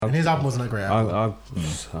And his album wasn't a great album.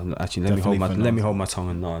 Actually, let me hold my tongue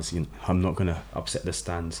on Nas. You know, I'm not gonna upset the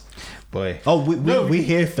stands, boy. Oh, we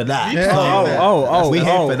here for that. Yeah. We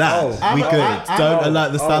here for that. We good. Don't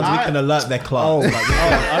alert the stands. We can alert their club.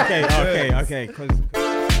 Okay.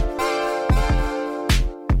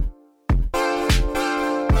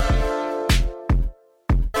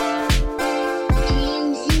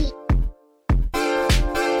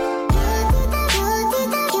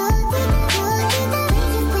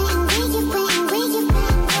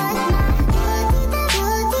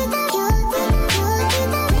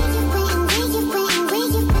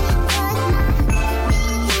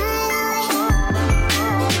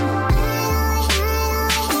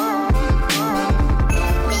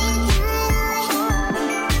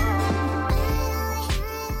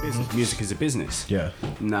 Music is a business. Yeah.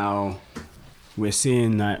 Now we're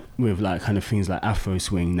seeing that with like kind of things like Afro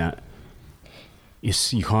swing, that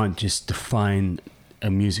you can't just define a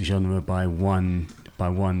music genre by one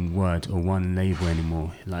word or one label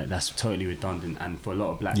anymore. Like that's totally redundant, and for a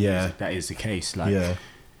lot of black music that is the case. Like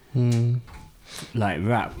like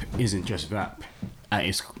rap isn't just rap at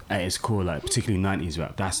its core, like particularly 90s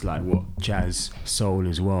rap. That's like what jazz, soul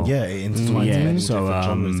as well. Yeah, it intertwines many different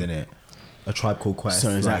genres in it. A Tribe Called Quest. So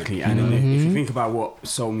exactly, and if you think about what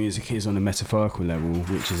soul music is on a metaphorical level,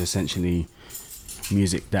 which is essentially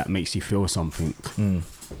music that makes you feel something.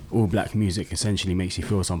 All black music essentially makes you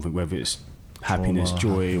feel something, whether it's happiness,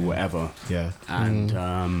 joy, whatever. Yeah.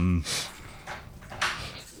 And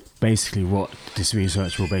basically what this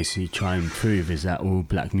research will basically try and prove is that all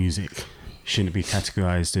black music shouldn't be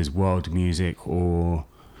categorized as world music or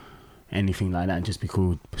anything like that, and just be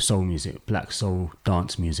called soul music, black soul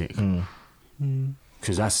dance music.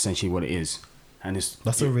 Because that's essentially what it is, and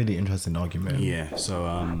that's a really interesting argument. Yeah,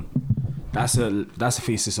 so that's a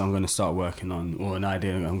thesis I'm going to start working on, or an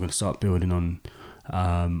idea I'm going to start building on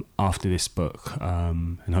after this book,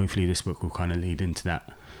 and hopefully this book will kind of lead into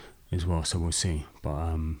that as well. So we'll see. But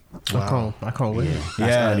I can't wait.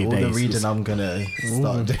 Yeah, all the reading I'm gonna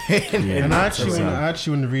start doing. Yeah, and I actually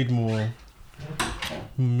want to read more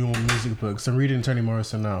music books. I'm reading Toni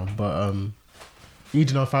Morrison now, but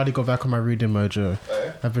Eden, I finally got back on my reading mojo.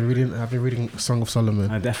 I've been reading Song of Solomon.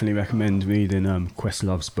 I definitely recommend reading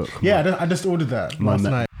Questlove's book. Yeah, I just ordered that last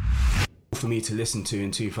night. For me to listen to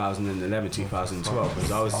in 2011, 2012, because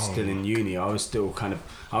I was still in uni. I was still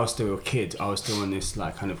a kid. I was still on this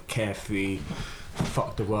like kind of carefree,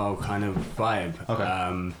 fuck the world kind of vibe.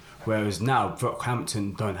 Okay. Whereas now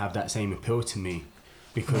Brockhampton don't have that same appeal to me,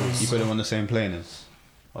 because you put them on the same plane as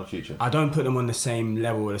Odd Future. I don't put them on the same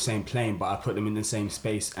level or the same plane, but I put them in the same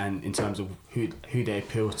space, and in terms of who they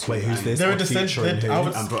appeal to. Wait, who's this? They're a descendant. They are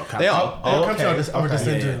a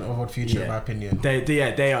descendant of Odd Future, in my opinion.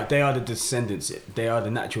 They are the descendants. They are the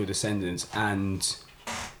natural descendants, and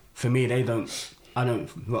for me, I don't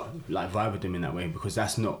like vibe with them in that way, because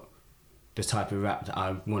that's not the type of rap that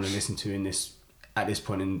I want to listen to at this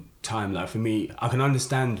point in time. Like for me, I can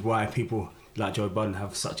understand why people like Joe Budden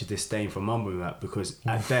have such a disdain for mumble rap, because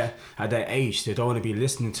at their age they don't want to be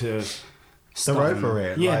listening to stuff. They're over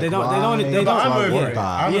it. Yeah, like, they don't. I'm over it.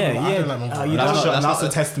 That's a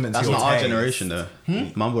testament to that's your not our taste. generation though.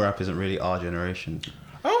 Mumble rap isn't really our generation.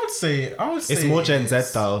 I would say it's more Gen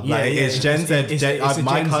Z though. It's Gen Z.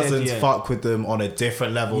 My cousins fuck with them on a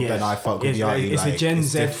different level than I fuck with Yachty. It's a Gen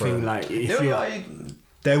Z thing. Like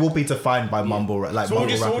they will be defined by mumble rap. Like, so what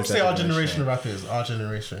would you say our generation of rappers? Our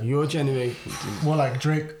generation. Your generation. More like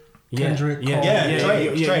Drake, Kendrick, Cole.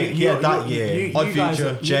 Drake. That year. Odd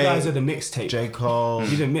Future. You guys are the mixtape. J. Cole.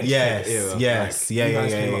 You're the mixtape era. Yes. Yeah.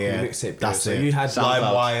 That's it. You had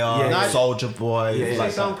LimeWire, Soldier Boy.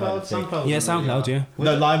 Like SoundCloud. Yeah, SoundCloud. Yeah.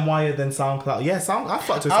 No, LimeWire then SoundCloud. Yeah, I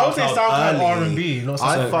fucked with SoundCloud. I would say SoundCloud R&B.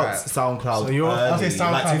 I fucked SoundCloud. So I would say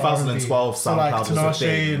SoundCloud like 2012. So like SoundCloud was a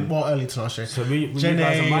thing. Early Tinashe. So you Jenny,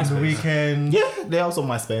 guys on The Weeknd. Yeah, they was on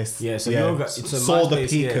MySpace. Yeah, so you saw the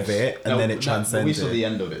peak of it, and then it transcended. We saw the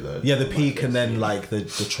end of it though. Yeah, the peak and then like the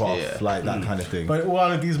trough, like that kind of thing. But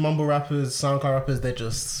all of these mumble rappers, SoundCloud rappers, they're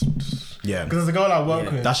just because there's a girl I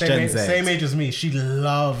work with, that's Gen Z. Same age as me. She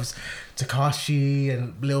loves Tekashi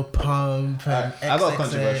and Lil Pump and I got a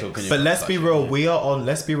controversial opinion. But let's be real,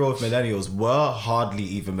 let's be real with millennials. We're hardly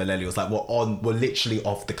even millennials. Like we're literally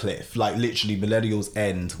off the cliff. Like literally millennials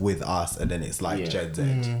end with us, and then it's like Gen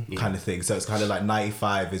Z kind of thing. So it's kind of like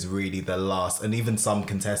 95 is really the last, and even some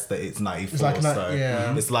contest that it's 94. It's like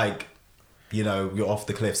it's like, you know, you're off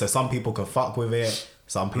the cliff. So some people can fuck with it.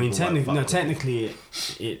 Some people technically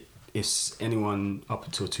it's anyone up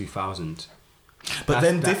until 2000. But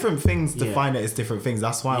then different things define it as different things.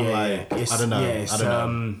 That's why I'm like, I don't know.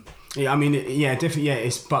 Yeah, I mean, different. Yeah,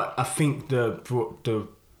 it's. But I think the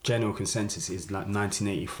general consensus is like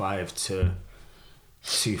 1985 to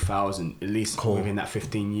 2000, at least within that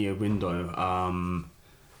 15-year window.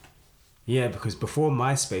 Yeah, because before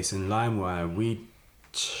MySpace and LimeWire,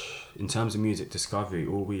 in terms of music discovery,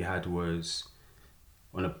 all we had was,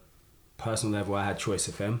 on a personal level, I had Choice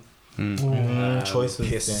FM.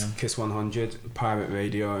 Choices, Kiss 100, Pirate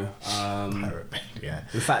Radio. Yeah.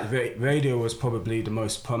 In fact, radio was probably the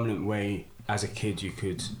most prominent way as a kid you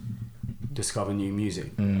could discover new music.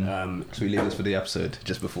 Should we leave this for the episode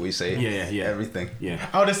just before we say everything? Yeah.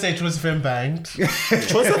 I would just say Choice FM banged.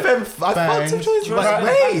 Choice FM, I fucked with Choice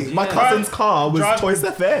FM. My cousin's car was Choice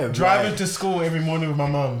FM. Driving to school every morning with my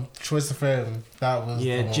mum. Choice FM. That was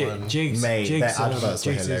the one. Jigs. Mate, Jigs, their adverts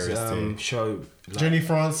were hilarious too. Show. Like, Jenny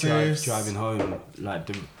Francis. Driving home, like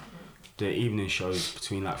the evening shows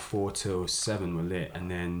between like 4 till 7 were lit, and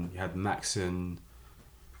then you had Max and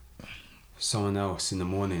someone else in the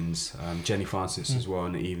mornings, Jenny Francis as well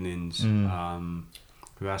in the evenings,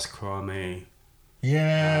 Ras Kwame.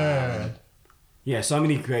 Yeah. So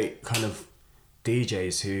many great kind of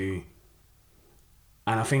DJs who,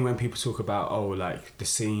 and I think when people talk about like the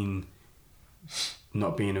scene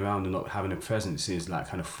not being around and not having a presence is like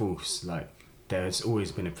kind of false. Like there's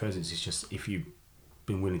always been a presence, it's just if you've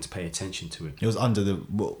been willing to pay attention to it. It was under the,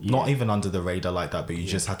 not even under the radar like that, but you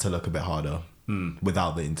just had to look a bit harder.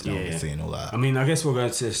 Without the internet, obviously, and all that. I mean, I guess we'll go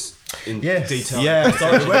into this in detail. Yeah, so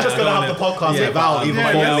we're just gonna have the podcast without even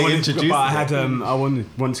formally introducing. But I had, I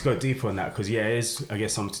wanted to go deeper on that because it is, I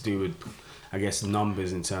guess, something to do with, I guess,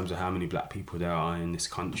 numbers in terms of how many black people there are in this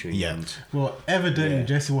country. Yeah. And, Well, evidently,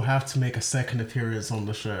 Jesse will have to make a second appearance on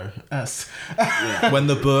the show. When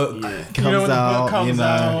the book comes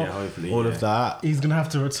out, hopefully, all of that. He's gonna have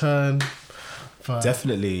to return. But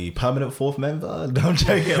Definitely permanent fourth member. No, I'm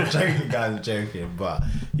joking, guys, I'm joking. But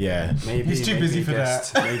yeah, maybe he's too busy for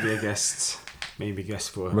that. Maybe a guest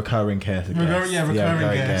for recurring guest. recurring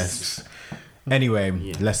guests. Anyway,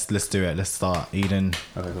 let's do it. Let's start. Eden,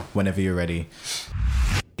 whenever you're ready.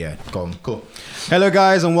 Yeah, go on. Cool. Hello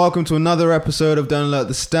guys and welcome to another episode of Don't Let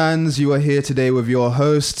the Stands. You are here today with your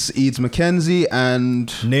hosts Eads McKenzie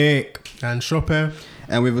and Nick And Chopin.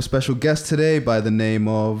 And we have a special guest today by the name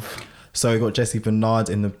of... So we got Jesse Bernard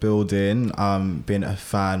in the building. Been a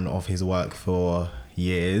fan of his work for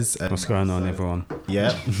years. What's going on, everyone?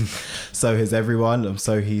 Yeah. So here's everyone.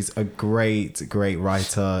 So he's a great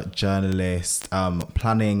writer, journalist,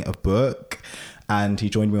 planning a book. And he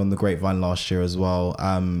joined me on The Grapevine last year as well.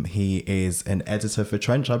 He is an editor for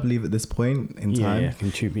Trench, I believe, at this point in time. Yeah,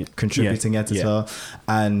 contributing editor.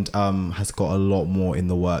 And has got a lot more in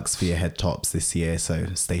the works for your head tops this year. So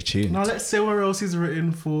stay tuned. Now let's see where else he's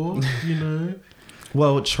written for, you know.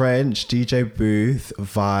 Well, Trench, DJ Booth,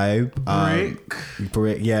 Vibe,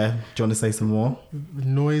 Brick. Yeah. Do you want to say some more?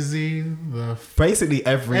 Noisy, basically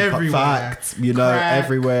everywhere. Fact, you know, Crack.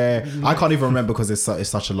 Everywhere. I can't even remember because it's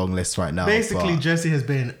such a long list right now. Basically, Jesse has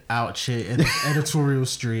been out shit in editorial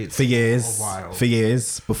streets for years. A while. For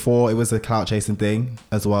years before it was a clout chasing thing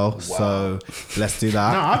as well. Wow. So let's do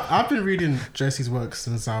that. No, I've been reading Jesse's work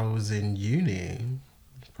since I was in uni.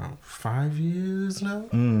 About 5 years now.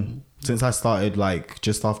 Since I started, like,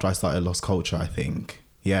 just after I started Lost Culture, I think.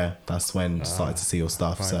 Yeah, that's when I started to see your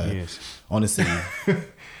stuff. 5 years. Honestly.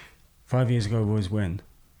 5 years ago was when?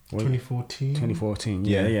 2014. 2014.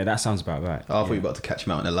 Yeah, that sounds about right. Oh, I thought you were about to catch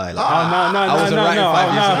me out in a lie. Like,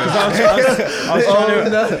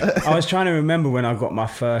 I was trying to remember when I got my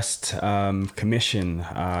first commission.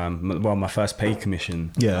 My first paid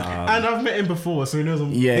commission. Yeah. And I've met him before, so he knows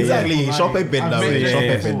him. Yeah, exactly. Shop ain't been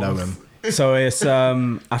knowing him. So it's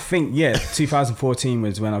I think 2014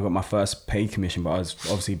 was when I got my first paid commission, but I was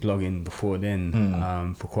obviously blogging before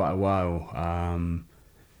then for quite a while, and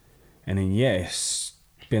then it's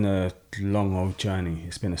been a long old journey.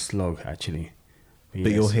 It's been a slog actually.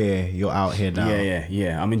 But you're here. You're out here now.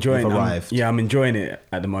 Yeah. I'm enjoying. You've arrived. I'm enjoying it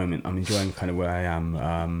at the moment. I'm enjoying kind of where I am,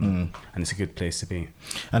 and it's a good place to be.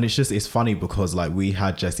 And it's funny because like we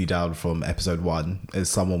had Jesse down from episode 1 as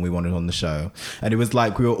someone we wanted on the show, and it was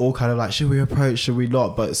like we were all kind of like, should we approach? Should we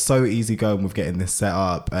not? But it's so easy going with getting this set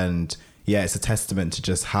up, and yeah, it's a testament to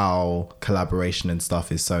just how collaboration and stuff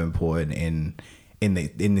is so important in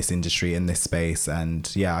this industry, in this space. And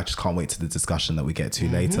yeah, I just can't wait to the discussion that we get to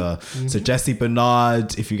later. So Jesse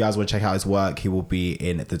Bernard, if you guys want to check out his work, he will be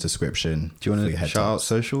in the description. Do you want to shout out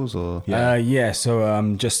socials or?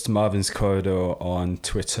 So just Marvin's Corridor on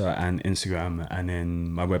Twitter and Instagram, and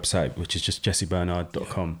then my website, which is just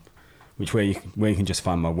jessebernard.com, where you can just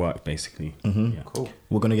find my work basically. Cool.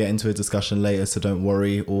 We're going to get into a discussion later, so don't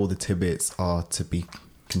worry, all the tidbits are to be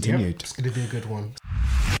continued. Yep, it's going to be a good one.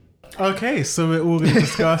 Okay, so we're all going to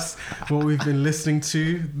discuss what we've been listening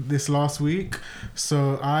to this last week.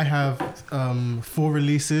 So I have 4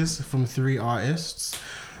 releases from 3 artists.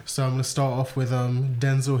 So I'm going to start off with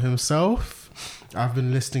Denzel himself. I've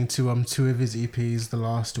been listening to 2 of his EPs the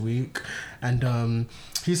last week, and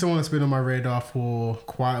he's someone that's been on my radar for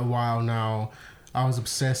quite a while now. I was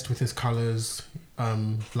obsessed with his colours.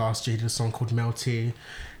 Last year he did a song called Melty,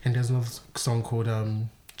 and there's another song called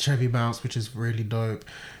Chevy Bounce, which is really dope.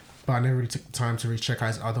 But I never really took the time to really check out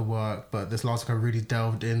his other work. But this last week I really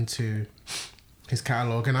delved into his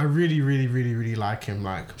catalogue, and I really, really, really, really like him.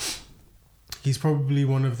 Like, he's probably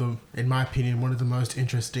one of the, in my opinion, one of the most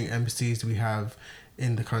interesting MCs we have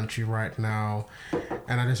in the country right now.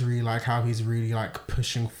 And I just really like how he's really like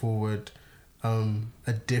pushing forward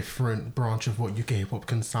a different branch of what UK hip hop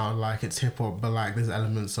can sound like. It's hip hop, but like there's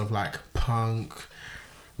elements of like punk,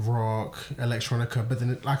 rock, electronica, but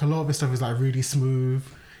then like a lot of his stuff is like really smooth,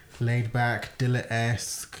 laid back,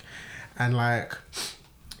 Dilla-esque, and like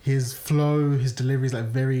his flow, his delivery is like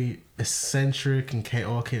very eccentric and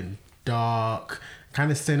chaotic and dark,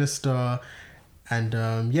 kind of sinister,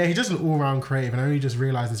 and he's just an all-round creative. And I only just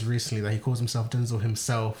realized this recently that he calls himself Denzel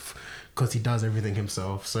himself because he does everything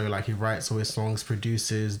himself. So like he writes all his songs,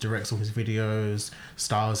 produces, directs all his videos,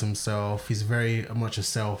 styles himself. He's very much a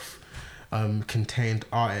self-contained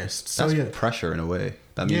artist. So That's pressure in a way.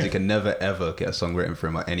 That means he can never ever get a song written for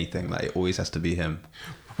him or anything. Like, it always has to be him.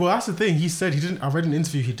 Well, that's the thing. He said he didn't. I read an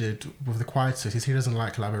interview he did with the Quietus. He said he doesn't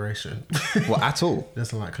like collaboration. Well, at all.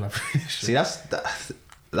 Doesn't like collaboration. See,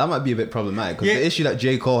 that might be a bit problematic, because the issue that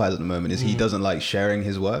J. Cole has at the moment is he doesn't like sharing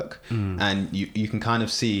his work, and you can kind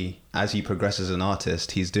of see as he progresses as an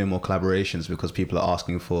artist, he's doing more collaborations because people are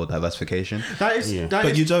asking for diversification.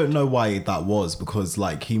 But you don't know why that was, because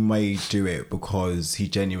like he may do it because he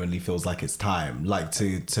genuinely feels like it's time, like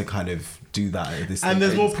to kind of do that at this. And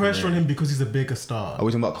there's more pressure on him because he's a bigger star. Are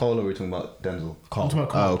we talking about Cole or are we talking about Denzel? Cole. I'm talking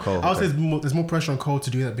about Cole. Oh, Cole. I would say there's more pressure on Cole to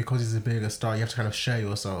do that because he's a bigger star. You have to kind of share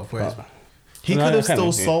yourself. Whereas he could have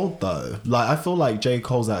still sold though. Like, I feel like J.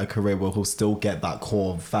 Cole's at a career where he'll still get that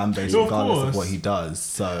core fan base regardless of what he does.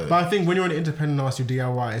 So, but I think when you're an independent artist, you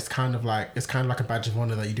DIY, it's kind of like a badge of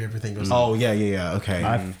honor that you do everything yourself. Oh yeah, okay.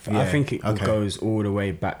 I think it goes all the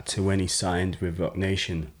way back to when he signed with Rock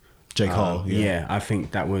Nation. J. Cole. I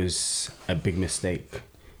think that was a big mistake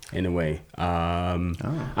in a way.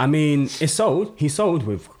 I mean, it sold. He sold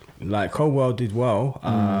with, like, Cold World did well,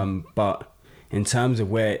 but in terms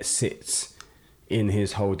of where it sits in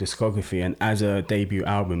his whole discography and as a debut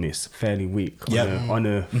album, it's fairly weak on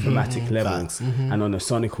a thematic level and on a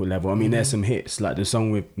sonical level. I mean, there's some hits, like the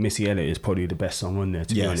song with Missy Elliott is probably the best song on there,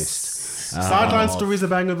 to be honest. Sideline Story is a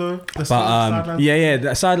banger though.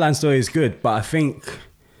 That Sideline Story is good, but I think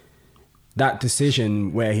that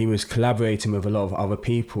decision where he was collaborating with a lot of other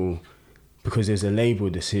people because there's a label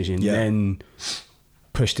decision, then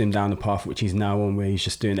pushed him down the path which he's now on, where he's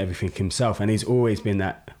just doing everything himself. And he's always been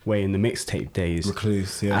that way in the mixtape days.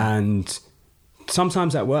 Recluse, And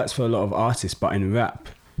sometimes that works for a lot of artists, but in rap,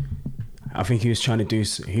 I think he was trying to do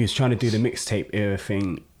the mixtape era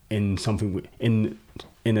thing in something in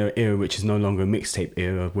an era which is no longer a mixtape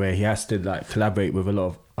era, where he has to like collaborate with a lot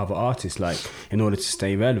of other artists, like, in order to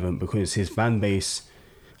stay relevant, because his fan base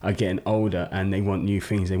are getting older and they want new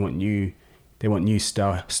things. They want new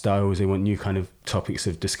styles. They want new kind of topics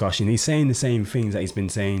of discussion. He's saying the same things that he's been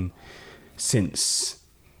saying since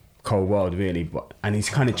Cold World, really, and he's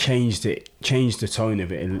kind of changed the tone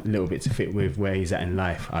of it a little bit to fit with where he's at in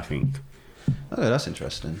life, I think. Oh, that's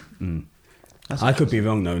interesting. I could be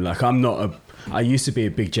wrong though. Like, I used to be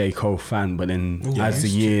a big J. Cole fan, but then as the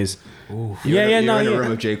years, you're in a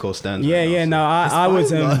room of J. Cole stands. I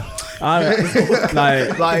was like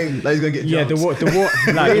he's gonna get the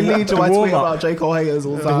warm up. J. Cole haters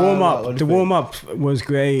all the time. The warm up was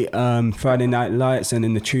great. Friday Night Lights, and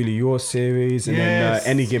then the Truly Yours series, and then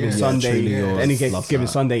Any Given Sunday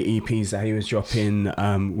EPs that he was dropping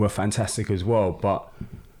were fantastic as well. But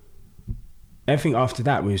everything after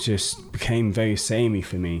that became very samey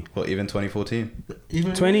for me. Well, even 2014?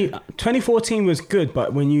 2014 was good,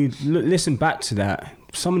 but when you listen back to that,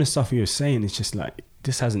 some of the stuff he was saying is just like,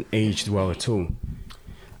 this hasn't aged well at all.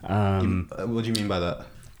 What do you mean by that?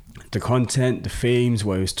 The content, the themes,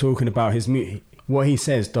 what he was talking about, what he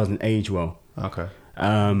says doesn't age well. Okay.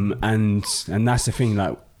 And that's the thing,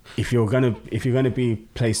 like, if you're gonna be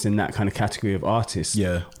placed in that kind of category of artists,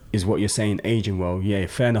 is what you're saying aging well? Yeah,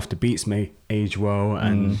 fair enough. The beats may age well,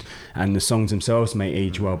 and the songs themselves may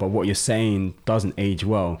age well, but what you're saying doesn't age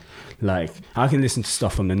well. Like, I can listen to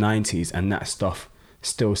stuff from the 90s, and that stuff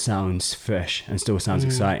still sounds fresh and still sounds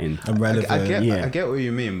exciting. And relevant. I get what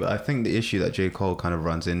you mean, but I think the issue that J. Cole kind of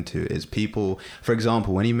runs into is people, for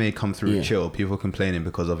example, when he made Come Through with Chill, people complaining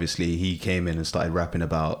because obviously he came in and started rapping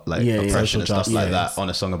about like oppression and stuff like that on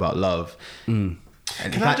a song about love. And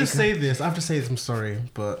Can I just say this? I have to say this, I'm sorry,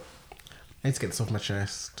 but I need to get this off my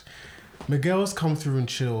chest. Miguel's Come Through and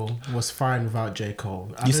Chill was fine without J.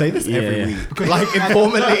 Cole. You say this every week. Because like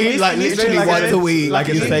informally, like literally once a week. Like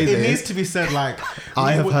you say this. It needs to be said like...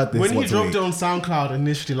 I have heard this when he once a dropped week. it on SoundCloud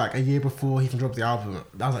initially, like a year before he even dropped the album,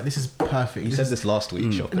 I was like, this is perfect. You said this last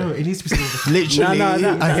week, Shocker. No, it needs to be said. Literally,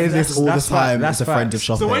 I hear this all the time as a friend of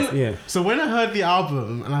Shocker. So when I heard the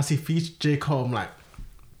album and I see feature J. Cole, I'm like...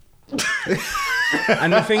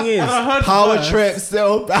 And the thing is, Power Trip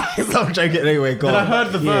still back. I'm joking. Anyway, go on. Then I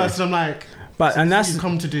heard the verse and I'm like... and that's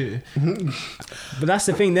come to do. But that's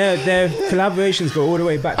the thing. Their collaborations go all the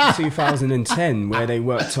way back to 2010, where they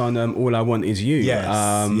worked on "All I Want Is You." Yes.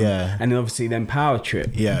 And then obviously then Power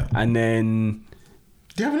Trip. Yeah. And then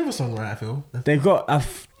Do you have another song, right? I feel they've got. I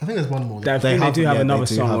think there's one more. They do have another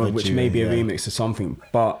song, which may be a remix or something.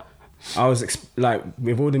 But I was like,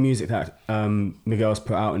 with all the music that Miguel's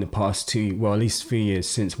put out in the past at least 3 years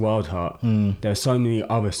since Wild Heart, there are so many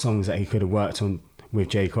other songs that he could have worked on with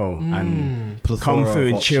J. Cole, and Come Through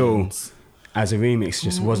and Chill as a remix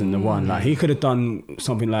just wasn't the one. Like he could have done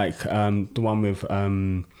something like the one with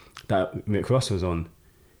that Rick Ross was on.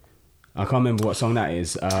 I can't remember what song that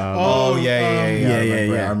is. I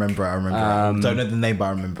remember it. Don't know the name, but I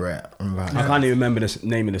remember it. I can't even remember the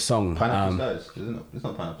name of the song. Pineapple Skies, isn't it? It's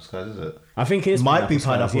not Pineapple Skies, is it? I think it might be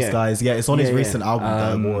Pineapple Skies. Yeah, it's on his recent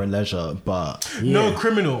album, War and Leisure. But no,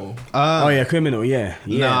 Criminal. Criminal. Yeah.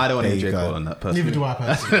 No, I don't want to hear J. Cole on that. Personally. Neither do I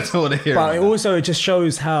personally. I don't want to hear. But it also just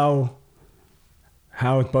shows how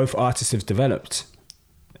both artists have developed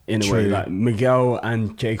in a way. Like Miguel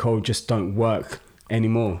and J. Cole just don't work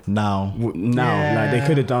anymore now. Like they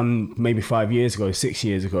could have done maybe 5 years ago, 6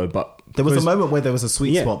 years ago, but there was a moment where there was a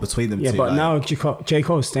sweet spot between them two. But now J.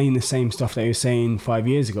 Cole's saying the same stuff that he was saying 5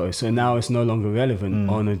 years ago, so now it's no longer relevant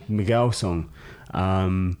on a Miguel song.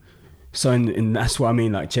 So and that's what I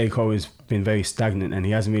mean, like J. Cole has been very stagnant and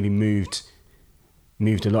he hasn't really moved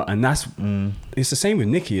a lot, and that's it's the same with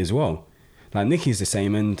Nicki as well. Like Nicki's the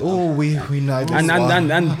same, and we know this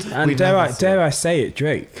and dare I say it,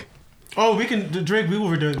 Drake. Oh, we can Drake. We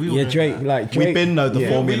will do it. Drake. We've been know the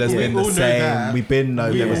formula's been the same. We've been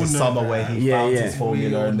know there was a summer where he found his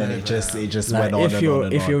formula, and then it just like, went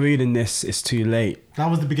on. If you're reading this, it's too late. That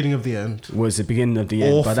was the beginning of the end. Was the beginning of the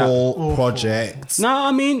end. Awful project. No,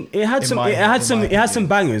 I mean it had some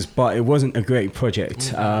bangers, but it wasn't a great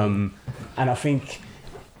project. And I think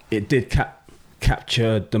it did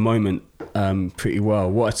capture the moment pretty well.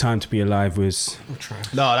 What a Time to Be Alive was.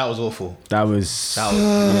 No, that was awful. That was but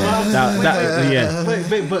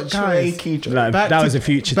guys, that was a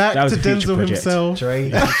future. That was a future project.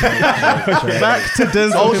 Back to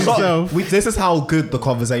Denzel himself. This is how good the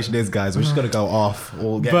conversation is, guys. We're just gonna go off.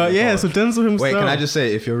 So Denzel himself. Wait, can I just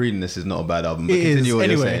say, if you're reading this, is not a bad album. But continue what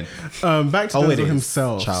you're saying. Back to Denzel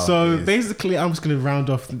himself. So basically, I'm just gonna round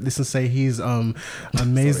off this and say he's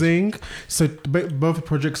amazing. So both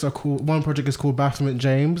projects are cool. One project is called Baphomet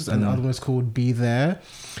James and the other one is called Be There,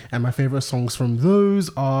 and my favorite songs from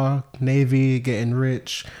those are Navy, Getting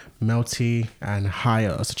Rich, Melty and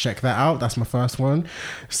Higher. So check that out. That's my first one.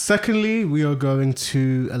 Secondly, we are going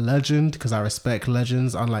to a legend because I respect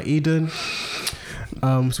legends unlike Eden.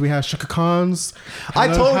 So we have Shaka Khan's I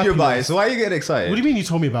told you about it, so why are you getting excited? What do you mean you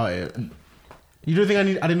told me about it? You don't think I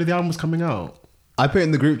didn't know the album was coming out? I put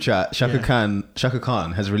in the group chat, Shaka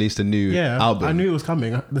Khan has released a new album. I knew it was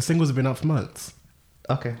coming. The singles have been out for months.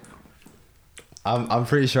 Okay. I'm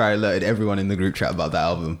pretty sure I alerted everyone in the group chat about that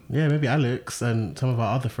album. Yeah, maybe Alex and some of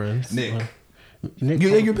our other friends. Nick,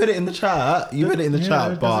 you put it in the chat. You put it in the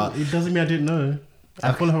chat, but it doesn't mean I didn't know.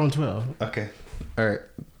 I follow her on Twitter. Okay. All right.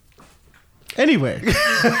 Anyway,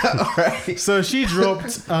 all right. So she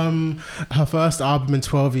dropped her first album in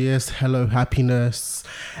 12 years, Hello Happiness,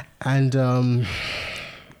 and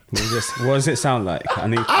what does it sound like? I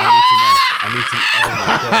need to know. Oh my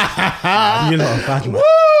God. You know, bad man.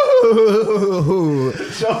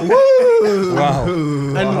 Wow.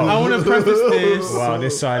 And I want to preface this. Wow,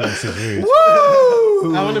 this silence is rude.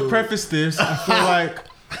 I want to preface this. I feel like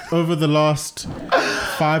over the last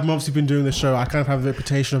 5 months we've been doing the show, I kind of have a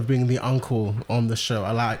reputation of being the uncle on the show.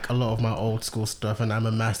 I like a lot of my old school stuff, and I'm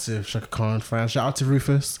a massive Shaka Khan fan. Shout out to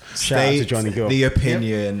Rufus. Shout out to Johnny Gill. The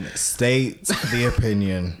opinion. State the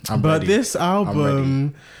opinion. But this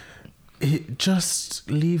album, it just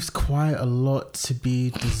leaves quite a lot to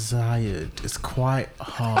be desired. It's quite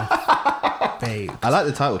half-baked. I like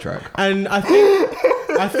the title track. And I think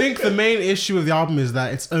I think the main issue with the album is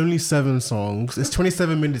that it's only 7 songs. It's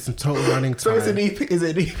 27 minutes in total running time. So it's an EP. Is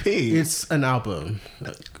it an EP? It's an album,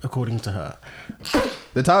 according to her.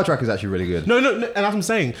 The title track is actually really good. No, and that's what I'm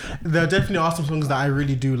saying. There definitely are some songs that I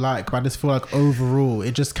really do like, but I just feel like overall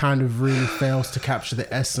it just kind of really fails to capture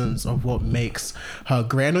the essence of what makes her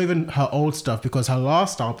great. And not even her old stuff, because her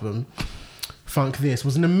last album, Funk This,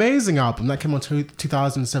 was an amazing album that came out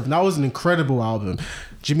 2007. That was an incredible album.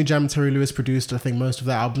 Jimmy Jam and Terry Lewis produced, I think, most of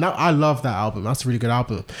that album. Now, I love that album. That's a really good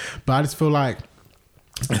album. But I just feel like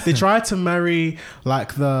they tried to marry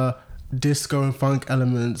like the disco and funk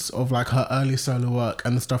elements of like her early solo work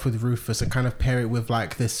and the stuff with Rufus and kind of pair it with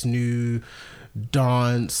like this new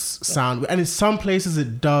dance sound. And in some places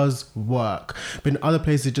it does work, but in other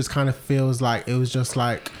places it just kind of feels like it was just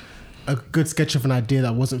like a good sketch of an idea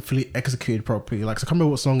that wasn't fully executed properly. Like, so I can't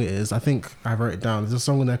remember what song it is. I think I wrote it down. There's a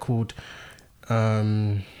song in there called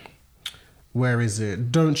where is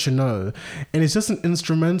it? Don't You Know? And it's just an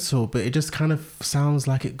instrumental, but it just kind of sounds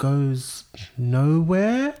like it goes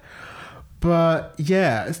nowhere. But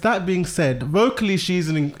yeah, it's that being said, vocally she's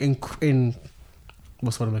in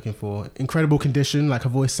what's what I'm looking for? Incredible condition. Like, her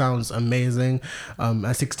voice sounds amazing.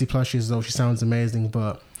 At 60 plus years old, she sounds amazing.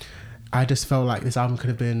 But I just felt like this album could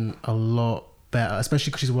have been a lot better,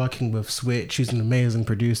 especially because she's working with Switch. She's an amazing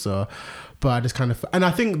producer. But I just kind of, and I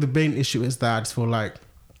think the main issue is that I just feel like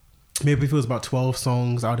maybe if it was about 12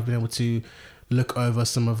 songs, I would have been able to look over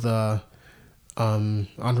some of the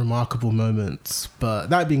unremarkable moments. But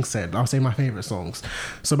that being said, I'll say my favourite songs.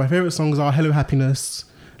 So my favourite songs are Hello Happiness,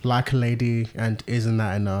 Like a Lady, and Isn't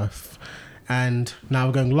That Enough? And now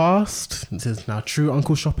we're going last. This is now true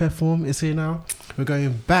Uncle Chopin form is here now. We're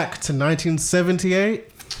going back to 1978.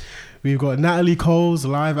 We've got Natalie Cole's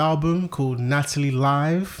live album called Natalie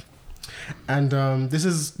Live. And this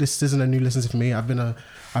isn't a new listen for me.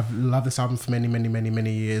 I've loved this album for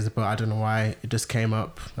many years, but I don't know why it just came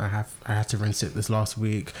up. I had to rinse it this last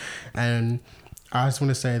week, and I just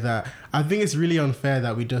want to say that I think it's really unfair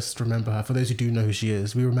that we just remember her. For those who do know who she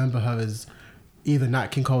is, we remember her as either Nat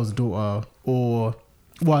King Cole's daughter, or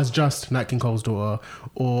as just Nat King Cole's daughter,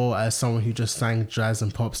 or as someone who just sang jazz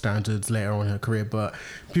and pop standards later on in her career. But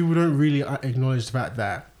people don't really acknowledge the fact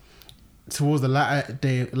that towards the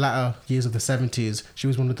latter years of the 70s, she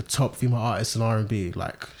was one of the top female artists in R&B.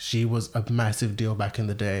 Like, she was a massive deal back in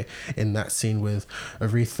the day in that scene with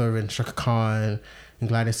Aretha and Chaka Khan and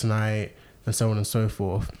Gladys Knight and so on and so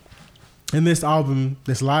forth. And this album,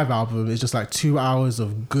 this live album, is just like 2 hours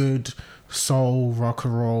of good soul, rock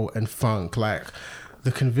and roll, and funk. Like,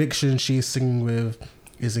 the conviction she's singing with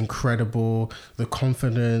is incredible. The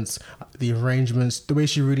confidence, the arrangements, the way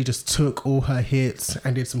she really just took all her hits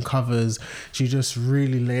and did some covers, she just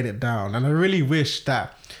really laid it down. And I really wish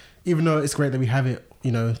that, even though it's great that we have it,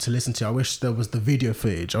 you know, to listen to, I wish there was the video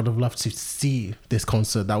footage. I'd have loved to see this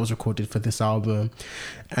concert that was recorded for this album.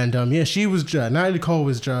 And yeah, Natalie Cole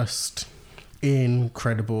was just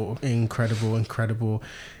incredible.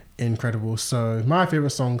 So my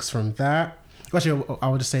favorite songs from that, actually, I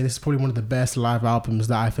would just say this is probably one of the best live albums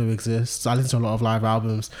that I feel exists. I listen to a lot of live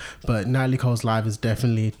albums, but Natalie Cole's live is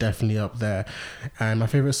definitely up there. And my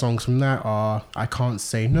favorite songs from that are I Can't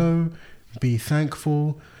Say No, Be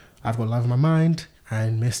Thankful, I've Got Love in My Mind,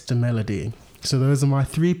 and Mr. Melody. So those are my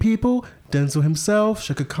 3 people: Denzel himself,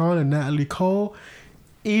 Chaka Khan, and Natalie Cole.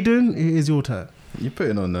 Eden, it is your turn. You're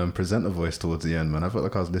putting on presenter voice towards the end, man. I felt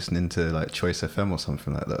like I was listening to like Choice FM or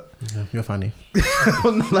something like that. Yeah, you're funny.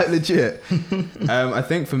 Like, legit. I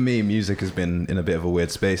think for me, music has been in a bit of a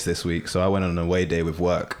weird space this week. So I went on an away day with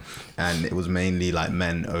work, and it was mainly like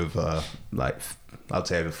men over like, I'd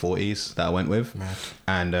say over 40s that I went with. Mad.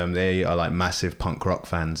 And they are like massive punk rock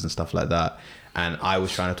fans and stuff like that. And I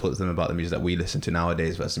was trying to talk to them about the music that we listen to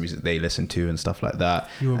nowadays versus the music they listen to and stuff like that.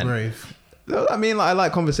 You were brave. I mean, like, I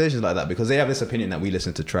like conversations like that because they have this opinion that we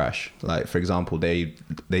listen to trash. Like, for example, they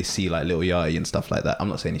see like Lil Yachty and stuff like that. I'm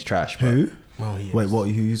not saying he's trash. But Who? Well, yes. Wait, what?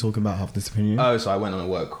 Who are you talking about? Have this opinion? Oh, so I went on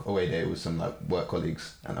a away day with some like work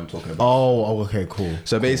colleagues, and I'm talking about. Oh, okay, cool.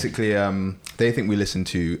 So basically, they think we listen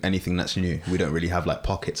to anything that's new. We don't really have like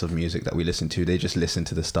pockets of music that we listen to. They just listen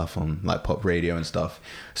to the stuff on like pop radio and stuff.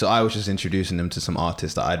 So I was just introducing them to some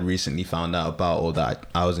artists that I'd recently found out about or that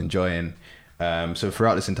I was enjoying. So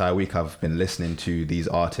throughout this entire week, I've been listening to these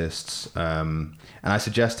artists, and I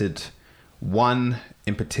suggested one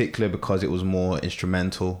in particular because it was more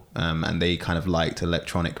instrumental, and they kind of liked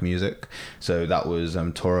electronic music. So that was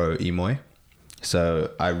Toro Imoy.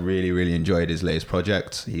 So I really enjoyed his latest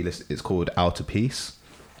project. It's called Outer Peace,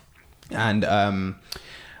 and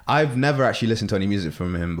I've never actually listened to any music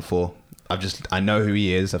from him before. I know who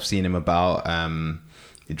he is. I've seen him about.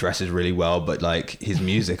 he dresses really well, but like his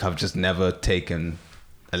music I've just never taken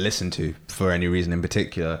a listen to for any reason in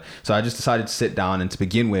particular. So I just decided to sit down, and to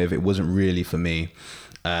begin with, it wasn't really for me,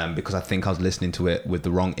 because I think I was listening to it with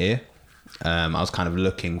the wrong ear. I was kind of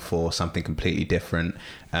looking for something completely different,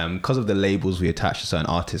 because of the labels we attach to certain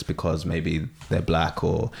artists, because maybe they're black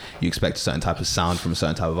or you expect a certain type of sound from a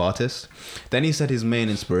certain type of artist. Then he said his main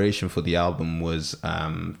inspiration for the album was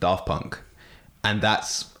Daft Punk, and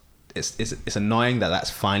it's annoying that that's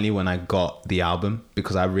finally when I got the album,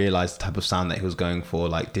 because I realized the type of sound that he was going for,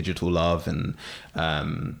 like Digital Love and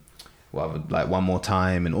like One More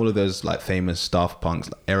Time and all of those like famous Daft Punks,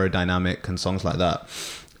 like Aerodynamic and songs like that.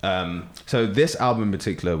 So this album in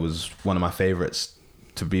particular was one of my favorites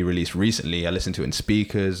to be released recently. I listened to it in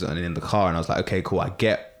speakers and in the car, and I was like, okay, cool, I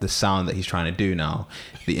get the sound that he's trying to do now,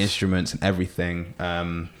 the instruments and everything.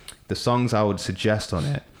 The songs I would suggest on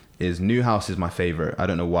it is New House is my favorite. I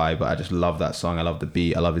don't know why, but I just love that song. I love the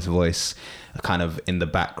beat. I love his voice kind of in the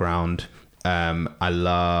background. I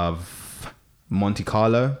love Monte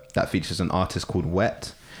Carlo, that features an artist called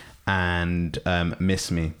Wet, and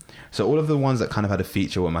Miss Me. So all of the ones that kind of had a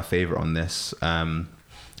feature were my favorite on this.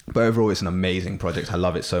 But overall, it's an amazing project. I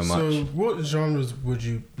love it so much. So what genres would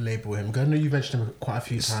you label him? Because I know you mentioned him quite a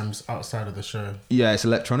few times outside of the show. Yeah, it's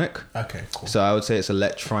electronic. Okay, cool. So I would say it's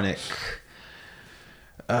electronic.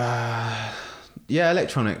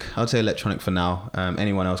 Electronic. I would say electronic for now.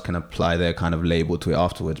 Anyone else can apply their kind of label to it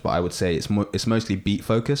afterwards. But I would say it's mostly beat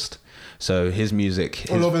focused. So his music...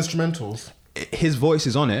 A lot of instrumentals. His voice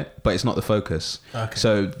is on it, but it's not the focus. Okay.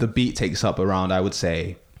 So the beat takes up around, I would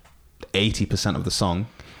say, 80% of the song,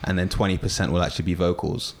 and then 20% will actually be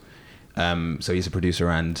vocals. So he's a producer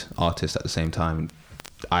and artist at the same time.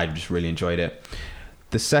 I just really enjoyed it.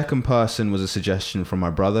 The second person was a suggestion from my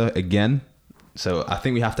brother again. So I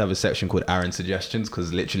think we have to have a section called Aaron Suggestions,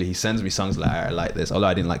 because literally he sends me songs like, I like this. Although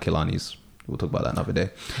I didn't like Kehlani's. We'll talk about that another day.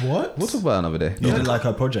 What? We'll talk about that another day. You didn't like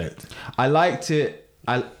her project? I liked it.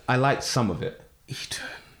 I liked some of it.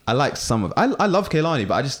 I liked some of it. I love Kehlani,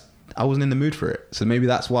 but I wasn't in the mood for it. So maybe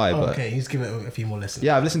that's why. But Okay, he's given it a few more listens.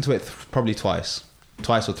 yeah, I've listened to it probably twice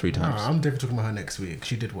or three times. I'm definitely talking about her next week.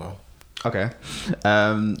 She did well. Okay.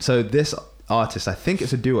 So this artist, I think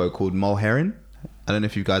it's a duo called Mulherin. I don't know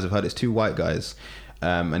if you guys have heard. It's two white guys,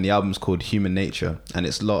 and the album's called Human Nature, and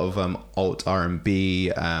it's a lot of alt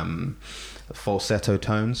R&B, falsetto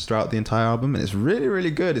tones throughout the entire album, and it's really,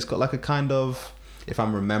 really good. It's got like a kind of, if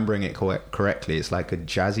I'm remembering it correctly, it's like a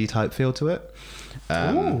jazzy type feel to it.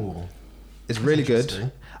 Ooh. It's really good.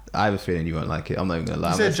 Interesting. I have a feeling you won't like it. I'm not even gonna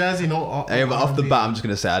lie. You said jazzy, not Hey, but off the R&B. bat, I'm just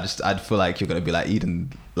gonna say I'd feel like you're gonna be like,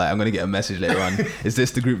 Eden, like I'm gonna get a message later on. Is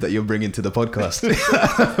this the group that you're bringing to the podcast?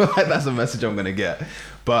 Like, that's a message I'm gonna get.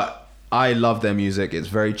 But I love their music. It's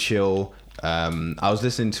very chill. I was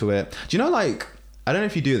listening to it. Do you know, like, I don't know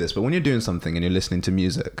if you do this, but when you're doing something and you're listening to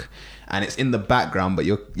music and it's in the background, but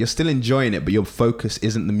you're still enjoying it, but your focus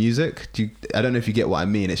isn't the music. I don't know if you get what I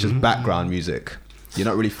mean. It's just background music. You're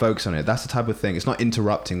not really focused on it. That's the type of thing. It's not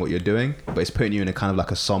interrupting what you're doing, but it's putting you in a kind of like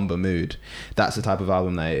a somber mood. That's the type of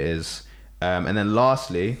album that it is. And then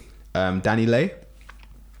lastly, Danny Lay,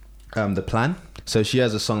 The Plan. So she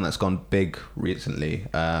has a song that's gone big recently.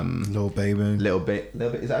 Little Baby. Little Bit.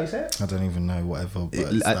 Is that how you say it? I don't even know, whatever.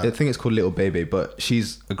 But I think it's called Little Baby, but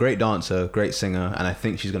she's a great dancer, great singer, and I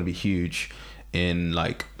think she's going to be huge in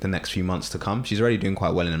like the next few months to come. She's already doing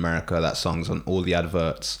quite well in America. That song's on all the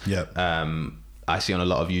adverts. Yep. I see on a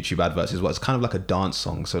lot of YouTube adverts as well. It's kind of like a dance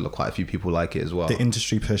song, so quite a few people like it as well. The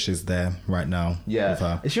industry push is there right now. Yeah. With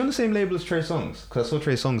her. Is she on the same label as Trey Songz? Because I saw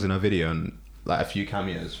Trey Songz in her video and like a few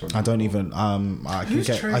cameos from. I don't even. I can Who's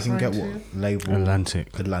get. Trey I can get signed what label.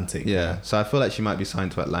 Atlantic. Yeah. So I feel like she might be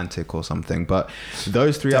signed to Atlantic or something. But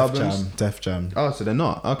those three Def albums. Jam. Def Jam. Oh, so they're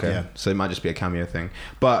not. Okay. Yeah. So it might just be a cameo thing.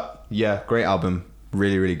 But yeah, great album.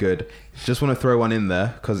 Really, really good. Just want to throw one in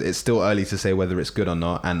there because it's still early to say whether it's good or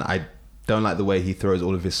not. And I don't like the way he throws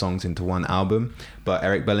all of his songs into one album. But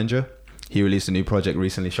Eric Bellinger, he released a new project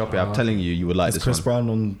recently. Shoppy, I'm telling you, you would like Is this Chris one. Brown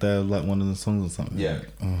on there, like one of the songs or something? Yeah.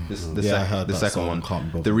 I heard the that second song. one. Can't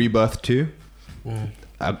be bothered. The Rebirth 2.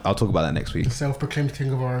 I'll talk about that next week. The self-proclaimed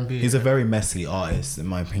king of R&B. He's a very messy artist, in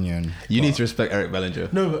my opinion. You need to respect Eric Bellinger.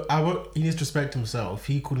 No, but he needs to respect himself.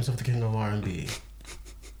 He called himself the king of R&B.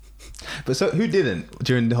 But so who didn't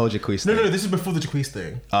during the whole Jacquees thing? No, this is before the Jacquees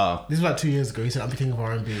thing. Oh. This was like 2 years ago. He said, I'm the king of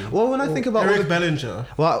R&B. Well, when I think about all Eric the- Bellinger.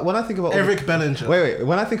 Well, when I think about all Eric the, Bellinger. wait.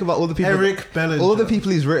 When I think about all the people, Eric Bellinger. all the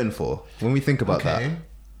people he's written for. When we think about Okay.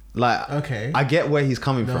 that, like, Okay. I get where he's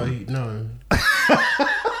coming No, from. no.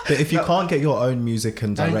 But if you can't get your own music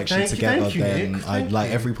and direction thank you, together, thank you, then Nick, I thank like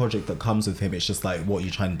you. every project that comes with him. It's just like, what are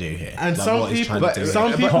you trying to do here? And like, some what he's people- trying to do some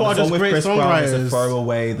here. people are The song just with great Chris Brown is a songwriters.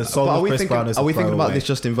 throwaway. The song But with Chris Brown is a are we thinking about throwaway. this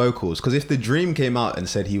just in vocals? Because if The Dream came out and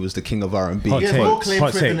said he was the king of R&B, Hot Yeah, take, more claims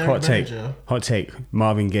hot to it take, than hot Eric take, Bellinger. hot take.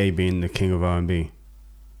 Marvin Gaye being the king of R&B.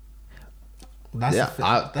 That's Yeah,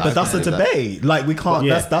 But that's a believe that. debate. Like we can't.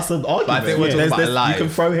 Yeah. That's an argument. I think we're talking about live. You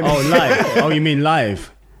can throw him. Oh, live. Oh, you mean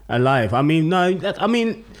live? Alive. I mean, no. I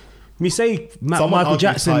mean, we say Someone Michael argued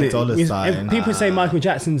Jackson. Ty Dolla Sign. People say Michael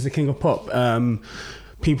Jackson's the king of pop.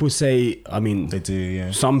 People say, I mean, They do,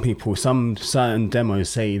 yeah. Some people, some certain demos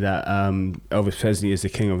say that Elvis Presley is the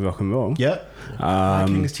king of rock and roll. Yeah. My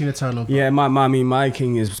king is Tina Turner. Yeah, my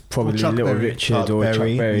king is probably Chuck Little Berry. Richard or Chuck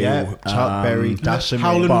Berry. Yeah. Chuck Berry. Dash him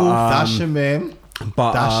Howlin' in. Wolf. Dash him in.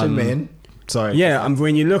 But Dash him in. Sorry. yeah,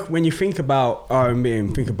 when you think about R&B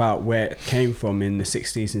and think about where it came from in the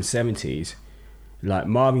 60s and 70s, like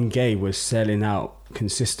Marvin Gaye was selling out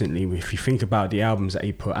consistently. If you think about the albums that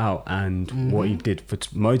he put out and what he did for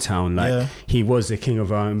Motown, like he was the king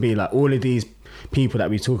of R&B. Like all of these people that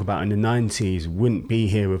we talk about in the 90s wouldn't be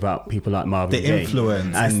here without people like Marvin The Gaye.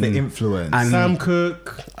 influence. It's the influence. and- Sam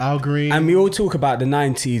Cooke, Al Green. And we all talk about the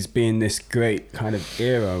 90s being this great kind of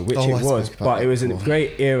era, which Oh, I it was, spoke about but that it was a before.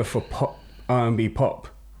 great era for pop, R&B pop.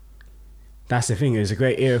 That's the thing, it was a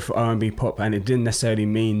great era for R&B pop, and it didn't necessarily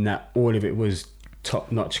mean that all of it was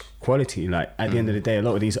top-notch quality. Like, at the end of the day, a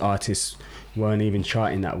lot of these artists weren't even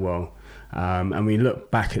charting that well. And we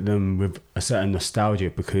look back at them with a certain nostalgia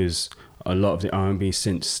because a lot of the R&B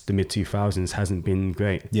since the mid-2000s hasn't been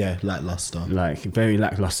great. yeah, lackluster. Like, very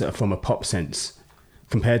lackluster from a pop sense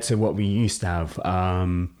compared to what we used to have.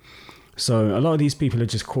 So a lot of these people are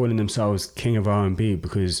just calling themselves king of R&B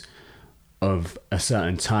because of a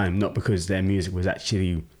certain time, not because their music was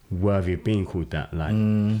actually worthy of being called that. Like,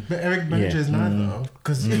 But Eric Bellinger is neither.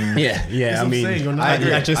 Because yeah. I mean, I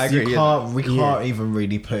agree. I agree, yeah. we can't even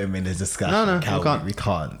really put him in a discussion. No, can we can't. We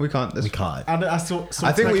can't. We can't. We can't. I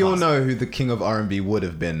think we all know who the king of R&B would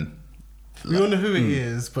have been. We all know who it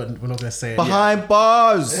is, but we're not going to say it. Behind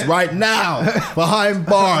bars right now. Behind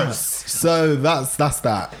bars. So that's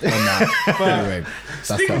that. On that. Anyway,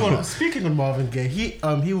 that's Speaking of Marvin Gaye, he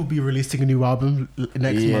will be releasing a new album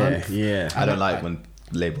next month. Yeah. I don't like when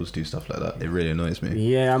labels do stuff like that. It really annoys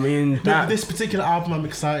me. Yeah, I mean, No, that, this particular album I'm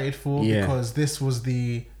excited for because this was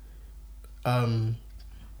the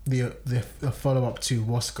follow up to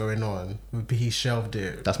What's Going On. He shelved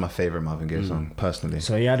it. That's my favorite Marvin Gaye song, personally.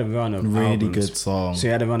 so he had a run of really albums. good song. So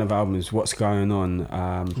he had a run of albums, What's Going On,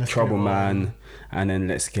 Trouble Get It Man, On. and then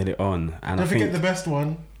Let's Get It On. And Don't I forget think the best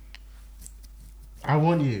one. I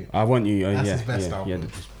Want You. I Want You. That's yeah, his best yeah, album. yeah.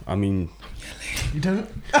 I mean, You don't?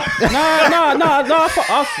 I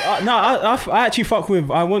actually fuck with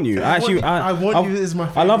I Want You. I Want You is my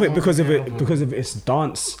I love it favourite because of Marvin it Gaye because of its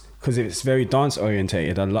dance, because it's very dance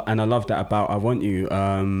orientated. And I love that about I Want You.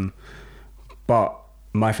 But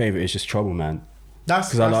my favorite is just Trouble Man. That's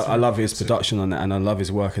Because I love his production on that, and I love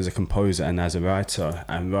his work as a composer and as a writer.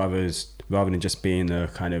 And rather than just being a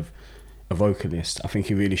kind of a vocalist, I think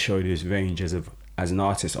he really showed his range as an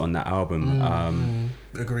artist on that album.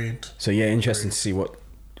 Agreed. So yeah, interesting to see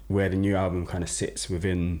where the new album kind of sits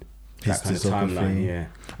within His that kind of discography. timeline. Yeah.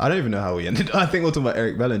 I don't even know how we ended. I think we're talking about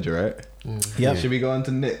Eric Bellinger, right? Yeah. Should we go on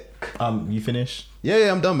to Nick? You finish?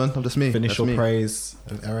 Yeah, I'm done, man. I'm just me. Finish That's your me. praise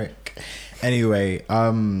of Eric. Anyway,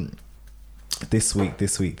 this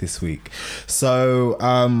week. So,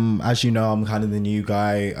 as you know, I'm kind of the new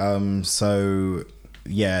guy. So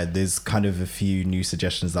yeah, there's kind of a few new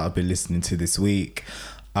suggestions that I've been listening to this week.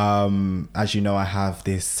 As you know, I have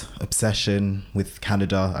this obsession with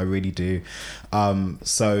Canada. I really do.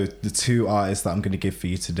 So the two artists that I'm going to give for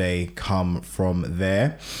you today come from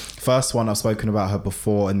there. First one, I've spoken about her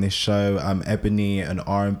before in this show. Ebony, an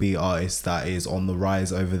R&B artist that is on the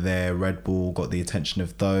rise over there. Red Bull got the attention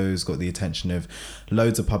of those, got the attention of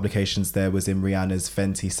loads of publications there. Was in Rihanna's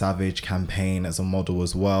Fenty Savage campaign as a model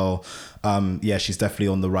as well. Yeah, she's definitely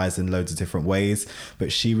on the rise in loads of different ways.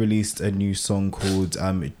 But she released a new song called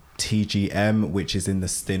TGM, which is in the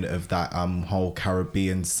stint of that whole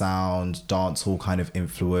Caribbean sound, dancehall kind of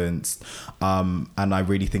influenced. And I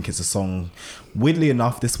really think it's a song. Weirdly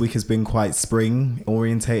enough, this week has been quite spring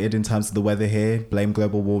orientated in terms of the weather here. Blame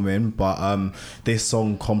global warming, but this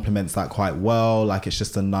song complements that quite well. Like, it's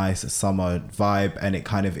just a nice summer vibe, and it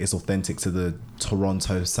kind of is authentic to the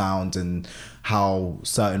Toronto sound and how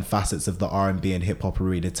certain facets of the R&B and hip hop are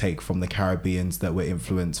really take from the Caribbeans that were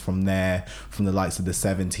influenced from there, from the likes of the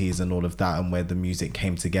 70s and all of that, and where the music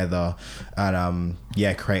came together and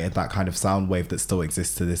created that kind of sound wave that still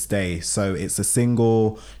exists to this day. So it's a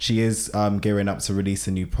single. She is gearing up to release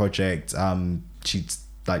a new project. She's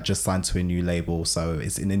like just signed to a new label, so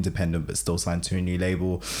it's an independent but still signed to a new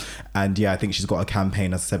label. And I think she's got a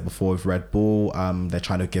campaign, as I said before, with Red Bull. They're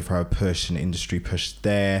trying to give her a push, an industry push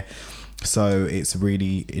there. So it's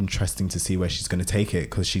really interesting to see where she's going to take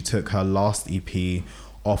it, because she took her last EP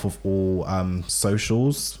off of all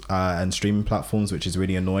socials and streaming platforms, which is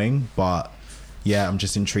really annoying. But I'm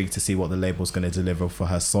just intrigued to see what the label's going to deliver for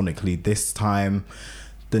her sonically this time.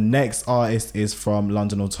 The next artist is from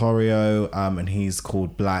London, Ontario, and he's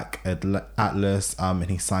called Black Atlas, and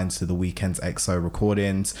he signed to the Weeknd's XO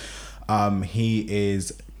Recordings. He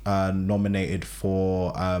is nominated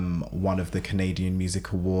for one of the Canadian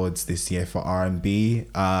Music Awards this year for R&B,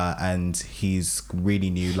 and he's really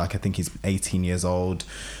new. Like, I think he's 18 years old.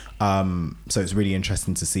 So it's really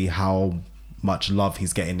interesting to see how much love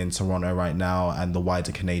he's getting in Toronto right now and the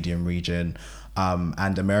wider Canadian region.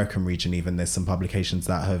 And American region even. There's some publications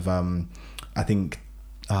that have I think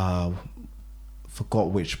forgot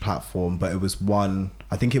which platform, but it was one,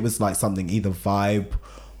 I think it was like something either Vibe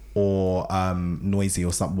or Noisy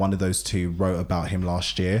or some, one of those two wrote about him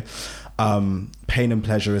last year. Pain and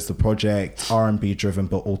Pleasure is the project, R&B driven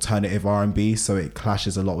but alternative R&B, so it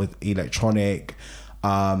clashes a lot with electronic,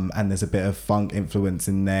 and there's a bit of funk influence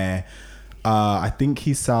in there. I think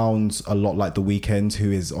he sounds a lot like The Weeknd,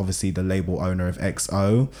 who is obviously the label owner of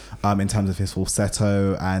XO, in terms of his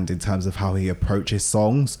falsetto and in terms of how he approaches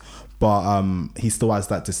songs. But he still has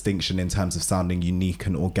that distinction in terms of sounding unique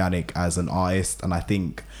and organic as an artist. And I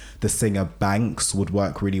think the singer Banks would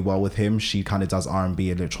work really well with him. She kind of does R&B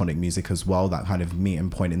electronic music as well, that kind of meeting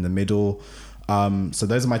point in the middle. So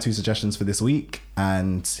those are my two suggestions for this week.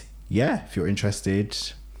 And if you're interested,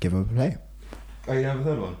 give them a play. Oh, you have a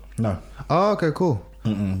third one? No. Oh, okay, cool.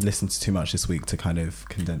 Listened to too much this week to kind of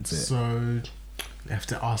condense it. So, we have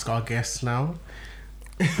to ask our guests now.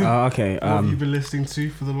 Okay. What have you been listening to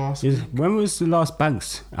for the last week? When was the last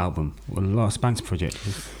Banks album or the last Banks project?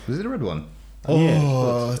 Was it the red one?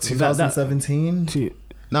 Oh, 2017?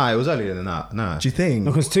 No, it was earlier than that. No. Do you think?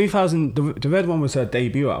 Because 2000, the red one was her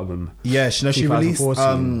debut album. Yeah, she released.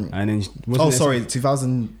 2014, and then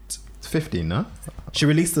 2015. No. She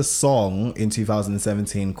released a song in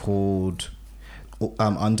 2017 called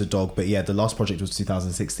Underdog, but the last project was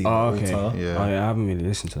 2016. Oh, okay. Altar. Yeah. I haven't really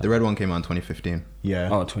listened to that. The red one came out in 2015. Yeah.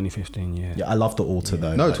 Oh, 2015. Yeah. Yeah, I love the Altar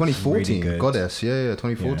though. No, Like, 2014. really Goddess. Yeah,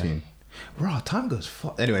 2014. Bro, time goes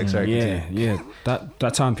anyway. Sorry. Yeah.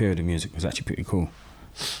 That time period of music was actually pretty cool.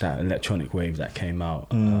 That electronic wave that came out.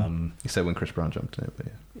 Except when Chris Brown jumped in it, but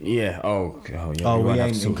yeah. Yeah. Oh, yeah. Oh, we won't have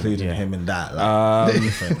ain't to talk including about- him in that. Like,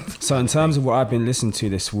 So in terms of what I've been listening to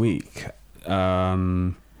this week,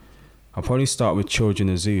 I'll probably start with Children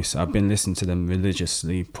of Zeus. I've been listening to them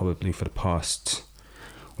religiously probably for the past,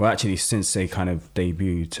 actually since they kind of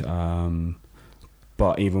debuted,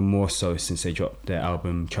 but even more so since they dropped their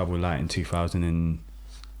album Trouble Light in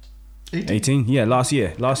 2018. Yeah, last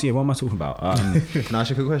year. What am I talking about? Can I ask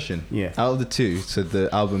you a quick question? Yeah. Out of the two, so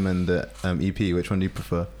the album and the EP, which one do you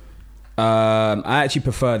prefer? I actually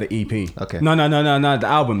prefer the EP. Okay. No, the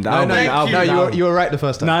album. No, you were right the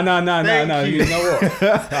first time. No. Thank you. You know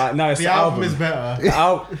what? No, it's The the album is better.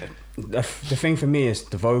 The thing for me is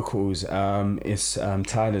the vocals. It's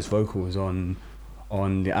Tyler's vocals on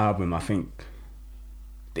the album. I think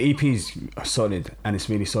the EP's solid and it's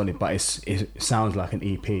really solid, but it sounds like an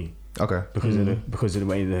EP. Okay. Because of the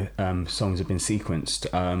way the songs have been sequenced,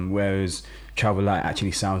 whereas Travel Light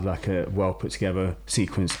actually sounds like a well put together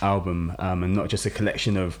sequenced album, and not just a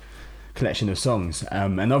collection of songs.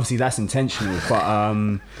 And obviously that's intentional,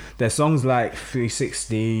 but there's songs like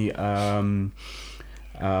 360,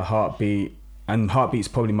 Heartbeat, and Heartbeat's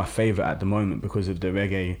probably my favourite at the moment because of the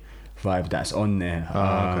reggae vibe that's on there.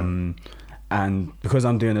 Okay. And because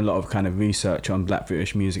I'm doing a lot of kind of research on Black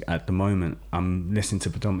British music at the moment, I'm listening to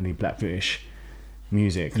predominantly Black British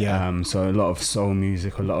music. Yeah. So a lot of soul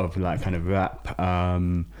music, a lot of like kind of rap,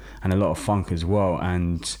 and a lot of funk as well.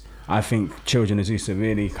 And I think Children of Zeus are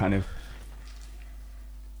really kind of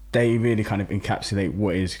encapsulate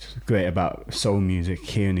what is great about soul music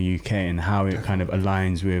here in the UK and how it kind of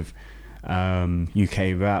aligns with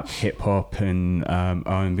UK rap, hip hop, and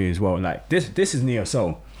R&B as well. Like this is neo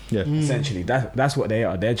soul. Yeah. Essentially, that's what they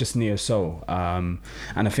are. They're just neo soul, and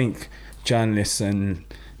I think journalists and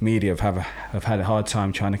media have had a hard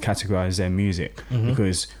time trying to categorize their music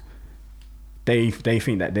because they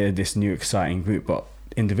think that they're this new exciting group, but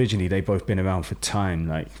individually, they've both been around for time,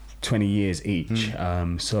 like 20 years each.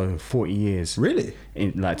 So 40 years. Really?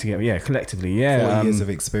 Like together, yeah, collectively, yeah. 40 years of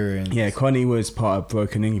experience. Yeah, Connie was part of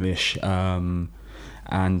Broken English, and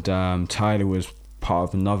Tyler was part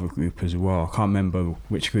of another group as well. I can't remember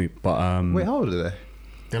which group, but Wait, how old are they?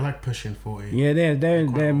 They're like pushing 40. yeah,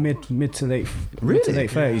 they're mid to late mid to late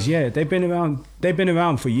 30s. Yeah, they've been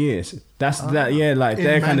around for years. That's that. Yeah, like In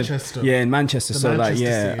they're Manchester. kind of in Manchester. The So Manchester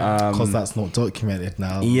like yeah, Because that's not documented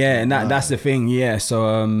now. yeah, and that's the thing. Yeah,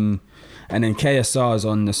 so and then KSR's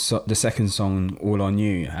on the second song, All On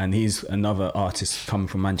You, and he's another artist coming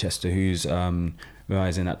from Manchester who's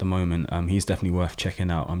rising at the moment. He's definitely worth checking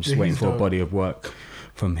out. I'm just Yeah, waiting he's for a dope. body of work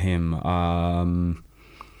from him.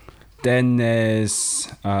 Then there's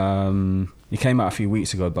it came out a few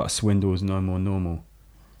weeks ago, but Swindle's No More Normal.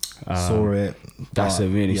 Saw it. That's but a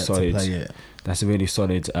really yet to solid. play it. That's a really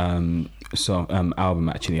solid album.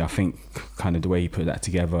 Actually, I think kind of the way he put that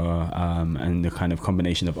together, and the kind of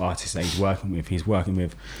combination of artists that he's working with. He's working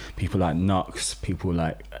with people like Knox, people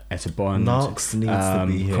like Etta Bond, Knox needs to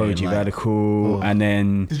be here, Koji like- Radical, oh. and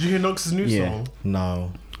then Did you hear Knox's new Yeah. song?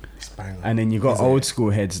 No. It's banger. and then you got old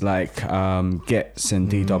school heads like Getz and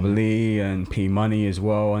DEE and P Money as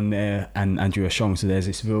well on there, and Andrew Ashong. So there's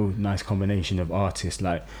this real nice combination of artists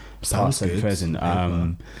like Sounds past and good. present. Yeah.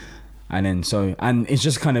 And then and it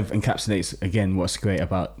just kind of encapsulates again what's great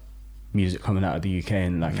about music coming out of the UK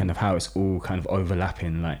and like kind of how it's all kind of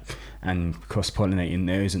overlapping like and cross pollinating.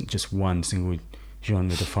 There isn't just one single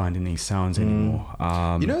genre defining these sounds anymore.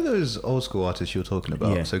 You know those old school artists you're talking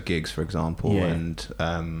about? Yeah. So Gigs, for example, Yeah.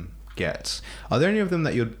 and Getz. Are there any of them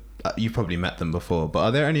that you've probably met them before, but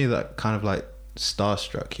are there any that kind of like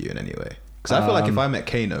starstruck you in any way? Because I feel like if I met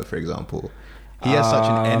Kano, for example, he has such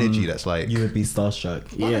an energy that's like, You would be starstruck.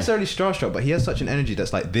 not Yeah. necessarily starstruck, but he has such an energy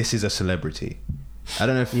that's like, this is a celebrity. I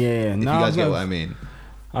don't know if, Yeah, if no, you guys I've get never- what I mean.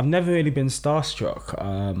 I've never really been starstruck,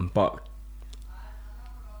 but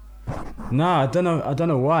no, I don't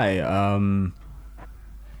know why. I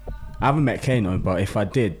haven't met Kano, but if I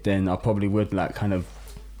did, then I probably would like kind of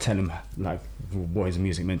tell him like what his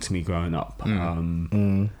music meant to me growing up.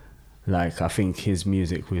 Like I think his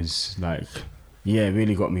music was like, yeah, it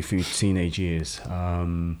really got me through teenage years.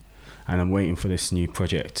 And I'm waiting for this new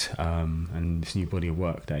project and this new body of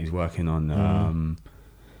work that he's working on.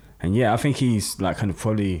 And yeah, I think he's like kind of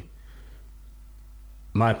probably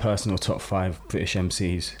my personal top 5 British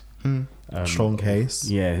MCs. Strong case.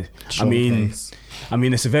 Yeah, Strong case. I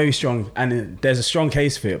mean, it's a very strong, and there's a strong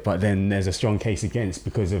case for it, but then there's a strong case against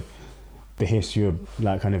because of the history of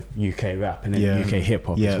like kind of UK rap and then Yeah. UK hip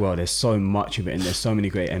hop Yeah. as well. There's so much of it, and there's so many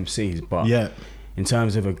great MCs. But Yeah. in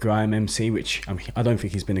terms of a grime MC, which I don't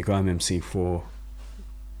think he's been a grime MC for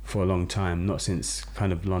a long time, not since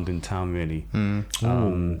kind of London Town really.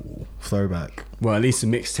 Ooh, throwback. Well, at least the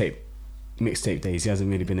mixtape days, he hasn't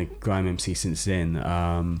really been a grime MC since then.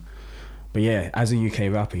 But yeah, as a UK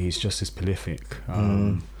rapper, he's just as prolific.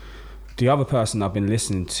 The other person I've been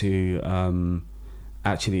listening to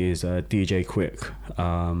actually is DJ Quick.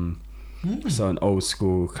 So an old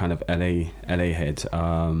school kind of LA head.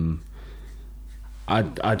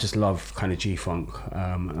 I just love kind of G-Funk,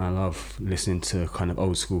 and I love listening to kind of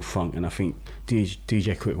old school funk, and I think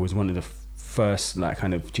DJ Quick was one of the first like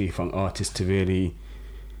kind of G-Funk artists to really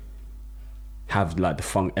have like the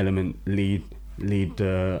funk element lead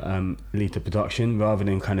the production rather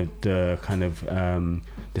than kind of the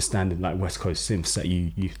standard like West Coast synths that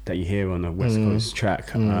you hear on a West Coast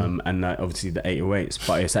track, and obviously the 808s,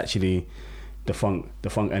 but it's actually the funk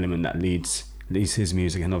element that leads his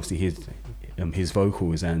music, and obviously his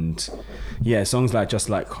vocals. And yeah, songs like Just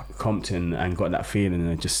Like Compton and Got That Feeling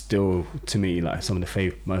are just still to me like some of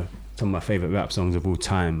my favorite rap songs of all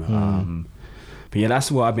time. But yeah,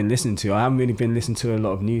 that's what I've been listening to. I haven't really been listening to a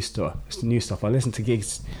lot of new stuff. I listened to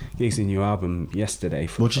Gigs' new album yesterday.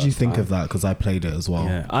 What did you think of that? Because I played it as well.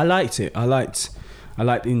 Yeah, I liked it. I liked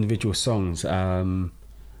the individual songs.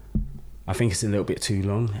 I think it's a little bit too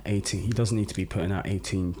long. 18. He doesn't need to be putting out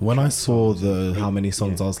 18. When I saw songs. how many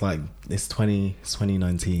songs, Yeah. I was like, it's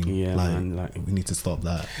 2019. Yeah, like, man, like- we need to stop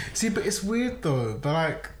that. See, but it's weird though. But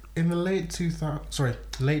like in the late 90s,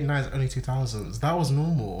 early 2000s, that was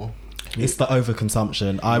normal. It's the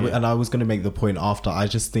overconsumption. I was going to make the point after. I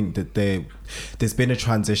just think that there's been a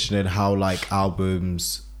transition in how like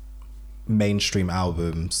albums, mainstream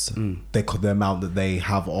albums, the amount that they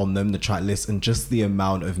have on them, the track list, and just the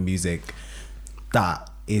amount of music that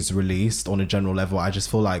is released on a general level, I just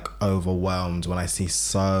feel like overwhelmed when I see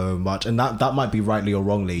so much, and that might be rightly or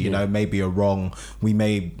wrongly, you know, maybe a wrong. We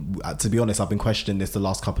may, to be honest, I've been questioning this the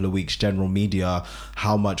last couple of weeks. General media,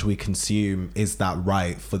 how much we consume, is that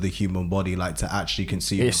right for the human body? Like to actually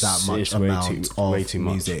consume that much amount of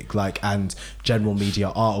music, like, and general media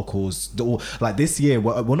articles. Like this year,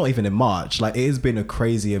 we're not even in March. Like it has been a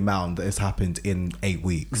crazy amount that has happened in 8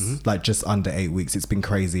 weeks, like just under 8 weeks. It's been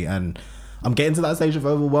crazy, and I'm getting to that stage of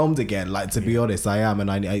overwhelmed again. Like to be honest, I am,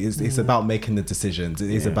 and it's about making the decisions. It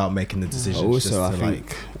is about making the decisions. Also, I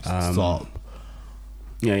think stop.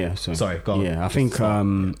 Sorry, go on. Yeah, I think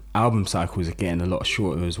album cycles are getting a lot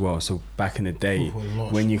shorter as well. So back in the day,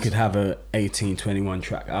 when you could have a 18, 21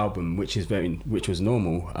 track album, which was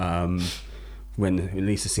normal, when at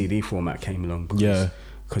least the CD format came along,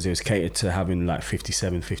 because it was catered to having like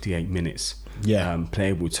 57, 58 minutes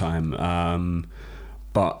playable time.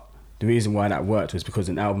 But the reason why that worked was because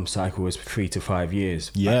an album cycle was 3 to 5 years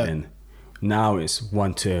back then. Now it's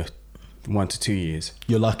 1 to 2 years.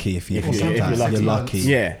 You're lucky if you're lucky.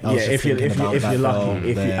 Yeah. If you're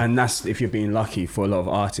lucky, and that's if you're being lucky for a lot of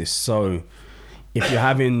artists. So if you're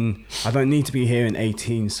having, I don't need to be hearing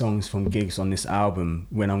 18 songs from gigs on this album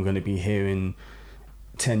when I'm going to be hearing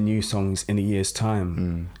 10 new songs in a year's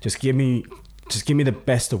time. Just give me the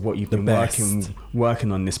best of what you've been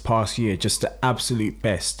working on this past year, just the absolute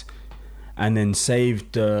best. And then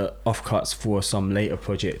save the offcuts for some later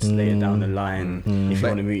projects later down the line if you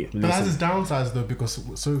want to release. But that has its downsides though, because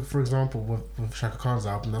so for example with Shaka Khan's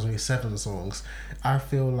album, there's only 7 songs. I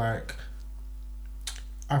feel like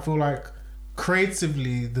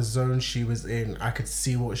creatively the zone she was in, I could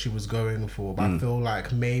see what she was going for, but I feel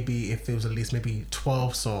like maybe if it was at least maybe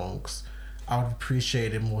 12 songs, I would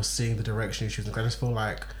appreciate it more, seeing the direction she was in. I just feel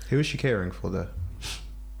like, who was she catering for though?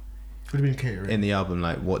 What do you mean catering? In the album,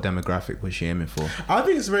 like what demographic was she aiming for? I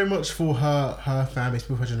think it's very much for her family, it's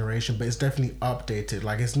for her generation, but it's definitely updated.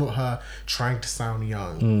 Like it's not her trying to sound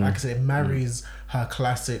young. Like I said, it marries her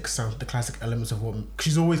classic sound, the classic elements of what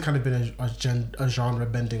she's always kind of been a genre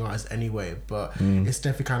bending artist anyway. But it's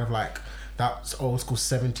definitely kind of like that old school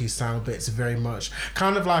 70s sound. But it's very much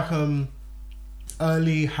kind of like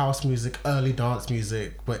early house music, early dance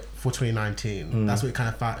music, but for 2019. That's what it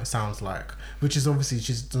kind of sounds like. Which is obviously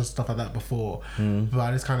she's done stuff like that before, but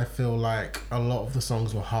I just kind of feel like a lot of the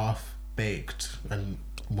songs were half baked and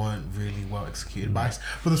weren't really well executed. But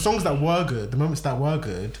for the songs that were good, the moments that were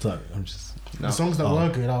good, the songs that were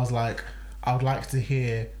good, I was like, I would like to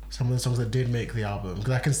hear some of the songs that did make the album,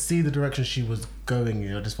 because I can see the direction she was going.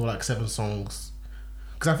 I just feel like 7 songs,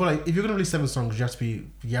 because I feel like if you're gonna release 7 songs, you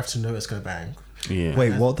have to know it's gonna bang. Yeah.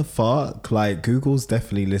 Wait, what the fuck? Like Google's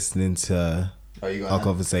definitely listening to our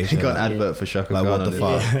conversation. He got an advert for Shaka Khan. Like what the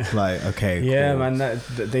fuck? Like okay, cool. Yeah, man,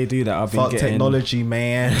 they do that. I've been fuck getting technology,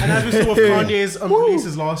 man. And as we saw with Kanye's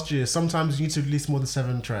releases last year, sometimes you need to release more than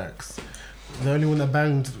 7 tracks. The only one that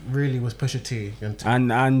banged really was Pusha T and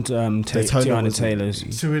Tiana Taylor's.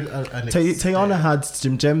 Tiana had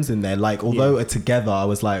some gems in there. Like although together, I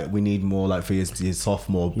was like, we need more like for his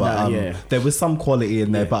sophomore. But there was some quality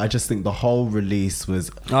in there. But I just think the whole release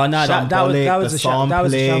was that was a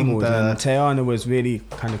shambles. And Tiana was really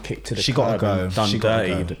kind of kicked to the she got to go. Done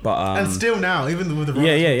dirty. But and still now, even with the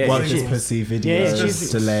Watching Pussy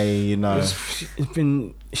videos, delay, you know,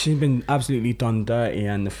 she's been absolutely done dirty,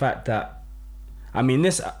 and the fact that. I mean,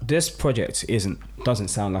 this project doesn't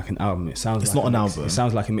sound like an album. It sounds it's like not an album. It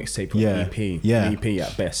sounds like a mixtape or EP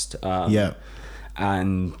at best.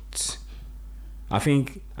 And I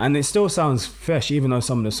think, and it still sounds fresh, even though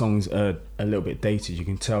some of the songs are a little bit dated. You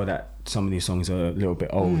can tell that some of these songs are a little bit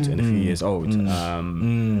old and a few years old.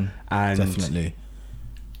 And definitely,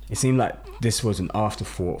 it seemed like this was an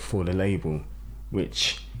afterthought for the label,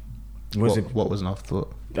 which was what was an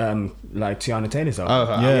afterthought? Like Tiana Taylor's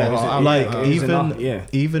album.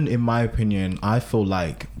 Even in my opinion, I feel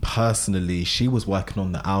like personally she was working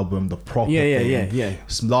on the album, the proper thing.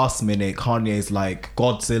 Some last minute Kanye's like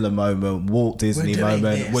Godzilla moment, Walt Disney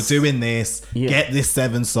moment. We're doing this. Get this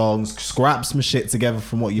 7 songs, scrap some shit together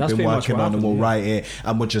from what you've been working on, and we'll write it,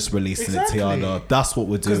 and we're just releasing it, Tiana. That's what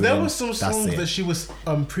we're doing. Because there were some songs that she was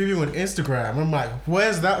previewing on Instagram. I'm like,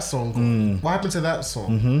 where's that song? What happened to that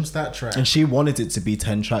song? What's that track? And she wanted it to be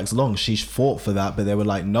 10 tracks long. She fought for that, but they were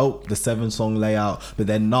like, nope, the 7-song layout. But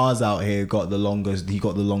then Nas out here got the longer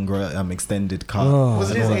extended cut.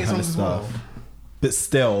 Was it his 8 songs as well? But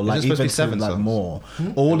still, like supposed even to be to, 7 like songs? more,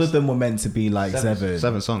 all of them were meant to be like seven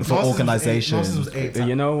 7 songs. for Narcissus was organization. eight- Narcissus was eight.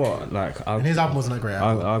 You know what? Like, And his album wasn't that great.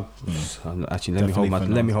 I'll actually let me hold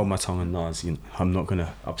Definitely my tongue on Nas. You know, I'm not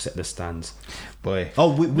gonna upset the stands. Boy.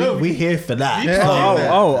 Oh, we here for that. Yeah.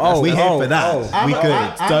 Oh, we here for that. I'm- we good.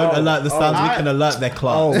 I- Don't alert the stands. I- we can alert their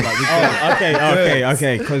club. Like, we good.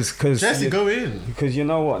 okay. Because Jesse, go in. because you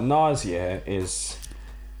know what Nas is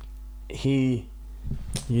he.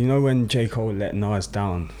 You know when J. Cole let Nas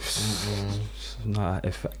down? Nah,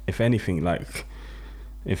 if anything, like,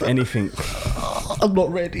 if anything, I'm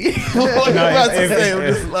not ready. What are you about to say?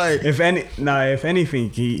 I'm just like, if anything,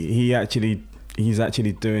 he's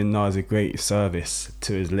actually doing Nas a great service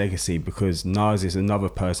to his legacy, because Nas is another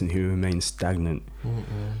person who remains stagnant.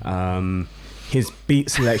 His beat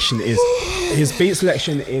selection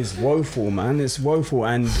is woeful, man. It's woeful,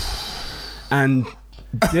 and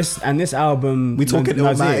this album, we talking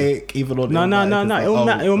Nasir- Illmatic, even on No.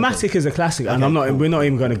 Illmatic. Illmatic is a classic, and we're not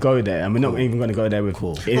even going to go there, and we're not even going to go there with.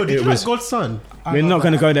 Cool. It, Oh, did it you was. like God's Son? We're not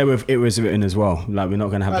going to go there with It Was Written as well. Like, we're not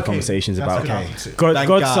going to have the Okay, conversations that's about a good album too. Thank God's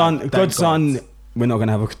God, Son. thank God's Son. God. We're not going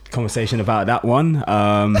to have a conversation about that one.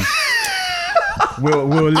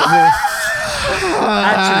 We'll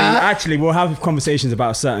actually we'll have conversations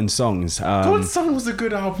about certain songs. God's Son was a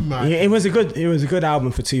good album, man. Yeah, it was a good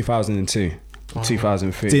album for 2002,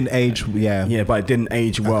 2003. Didn't age, yeah. Yeah, but it didn't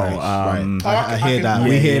age well. Okay, right. I I hear can- that. yeah,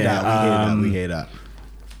 We hear yeah, that. We hear that.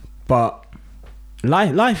 But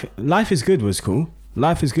Life is Good was cool.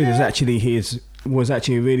 Life is Good was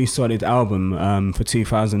actually a really solid album for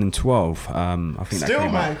 2012. I think that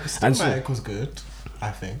came out. Stillmatic was good,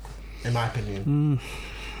 I think, in my opinion.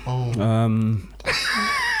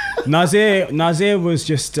 Nasir was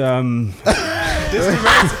just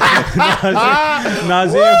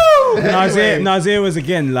Nasir was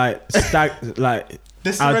again like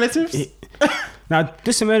Distant Relatives? Now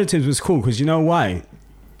Distant Relatives was cool because you know why?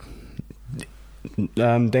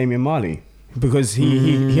 Damian Marley, because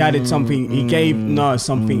he added something. He gave Nas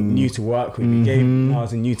something new to work with. He gave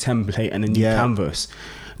Nas a new template and a new canvas.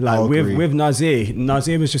 Like I'll agree. with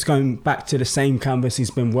Nasir was just going back to the same canvas he's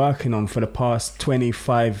been working on for the past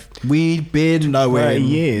 25 We've been 30 knowing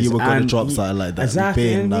years. you were going to and drop something like that. Exactly.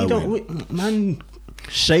 We've been And knowing. man,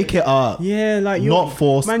 Shake it up. yeah, like Not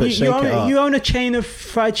forced, but shake own, it up. You own a chain of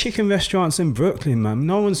fried chicken restaurants in Brooklyn, man.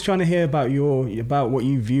 No one's trying to hear about what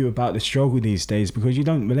you view about the struggle these days, because you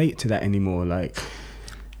don't relate to that anymore. Like,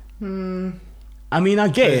 I mean, I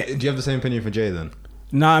get it. Do you have the same opinion for Jay then?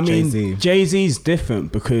 No, I mean, Jay-Z. Jay-Z's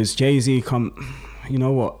different, because Jay-Z you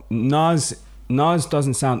know what? Nas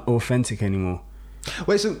doesn't sound authentic anymore.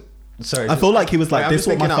 Wait, so sorry. I feel like he was like, I'm this just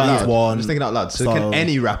was my thinking out first loud. one. I'm just thinking out loud. So can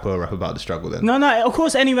any rapper rap about the struggle then? No, of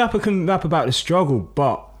course any rapper can rap about the struggle,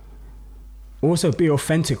 but also be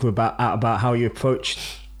authentic about how you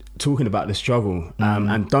approach talking about the struggle,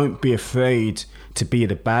 and don't be afraid to be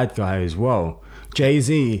the bad guy as well.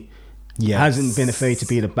 Jay-Z hasn't been afraid to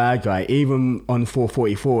be the bad guy, even on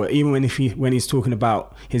 444, even when he's talking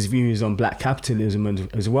about his views on black capitalism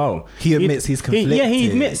as well. He admits he's conflicted. He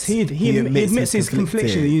admits his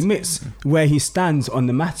confliction. He admits where he stands on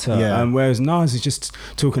the matter. Yeah. Whereas Nas is just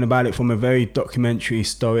talking about it from a very documentary,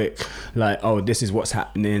 stoic, like, oh, this is what's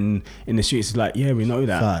happening in the streets. It's like, yeah, we know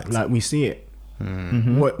that. Fact. Like, we see it.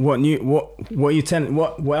 What are you telling?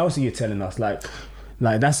 What else are you telling us?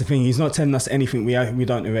 Like that's the thing. He's not telling us anything we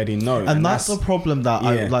don't already know. And that's the problem that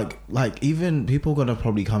I yeah. like even people are gonna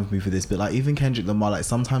probably come for me for this, but like even Kendrick Lamar, like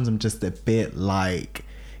sometimes I'm just a bit like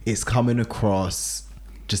it's coming across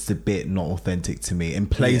just a bit not authentic to me in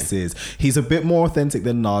places. He's a bit more authentic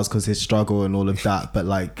than Nas because his struggle and all of that, but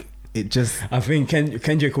like it just I think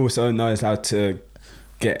Kendrick also knows how to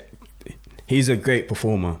get. He's a great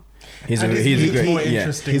performer. He's a great. more Yeah.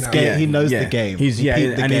 interesting his now. game, he knows the game. He's He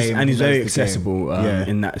peeped the game, and he he's very knows the game. accessible Yeah.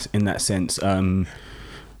 in that sense.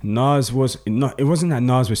 Nas was not. It wasn't that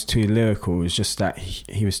Nas was too lyrical. It's just that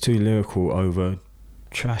he was too lyrical over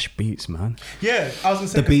trash beats, man. Yeah, I was gonna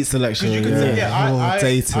say The beat selection, because you could say, yeah.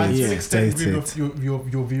 dated. I to Yeah, an extent agree dated.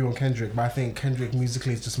 with your view on Kendrick, but I think Kendrick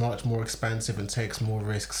musically is just much more expansive and takes more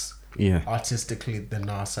risks Yeah, artistically than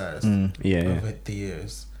Nas has yeah. over the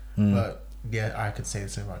years. But yeah, I could say the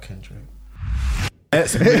same about Kendrick.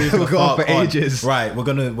 Let's move We'll go on fuck for ages. Right, we're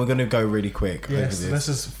gonna go really quick over Yes, this. let's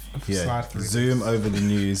just slide through. Zoom this. over the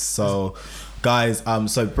news. So, guys,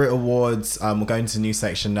 so Brit Awards. We're going to the new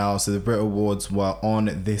section now. So the Brit Awards were on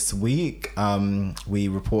this week. We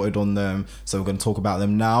reported on them, so we're going to talk about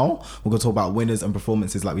them now. We're going to talk about winners and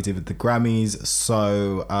performances like we did with the Grammys.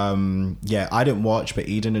 So, yeah, I didn't watch, but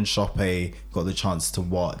Eden and Shoppe got the chance to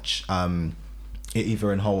watch.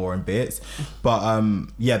 either in whole or in bits. But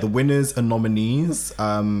yeah, the winners and nominees. Do you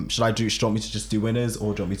want me to just do winners,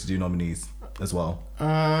 or do you want me to do nominees as well?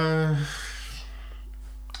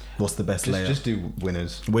 What's the best layer? Just do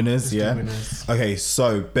winners. Winners, Just do yeah. winners. Okay,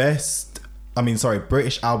 so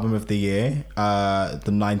British Album of the Year.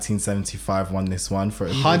 The 1975 won this one for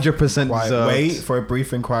 100% deserved. Wait for a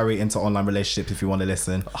brief inquiry into online relationships if you want to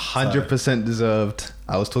listen. 100% deserved.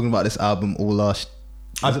 I was talking about this album all last.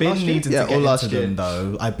 I've been needing to get into year. them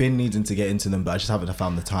though. I've been needing to get into them, but I just haven't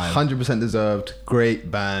found the time. 100% deserved.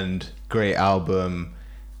 Great band. Great album.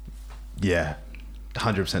 Yeah,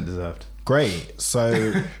 100% deserved. Great.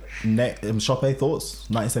 So, Chope, thoughts?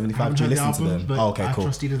 1975. Do you listen to them? Oh, okay, I cool.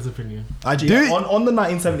 trust Eden's opinion. On the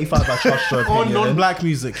 1975, I trust your opinion. On non-black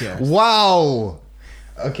music, yeah. Wow.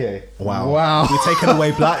 Okay. Wow. We're taking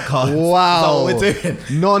away black cards. Wow. Is that what we're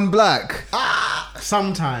doing? Non-black.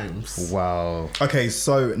 Sometimes. Wow. Okay,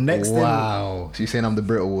 so next Wow. So you're saying I'm the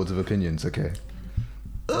Brit Awards of opinions? Okay.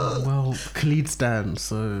 Well, Khalid stands,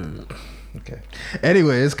 so... Okay.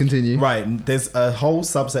 Anyways, continue. Right, there's a whole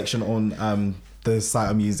subsection on the site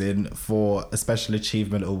I'm using for a special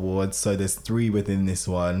achievement award. So there's 3 within this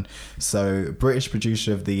one. So British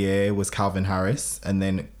Producer of the Year was Calvin Harris, and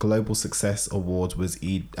then Global Success Award was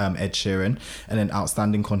Ed Sheeran, and then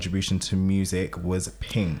Outstanding Contribution to Music was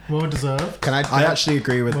Pink. Well deserved. I actually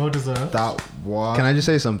agree with Well deserved. that one. Can I just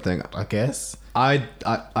say something? I guess. I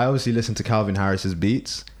obviously listened to Calvin Harris's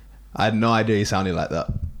beats. I had no idea he sounded like that.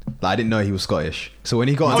 Like, I didn't know he was Scottish. So when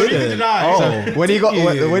he got on neither did I. so when he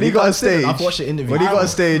got on stage, I've watched the interview. when he got on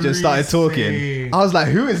stage and started talking, Crazy. I was like,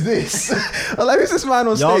 "Who is this?" I was like, "Who's this man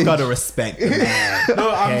on Y'all stage?" gotta respect the man. No,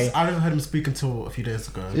 Okay. I haven't heard him speak until a few days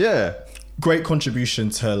ago. Yeah. Great contribution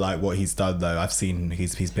to like what he's done though. I've seen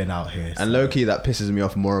he's been out here. And low key, that pisses me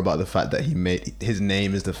off more about the fact that he made his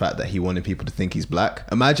name is the fact that he wanted people to think he's black.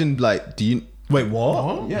 Imagine, like, Wait,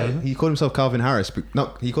 what? Yeah, he called himself Calvin Harris.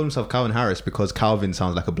 He called himself Calvin Harris because Calvin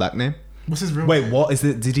sounds like a black name. What's his real Wait, name? what is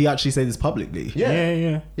it? Did he actually say this publicly?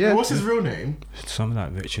 Yeah. Yeah. What's his real name? Something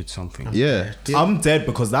like Richard something. Yeah. I'm dead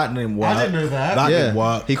because that didn't work. I didn't know that. That Yeah. didn't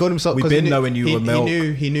work. He called himself. We've 'cause been he knew- knowing you were milk.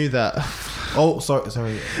 He knew that. Oh,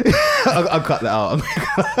 sorry. I'll cut that out.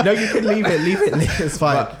 No, you can leave it. It's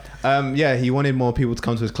fine. But, yeah, he wanted more people to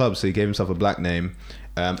come to his club, so he gave himself a black name.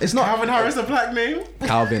 It's not Calvin Harris, a black name?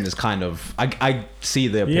 Calvin is kind of. I see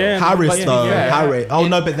the appeal. Yeah. Harris But yeah, though. yeah. Harris. Oh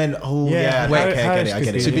no, but then Yeah, Wait, Harris- okay, Harris I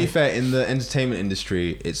get it. To be fair, in the entertainment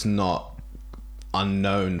industry, it's not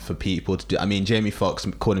unknown for people to do. I mean, Jamie Foxx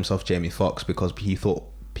called himself Jamie Foxx because he thought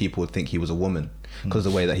people would think he was a woman because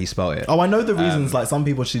of the way that he spelled it. Oh, I know the reasons. Like some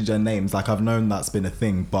people change their names. Like I've known that's been a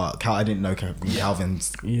thing, but I didn't know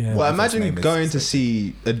Calvin's. Yeah. Well, what his name imagine is. going to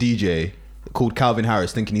see a DJ called Calvin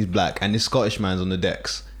Harris thinking he's black and this Scottish man's on the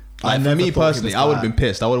decks. I Like, for never me thought he personally, was I would have black. been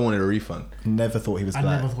pissed. I would have wanted a refund. Never thought he was I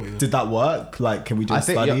black. never thought he was Did that work? Like, can we do a yeah,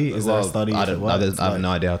 study? Is there a study? I if it don't. works? I have Like-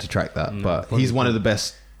 no idea how to track that, but he's one of the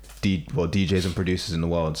best DJs and producers in the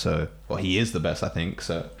world. So, well, he is the best, I think.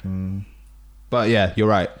 So, but yeah, you're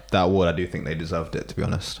right. That award, I do think they deserved it. To be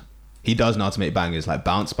honest, he does know how to make bangers. Like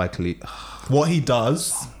Bounce by Khalid. What he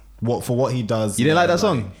does. What he does. You didn't like that like-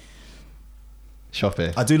 song? Shop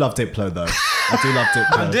it. I do love Diplo though. I do love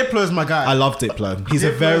Diplo. Diplo's my guy. I love Diplo. He's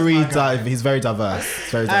a Diplo's very my guy. he's very diverse.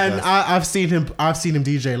 Very diverse. And I've seen him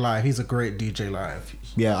DJ live. He's a great DJ live.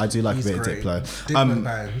 Yeah, I do like He's a bit great. of Diplo. Diplo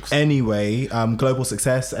bangs. Anyway, Global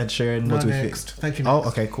Success, Ed Sheeran. No, What do we next. think? Thank you, Oh, next.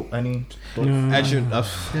 okay, cool. Any Actually,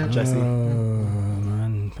 Jesse?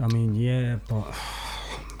 Man, I mean, yeah, but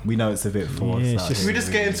We know it's a bit for Yeah, us it's out just- Can we here.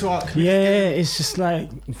 just get into our... yeah, it's just like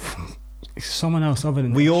it's someone else other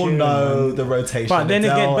than We all Sheeran, know man. the rotation. But then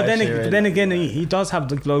Adele, again, Ed Sheeran. but then again, he does have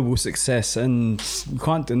the global success, and you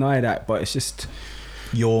can't deny that. But it's just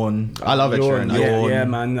Yawn. I love Ed Yawn, Sheeran. Yeah, Yawn. yeah,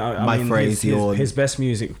 man. I My mean, phrase, yawn. his best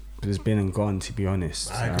music has been and gone. To be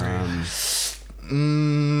honest, I agree.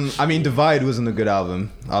 I mean, Divide wasn't a good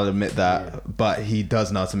album. I'll admit that, but he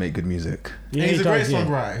does know how to make good music. Yeah, he's he a great does, yeah.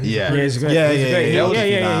 songwriter. Yeah. Yeah, he's great. Yeah, he's yeah, great. yeah, Yeah,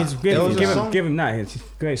 yeah. he's There good. was Give a him, song- give him that. He's a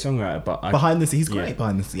great songwriter, but Behind the scenes, he's yeah. great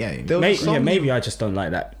behind the scenes. Yeah. There was a song- maybe I just don't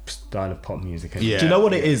like that style of pop music. Yeah. Do you know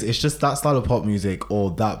what it is? It's just that style of pop music,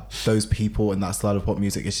 or that those people and that style of pop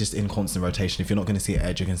music. It's just in constant rotation. If you're not going to see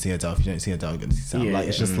Edge, you're going to see Adele. If you don't see Adele, you're going to see Sam. Yeah, Like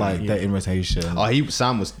it's yeah. just like they're in rotation. Oh,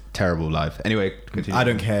 Sam was terrible live. Anyway, continue. I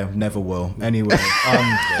don't care. Never will. Anyway,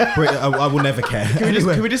 I will never care.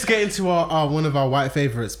 Can we just get into our one of our white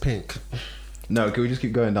favorites, Pink? No, can we just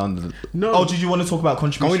keep going down the? No. Oh, did you want to talk about Can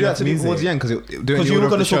contribution? we do that to towards the end? Because you were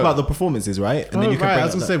going to talk about the performances, right? And Oh, then you can right. bring I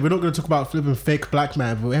was up gonna say we're not going to talk about flipping fake black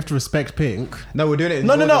man, but we have to respect Pink. No, we're doing it. in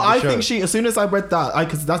No. order of the I show. think she. As soon as I read that,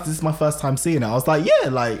 because this is my first time seeing it. I was like, yeah,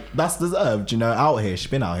 like that's deserved. You know, out here. She's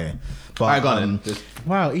been out here. But Alright, go on then.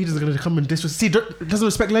 Wow, Eda's gonna come and disrespect. See, doesn't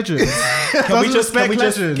respect legends.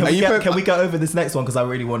 can we go over this next one because I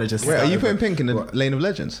really want to just. Wait, are you putting Pink in the lane of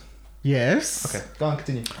legends? Yes. Okay, go on,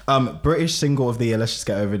 continue. British single of the year. Let's just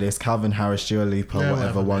get over this. Calvin Harris, Dua Lipa, No, whatever.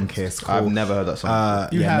 whatever. One Kiss. Cool. I've never heard that song.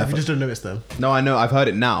 You yeah, have. never. You just don't notice them. No, I know. I've heard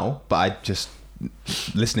it now, but I just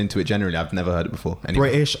listening to it generally. I've never heard it before. Anyway.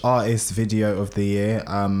 British artist video of the year.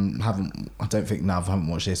 I haven't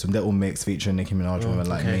watched this one. Little Mix featuring Nicki Minaj, Woman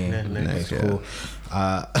Like okay, Me. next. Okay, cool.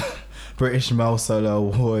 British Male Solo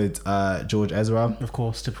Award, George Ezra. Of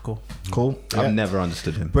course, typical. Cool. I've Yeah. never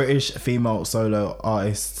understood him. British female solo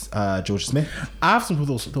artist, George Smith. I have some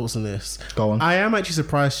thoughts on this. Go on. I am actually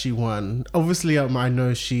surprised she won. Obviously, I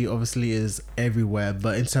know she obviously is everywhere,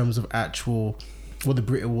 but in terms of actual, what the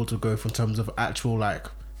Brit Awards will go for in terms of actual like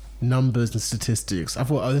numbers and statistics, I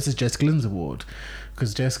thought, oh, this is Jess Glynne's award.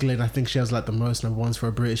 Because Jess Glynne, I think she has like the most number ones for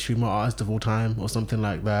a British female artist of all time or something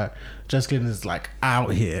like that. Jess Glynne is like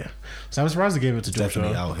out here. So I'm surprised they gave it to Georgia.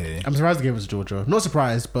 Definitely out here. I'm surprised they gave it to Georgia. Not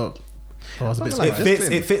surprised, but I was a bit It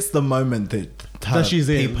surprised. fits the moment that she's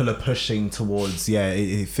in. people are pushing towards. Yeah,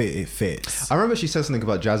 it fits. I remember she said something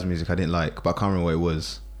about jazz music I didn't like, but I can't remember what it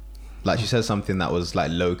was. Like she said something that was like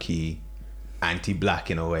low key anti-black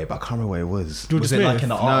in a way, but I can't remember what it was. Georgia Was it Smith? like in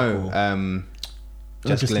the article? No,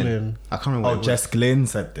 Jess Jess Glynne. Glynne. I can't remember what it was. Jess Glynne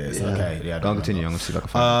said this. Okay, yeah. I Go on, don't continue. remember. I'm gonna see if I can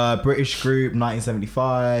find it. British group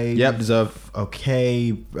 1975. Yep, deserved.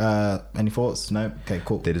 Okay. Any thoughts? No. Okay,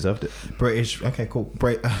 cool. They deserved it. British. Okay, cool.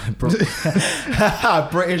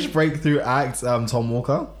 British breakthrough act. Tom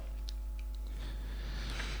Walker.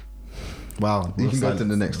 Wow. You can go to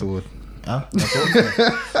the next award. Huh?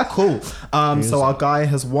 Cool. So our guy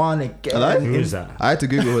has won again. Hello? Who is that? I had to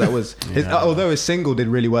Google who that was. Although his single did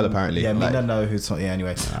really well, apparently. Yeah, me Like, don't know who's. Yeah,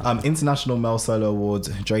 anyway. International Male Solo Awards.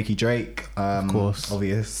 Drakey Drake. Of course.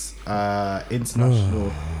 Obvious.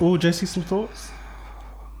 International. Oh, Jesse, some thoughts?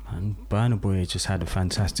 And Burna Boy just had a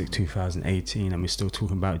fantastic 2018, and we're still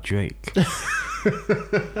talking about Drake.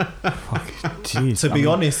 Jeez, To be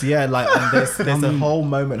honest, yeah, like there's a whole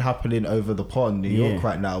moment happening over the pond, New York,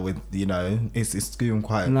 right now. With it's doing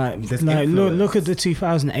quite there's influence. look at the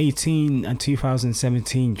 2018 and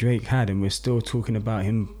 2017 Drake had, and we're still talking about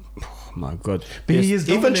him. Oh my God! But he is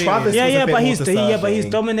even dominating. Travis. Yeah, was a bit but more he's deserving.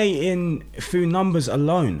 dominating through numbers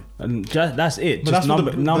alone, and that's it. But Just that's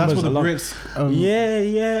what the numbers alone. Brits.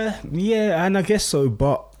 Yeah, and I guess so,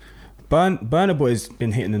 but. Burna Boy's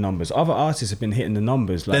been hitting the numbers. Other artists have been hitting the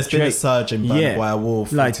numbers. Like There's been a surge in Burna Boy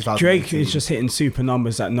Wolf. Like Drake is just hitting super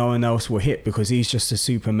numbers that no one else will hit because he's just a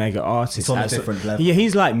super mega artist. It's on a different level. Yeah,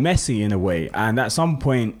 he's like Messi in a way. And at some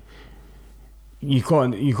point, you got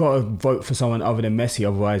to vote for someone other than Messi.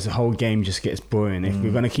 Otherwise, the whole game just gets boring. If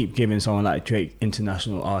we're gonna keep giving someone like Drake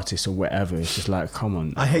international artist or whatever, it's just like, come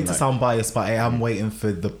on. I hate to like, sound biased, but I am waiting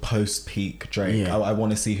for the post-peak Drake. Yeah. I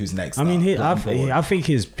want to see who's next. I mean, up, looking forward. I think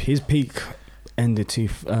his peak ended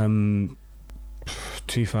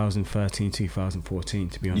 2013, 2014.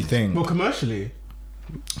 To be honest, You think Well, commercially.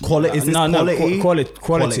 quality? Is this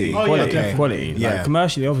quality. Oh, yeah, okay. Quality. Yeah. Like,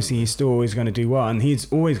 commercially, obviously, he's still always going to do well, and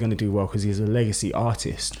he's always going to do well because he's a legacy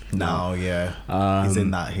artist. No, yeah, he's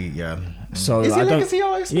in that heat. Yeah, So Is he I a don't. legacy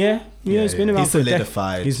artist? Yeah, he's been around He's for a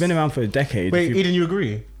solidified. He's been around for a decade. Wait, If you- Eden, you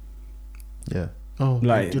agree? yeah. Oh,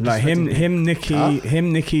 like you're him, disrespecting me.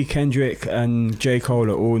 Nicki, Kendrick, and J.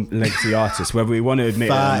 Cole are all legacy artists, whether we want to admit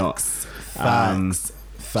it or not. Facts.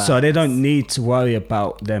 So they don't need to worry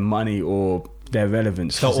about their money or their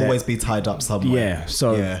relevance. They'll 'cause they're- always be tied up somewhere. Yeah.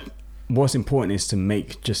 So yeah. what's important is to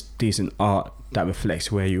make just decent art that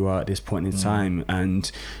reflects where you are at this point in time. And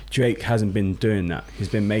Drake hasn't been doing that. He's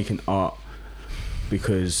been making art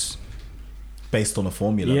because Based on a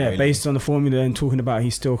formula. really. based on the formula, and talking about he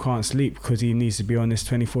still can't sleep because he needs to be on this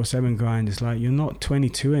 24/7 grind. It's like, you're not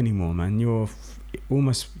 22 anymore, man. You're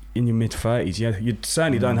almost in your mid-30s. Yeah, you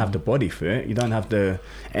certainly don't have the body for it. You don't have the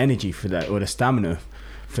energy for that or the stamina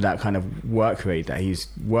for that kind of work rate that he's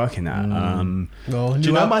working at. Well, Do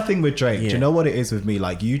you know my thing with Drake? Do Yeah. you know what it is with me?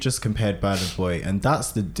 Like, you just compared Burna Boy, and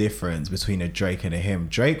that's the difference between a Drake and a him.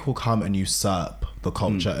 Drake will come and usurp the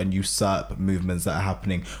culture and usurp movements that are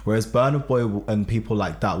happening, whereas Burna Boy and people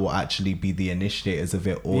like that will actually be the initiators of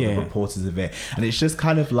it or the Yeah. reporters of it. And it's just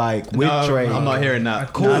kind of like with No, Drake. I'm not hearing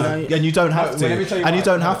that. Cool, No. and you don't have Wait, let me to, tell you and you why.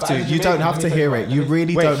 don't have But to. as a You don't Jamaican, have let to me tell hear you it. why. You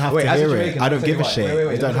really don't have to as a hear it. Jamaican, I let don't me tell give a you why.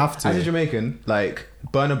 shit. You don't have to. As a Jamaican, like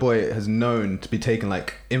Burna Boy has known to be taking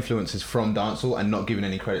like influences from dancehall and not giving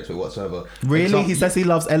any credit to it whatsoever. Really? He says he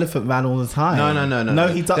loves Elephant Man all the time. No. No,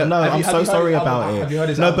 he doesn't. No, Have I'm you so heard sorry his about album? it. Have you heard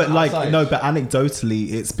his No, album but like, Outside? no, but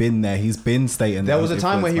anecdotally, it's been there. He's been stating. There that was a he's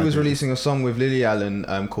time where he influenced was by this. releasing a song with Lily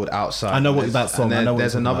Allen called Outside. I know what There's- that song- and I then know what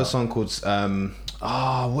there's you're talking another about. song called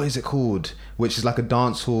what is it called? Which is like a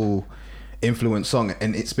dancehall influence song,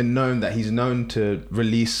 and it's been known that he's known to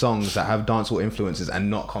release songs that have dancehall influences and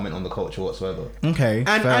not comment on the culture whatsoever. Okay,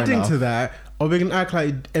 And fair adding enough. to that, are we gonna act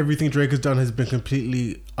like everything Drake has done has been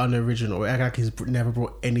completely unoriginal? Or act like he's never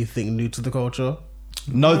brought anything new to the culture?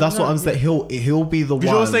 No, that's what I'm saying. He'll be the one.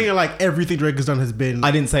 Because you're saying like everything Drake has done has been. I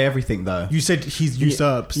didn't say everything though. You said he's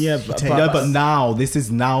usurps. yeah, he but- takes. No, but now this is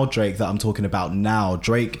now Drake that I'm talking about. Now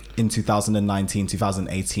Drake in 2019,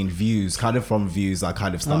 2018 views, kind of from views, I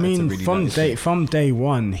kind of I started to mean, really from notice. day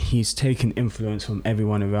one, he's taken influence from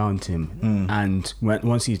everyone around him, and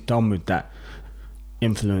once he's done with that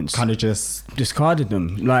influence, kind of just discarded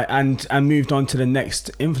them, like and moved on to the next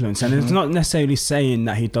influence. And it's not necessarily saying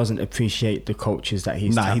that he doesn't appreciate the cultures that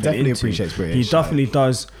he's. Nah, he tapping definitely into. appreciates British, He definitely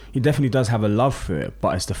does. He definitely does have a love for it,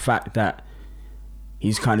 but it's the fact that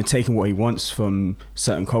he's kind of taking what he wants from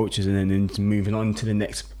certain cultures and then moving on to the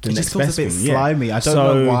next. It next just feels best a bit thing. Yeah. slimy. I don't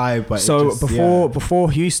know why, but it so just- before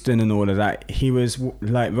Houston and all of that, he was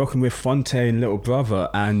like rocking with Fonte and Little Brother,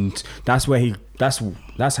 and that's where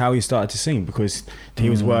that's how he started to sing, because he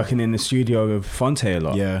was working in the studio with Fonte a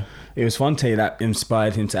lot. Yeah. It was Fonte that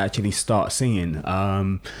inspired him to actually start singing,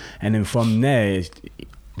 and then from there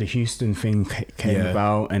the Houston thing came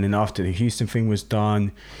about, and then after the Houston thing was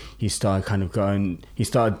done, he started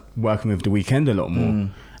working with The Weeknd a lot more.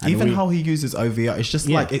 And even how he uses OVO, it's just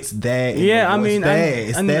like it's there. Yeah, I mean,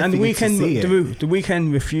 it's there and for The you to see it. Weeknd, the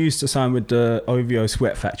Weeknd refused to sign with the OVO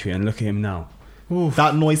Sweat Factory, and look at him now.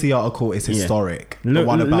 That Noisy article is historic. The Look,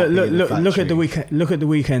 one about being in the look at the factory. Weeknd. Look at The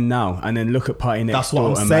Weeknd now, and then look at Party Next That's Door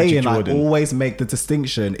what I'm and Magic saying. I Jordan. always make the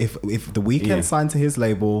distinction. If the Weeknd Yeah. signed to his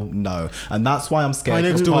label, no, and that's why I'm scared. Party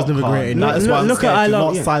Next for Door was never Popcorn. great. That is why I'm Look scared. at I Do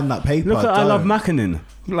Love- not sign that paper. Look at I Love Don't. Mackinnon.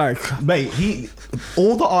 Like, Mate,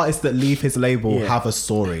 all the artists that leave his label Yeah. have a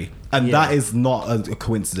story, and Yeah. that is not a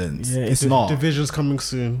coincidence. Yeah, it's not. Division's coming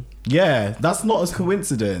soon. Yeah, that's not a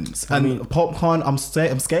coincidence. And mean- Popcorn, I'm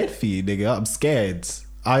scared for you, nigga. I'm scared.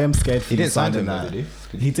 I am scared for He you didn't sign to signing him, that. though, did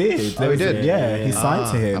he? He did. Oh, he did? Yeah, Yeah, he yeah.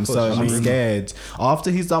 signed to I him. thought So it was I'm rumor. scared.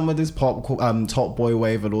 After he's done with his Top Boy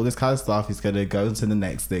wave and all this kind of stuff, he's gonna go to the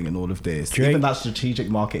next thing and all of this. Drake- Even that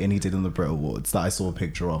strategic marketing he did on the Brit Awards that I saw a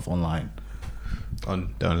picture of online.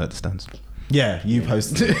 On Don't Let the Stands. Yeah, you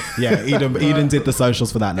posted it. Yeah, Eden did the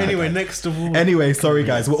socials for that now. Anyway, guys. next of all. Anyway, sorry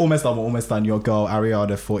guys, we're almost done. Your girl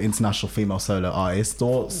Ariana for International Female Solo Artist.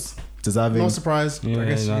 Thoughts? Deserving. Not surprised. I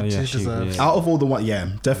guess she deserves. Out of all the one, yeah,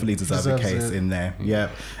 definitely deserving Deserves case it. in there. Yeah,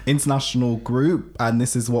 international group, and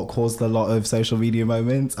this is what caused a lot of social media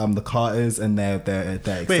moments. The Carters and their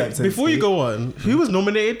acceptance. Wait, before you go on, who was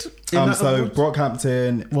nominated? In that so award?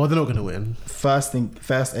 Brockhampton, Well, they're not gonna win. First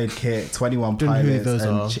Aid Kit, 21 Don't know who Pilots, those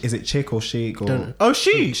and are. is it Chick or Chic or Don't. Oh,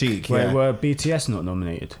 she. Chic? wait, Yeah. were BTS not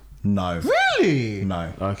nominated? No, Really?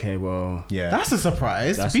 no. Okay, well, Yeah, That's a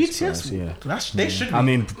surprise. That's a BTS. surprise, yeah. They should. Be. I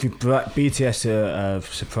mean, BTS are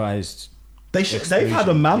surprised. they've had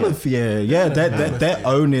a mammoth year. Yeah, they're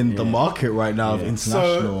owning the market right now of Yeah.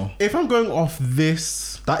 international. So if I'm going off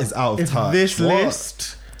this, That is out of if touch. this What?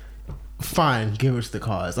 list, fine, give it to the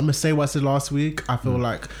Cars. I'm gonna say what I said last week. I feel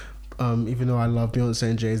like. Even though I love Beyonce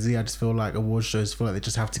and Jay-Z, I just feel like award shows feel like they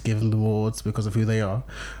just have to give them the awards because of who they are.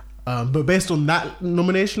 But based on that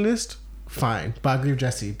nomination list, fine. But I agree with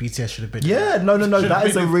Jesse. BTS should have been. Yeah, no. Should That have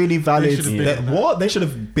is a been- really valid. they should have been in that. What they should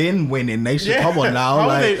have been winning. They should Yeah. come on now. How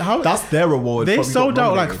like, they- that's their award. They Probably sold got out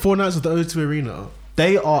like nominated. 4 nights of the O2 Arena.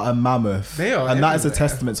 They are a mammoth. They are and that is a everywhere.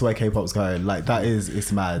 testament to where K-pop's going. Like that is,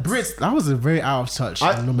 it's mad. Brits, that was a very out of touch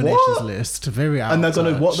I- nominations what? list. Very out And of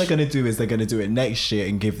touch. what they're gonna do is they're gonna do it next year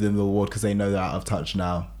and give them the award because they know they're out of touch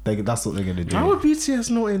now. That's what they're gonna do. How would BTS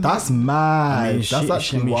not in That's mad. I mean, That's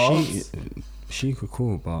actually wild. she could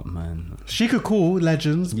call, but man, She could call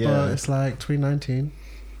legends, Yeah. but it's like 2019,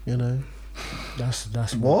 you know.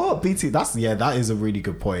 that's What BT? That is a really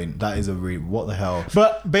good point. That is a really what the hell.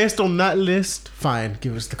 But based on that list, fine,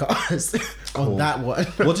 give us the Cars Cool. on that one.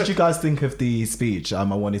 What did you guys think of the speech? I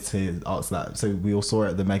wanted to ask that. So we all saw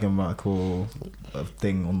it at the Meghan Markle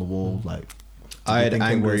thing on the wall. Like, did I you had think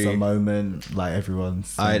it was angry- a moment. Like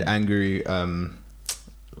everyone's. I had angry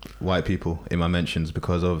white people in my mentions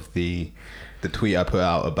because of the tweet I put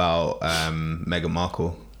out about Meghan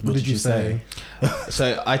Markle. What did you say?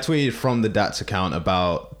 So I tweeted from the DATS account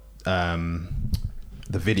about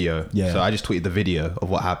the video. Yeah. So I just tweeted the video of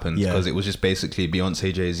what happened Yeah. because it was just basically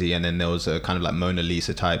Beyonce, Jay-Z, and then there was a kind of like Mona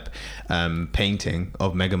Lisa type painting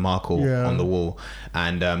of Meghan Markle Yeah. on the wall,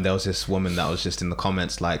 and there was this woman that was just in the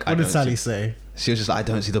comments like, What did Sally say? She was just like, I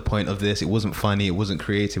don't see the point of this. It wasn't funny. It wasn't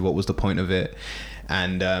creative. What was the point of it?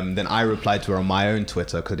 And then I replied to her on my own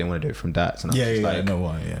Twitter because I didn't want to do it from DATS. And I was just like, no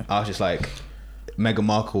why, yeah. I was just like, Meghan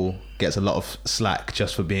Markle gets a lot of slack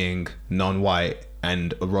just for being non-white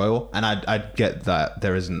and a royal, and I get that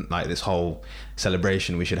there isn't like this whole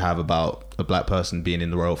celebration we should have about a black person being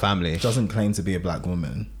in the royal family. She doesn't claim to be a black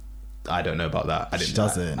woman. I don't know about that. I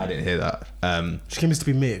didn't hear that. She claims to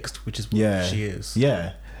be mixed, which is what she is.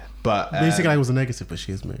 Yeah, but basically, I was a negative, but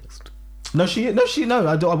she is mixed. No,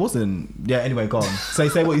 I wasn't. Yeah. Anyway, go on.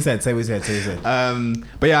 Say what you said. Say what you said.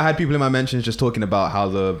 But yeah, I had people in my mentions just talking about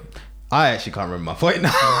how I actually can't remember my point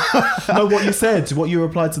now. No, what you said. What you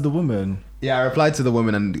replied to the woman. Yeah, I replied to the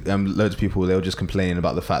woman, and loads of people, they were just complaining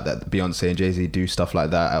about the fact that Beyonce and Jay-Z do stuff like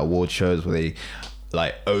that at award shows where they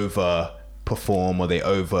like over perform or they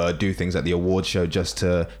overdo things at the award show just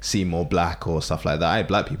to seem more black or stuff like that. I had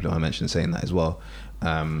black people who I mentioned saying that as well.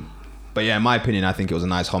 But yeah, in my opinion, I think it was a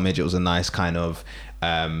nice homage. It was a nice kind of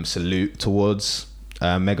salute towards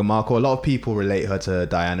Meghan Markle. A lot of people relate her to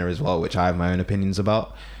Diana as well, which I have my own opinions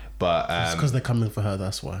about. But it's because they're coming for her,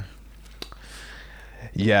 that's why.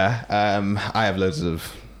 Yeah, I have loads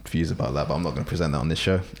of views about that, but I'm not going to present that on this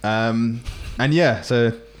show. And yeah,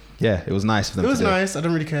 so yeah, it was nice for them. It was nice. I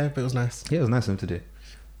don't really care, but it was nice. Yeah, it was nice of them to do.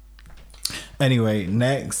 Anyway,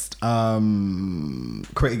 next,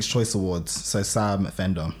 Critics' Choice Awards. So Sam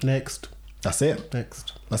Fender. Next. That's it.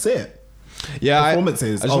 Next. That's it. Yeah,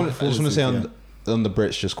 performances. I just want to say on the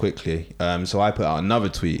Brits just quickly. So I put out another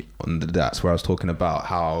tweet on the Dats where I was talking about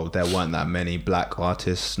how there weren't that many black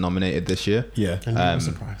artists nominated this year. Yeah, and you were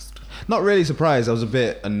surprised. Not really surprised. I was a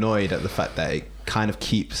bit annoyed at the fact that it kind of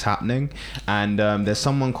keeps happening. And there's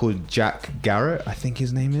someone called Jack Garrett, I think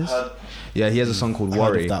his name is. Yeah, he has a song called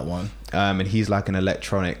Worry. That one. And he's like an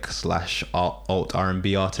electronic / alt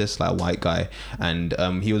R&B artist, like a white guy. And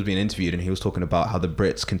he was being interviewed and he was talking about how the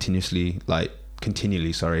Brits continually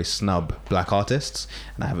snub black artists,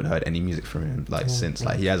 and I haven't heard any music from him since.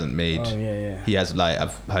 Like he hasn't made he has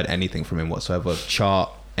I've heard anything from him whatsoever, chart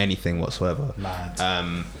anything whatsoever.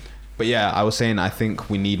 Mad. But yeah, I was saying I think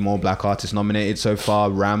we need more black artists nominated. So far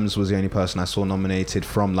Rams was the only person I saw nominated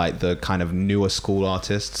from like the kind of newer school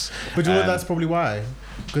artists. But you know that's probably why,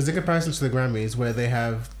 because in comparison to the Grammys, where they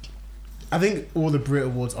have, I think all the Brit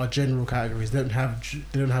Awards are general categories. They don't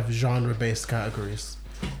have genre based categories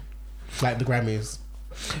like the Grammys.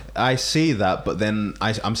 I see that, but then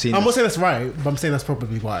I'm seeing. I'm not saying that's right, but I'm saying that's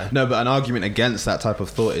probably why. No, but an argument against that type of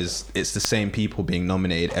thought is it's the same people being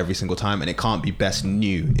nominated every single time, and it can't be best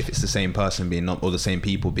new if it's the same person being or the same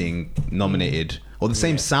people being nominated, or the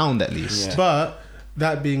same sound at least. Yeah. But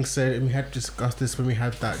that being said, and we had discussed this when we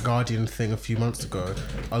had that Guardian thing a few months ago,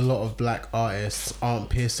 a lot of black artists aren't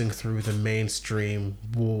piercing through the mainstream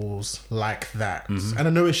walls like that. And I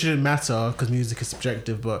know it shouldn't matter because music is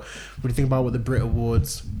subjective, but when you think about what the Brit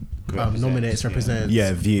Awards represents,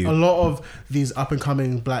 View. a lot of these up and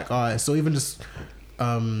coming black artists, or even just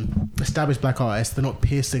established black artists, they're not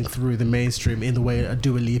piercing through the mainstream in the way a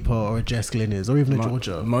Dua Lipa or a Jess Glynn is, or even a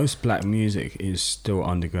Georgia. Most black music is still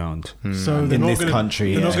underground. So in this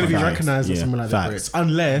country, they're not going to be recognised as Yeah. something like the Brits,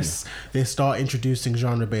 unless they start introducing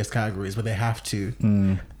genre-based categories where they have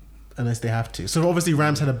to. Unless they have to. So obviously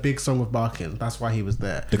Rams had a big song with Barkin. That's why he was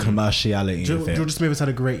there. The commerciality of it. Georgia Smith has had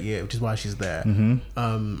a great year, which is why she's there. I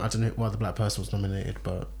don't know why the black person was nominated,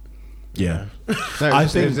 but yeah. No, I it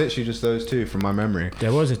think was literally just those two from my memory.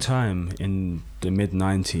 There was a time in the mid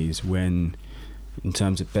 90s when, in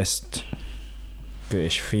terms of best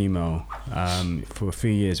British female, for a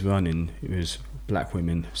few years running, it was black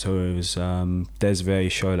women. So it was Desiree,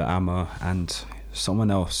 Shola Amma, and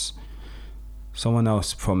someone else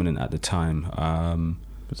prominent at the time.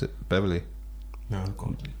 Was it Beverly? no,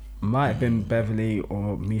 God. Might have been Beverly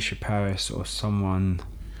or Misha Paris or someone.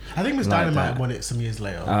 I think Miss Like Dynamite that. won it some years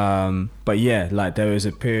later. But yeah, like there was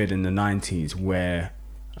a period in the 90s where,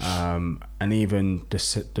 and even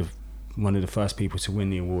the one of the first people to win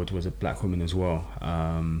the award was a black woman as well.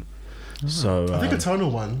 So I think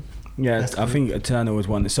Eternal won. yeah, I think Eternal was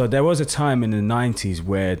one. So there was a time in the 90s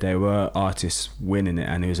where there were artists winning it,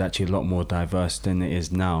 and it was actually a lot more diverse than it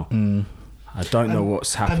is now. I don't know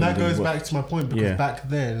what's happened. And that goes in back to my point, because Yeah. back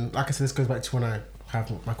then, like I said, this goes back to when I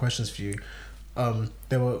have my questions for you.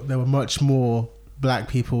 There were much more black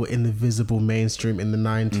people in the visible mainstream in the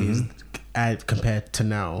 90s compared to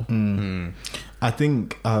now. I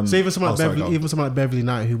think So even someone sorry, like go on. even someone like Beverly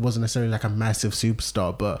Knight, who wasn't necessarily like a massive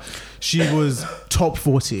superstar, but she was top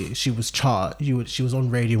 40. She was chart. She was on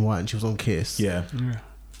Radio 1. She was on Kiss. Yeah.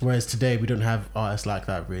 Whereas today we don't have artists like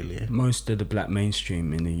that really. Most of the black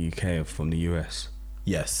mainstream in the UK are from the US.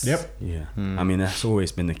 Yes. Yep. Yeah, I mean that's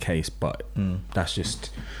always been the case, but that's just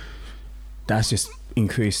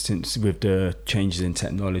increased since with the changes in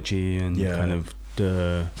technology and Yeah. kind of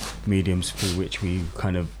the mediums through which we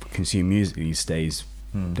kind of consume music these days.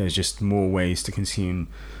 There's just more ways to consume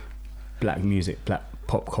black music, black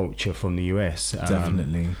pop culture from the US.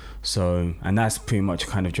 Definitely. So, and that's pretty much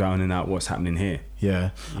kind of drowning out what's happening here. Yeah.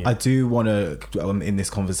 I do want to, in this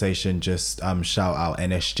conversation, just shout out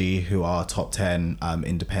NSG, who are top 10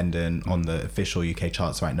 independent on the official UK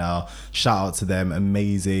charts right now. Shout out to them.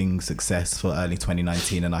 Amazing success for early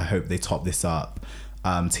 2019, and I hope they top this up.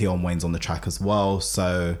 Tion Wayne's on the track as well,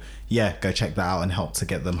 so yeah, go check that out and help to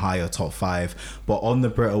get them higher, top 5. But on the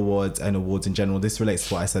Brit Awards and awards in general, this relates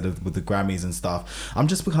to what I said with the Grammys and stuff. I'm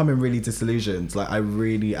just becoming really disillusioned. Like, I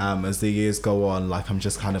really am. As the years go on, like, I'm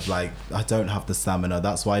just kind of like, I don't have the stamina.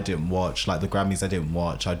 That's why I didn't watch, like, the Grammys I didn't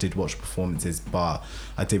watch. I did watch performances, but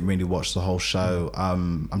I didn't really watch the whole show.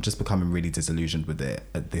 I'm just becoming really disillusioned with it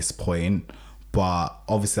at this point. But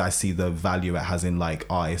obviously I see the value it has in, like,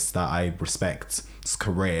 artists that I respect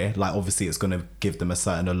career. Like, obviously it's going to give them a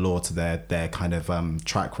certain allure to their kind of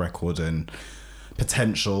track record and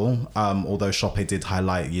potential, although Chope did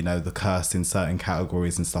highlight, you know, the curse in certain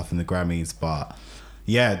categories and stuff in the Grammys. But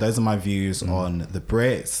yeah, those are my views on the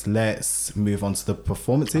Brits. Let's move on to the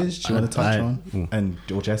performances. Do you want to touch on? And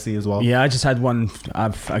or Jesse as well? Yeah, I just had one.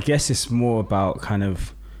 I guess it's more about kind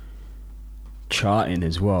of charting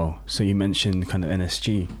as well. So you mentioned kind of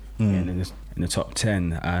NSG in the top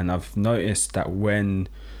 10, and I've noticed that when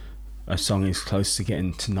a song is close to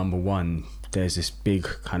getting to number 1, there's this big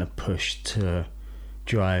kind of push to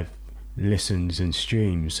drive listens and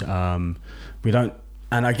streams. We don't,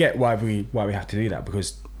 and I get why we have to do that,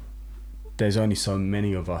 because there's only so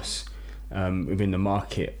many of us within the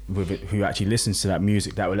market who actually listens to that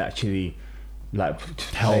music that will actually like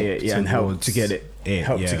help it, and help to get it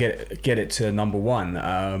to get it to number 1.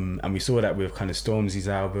 And we saw that with kind of Stormzy's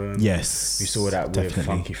album. Yes, we saw that definitely. with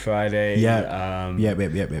Funky Friday.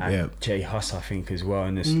 Yeah. Jay Huss, I think, as well,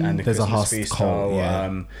 and the there's Christmas a Huss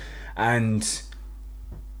freestyle. And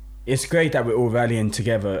it's great that we're all rallying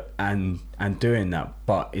together and doing that,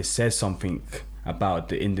 but it says something about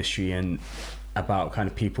the industry and about kind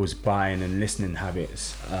of people's buying and listening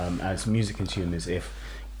habits as music consumers. If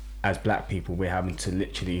as black people we're having to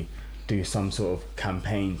literally do some sort of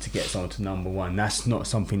campaign to get someone to number 1, that's not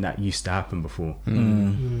something that used to happen before.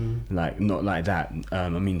 Like, not like that. I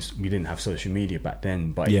mean, we didn't have social media back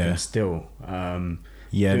then, but even still, doing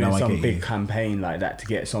some big campaign like that to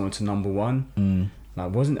get someone to number 1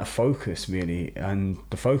 like wasn't a focus really. And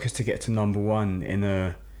the focus to get to number 1 in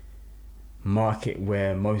a market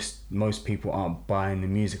where most people aren't buying the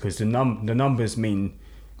music, because the numbers mean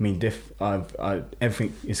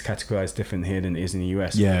everything is categorized different here than it is in the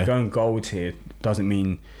US. Going gold here doesn't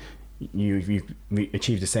mean you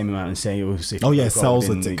achieve the same amount in sales. Sales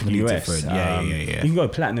are completely different. You can go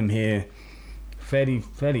platinum here fairly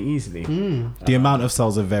easily. The amount of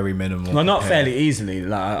sales are very minimal. No, not fairly easily.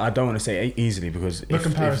 Like, I don't want to say easily, because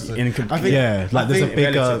comparison. I think there's a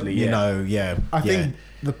bigger, I think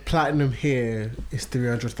the platinum here is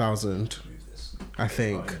 300,000. I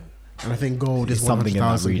think. And I think gold is something in that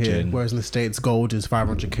 100,000 here, region. whereas in the States, gold is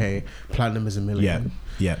 500k, platinum is 1 million.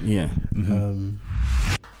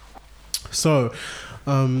 So,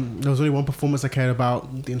 there was only one performance I cared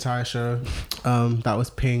about the entire show. That was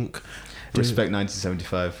Pink. Respect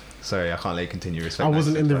 1975. Sorry, I can't let you continue. Respect. I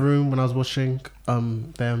wasn't in the room when I was watching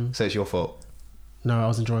them. So it's your fault. No, I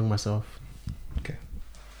was enjoying myself. Okay.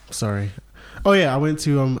 Sorry. Oh yeah, I went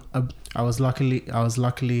to I was luckily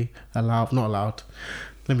allowed, not allowed.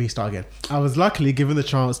 Let me start again. I was luckily given the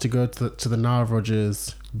chance to go to the Nile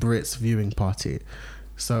Rodgers Brits viewing party.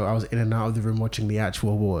 So I was in and out of the room watching the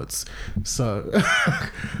actual awards. So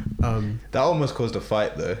that almost caused a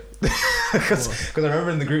fight though, because I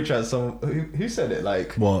remember in the group chat, someone who said it,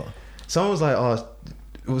 like, what? Someone was like, "Oh,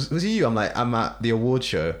 was it you?" I'm like, "I'm at the award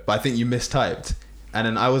show," but I think you mistyped, and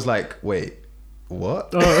then I was like, "Wait,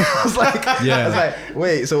 what?" I was like,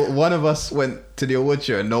 "Wait, so one of us went to the award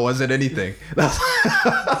show and no one said anything?"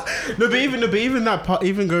 No, but even that part,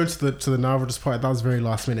 even going to the Nile Rodgers party, that was very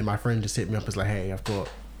last minute. My friend just hit me up, was like, "Hey, I've got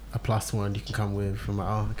a +1 you can come with." I'm like,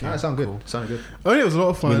 "Oh, okay." That sounded cool. good. Sounded good. Oh, yeah, it was a lot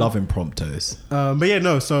of fun. We love impromptus. But yeah,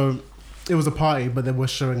 no. So it was a party, but they were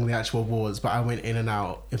showing the actual awards. But I went in and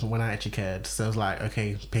out even when I actually cared. So I was like,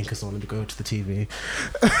 okay, Pink is on, let me go to the TV.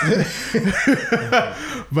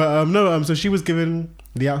 But so she was given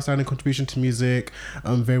the outstanding contribution to music.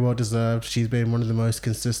 Very well deserved. She's been one of the most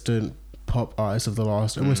consistent pop artists of the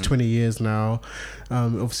last almost 20 years now.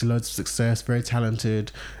 Obviously loads of success, very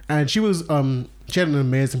talented, and she had an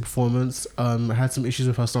amazing performance. I had some issues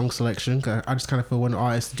with her song selection. I just kind of feel when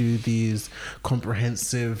artists do these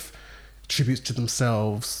comprehensive tributes to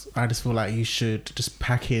themselves, I just feel like you should just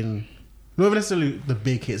pack in not necessarily the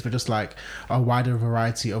big hits, but just like a wider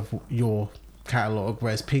variety of your catalog.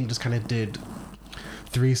 Whereas Pink just kind of did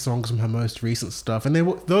 3 songs from her most recent stuff, and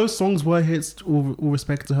those songs were hits. All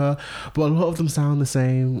respect to her, but a lot of them sound the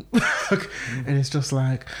same, and it's just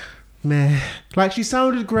like, meh. Like, she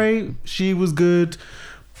sounded great, she was good,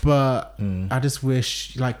 but I just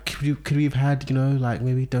wish, like, could we have had, you know, like,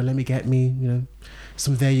 maybe Don't Let Me Get Me, you know,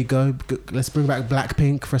 some There You Go. Let's bring back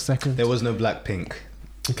Blackpink for a second. There was no Blackpink.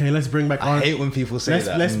 Okay, let's bring back. I hate when people say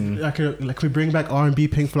that. Like, can we bring back R&B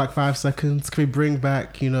Pink for like 5 seconds? Can we bring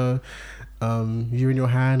back, you know, You in Your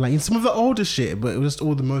Hand, like, some of the older shit, but it was just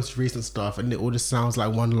all the most recent stuff, and it all just sounds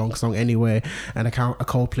like one long song anyway, and a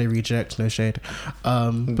Coldplay reject, no shade.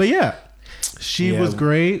 But yeah, she was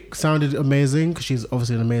great, sounded amazing, because she's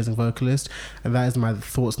obviously an amazing vocalist, and that is my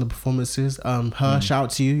thoughts on the performances. Shout out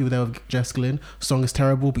to you, you were there with Jess Glynn. Song is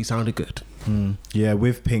terrible, but you sounded good. Yeah,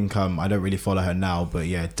 with Pink, I don't really follow her now, but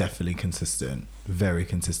yeah, definitely consistent, very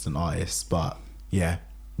consistent artist. But yeah,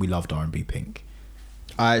 we loved R&B Pink.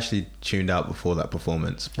 I actually tuned out before that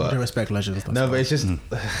performance, but I don't respect legends. No, but it's just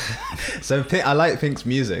so Pink, I like Pink's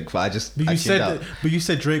music, but I just But you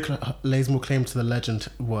said Drake lays more claim to the legend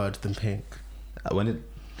word than Pink. When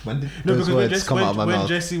did those words come out of my mouth? When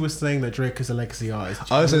Jesse was saying that Drake is a legacy artist.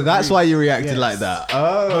 Oh, so that's why you reacted like that.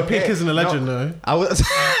 Oh, okay. Pink isn't a legend, though.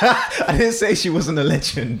 I didn't say she wasn't a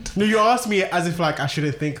legend. No, you asked me as if like I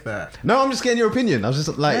shouldn't think that. No, I'm just getting your opinion. I was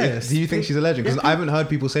just like, do you think she's a legend? Because I haven't heard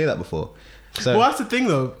people say that before. So, well, that's the thing,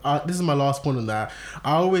 though. This is my last point on that.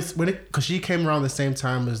 I always because she came around the same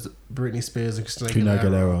time as Britney Spears and Christina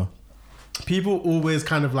Aguilera. People always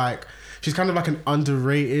kind of like, she's kind of like an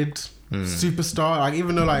underrated superstar. Like,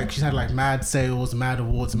 even though like she's had like mad sales, mad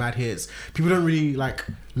awards, mad hits, people don't really like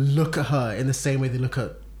look at her in the same way they look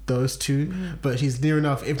at those two. But she's near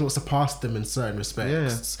enough, if not surpassed them in certain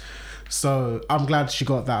respects. Yeah. So I'm glad she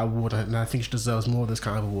got that award, and I think she deserves more of this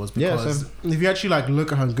kind of awards, because if you actually like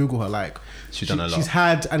look at her and Google her, like, she's done a lot. She's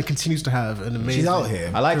had and continues to have an amazing. She's out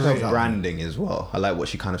here. I like her branding as well. I like what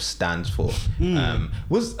she kind of stands for.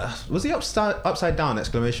 Was the upside down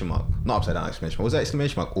exclamation mark? Not upside down exclamation mark. Was that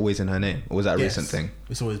exclamation mark always in her name, or was that a recent thing?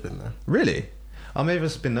 It's always been there. Really? I may have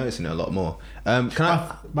just been noticing it a lot more. But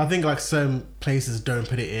I think like certain places don't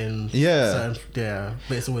put it in. Yeah.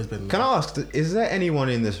 But it's always been there. Can I ask, is there anyone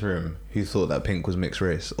in this room who thought that Pink was mixed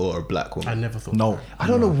race or a black woman? I never thought. No. That. I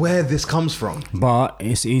don't know where this comes from. But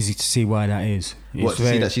it's easy to see why that is. What, to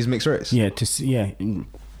see that she's mixed race? Yeah, to see, yeah.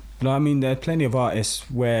 Like, I mean, there are plenty of artists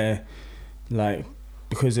where, like,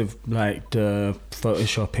 because of like the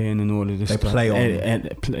photoshopping and all of this stuff,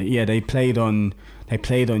 they played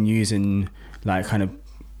on using like kind of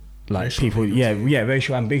like racial people ambiguity.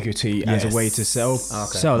 Racial ambiguity as a way to sell.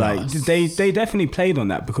 Like they definitely played on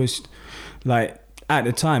that, because like at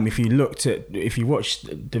the time, if you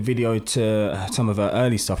watched the video to some of her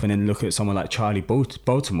early stuff and then look at someone like Charlie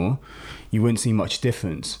Baltimore, you wouldn't see much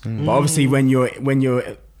difference. But obviously when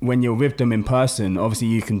you're with them in person, obviously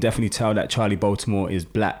you can definitely tell that Charlie Baltimore is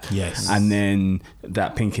black, and then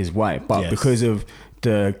that Pink is white. But because of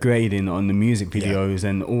the grading on the music videos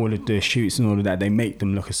and all of the shoots and all of that, they make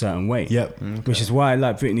them look a certain way. Which is why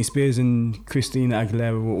like Britney Spears and Christina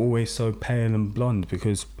Aguilera were always so pale and blonde,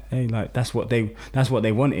 because hey, like that's what they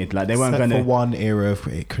wanted. Like they weren't gonna for one era of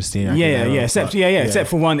Christina Aguilera, except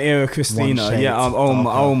for one era of Christina.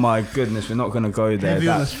 Oh my goodness, we're not gonna go there.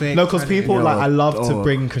 No, because people like, I love to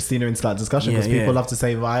bring Christina into that discussion, because people love to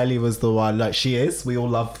say Miley was the one, like she is. We all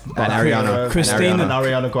love Christina and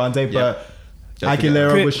Ariana Grande, but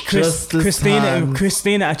Aguilera was just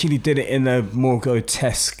Christina actually did it in a more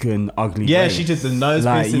grotesque and ugly way. She did the nose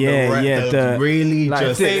piece in the really like,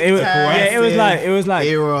 just it was like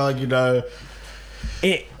era, you know.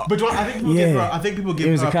 But I think people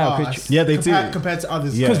give her a pass. Yeah, they do compared to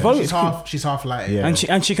others. Because she's half Latin,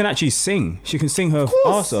 and she can actually sing. She can sing her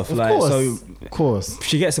ass off. Of course,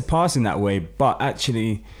 she gets a pass in that way. But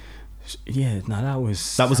actually,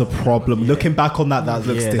 that was a problem. Looking back on that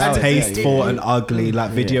looks distasteful and ugly. Like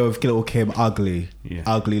video of Little Kim, ugly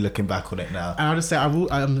looking back on it now. And I'll just say,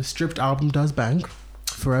 the stripped album does bang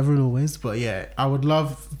forever and always. But yeah, I would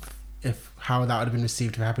love if how that would have been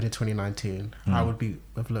received if it happened in 2019. I would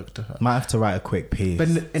have looked to her. Might have to write a quick piece. But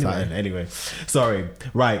anyway, sorry.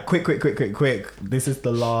 Right, quick. This is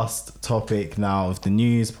the last topic now of the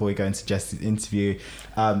news before we go into Jesse's interview.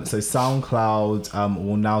 So SoundCloud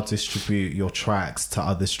will now distribute your tracks to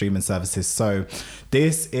other streaming services. So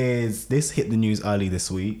this hit the news early this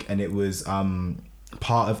week, and it was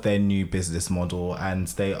part of their new business model, and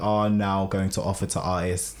they are now going to offer to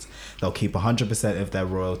artists. They'll keep 100% of their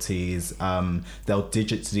royalties. They'll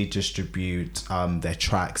digitally distribute their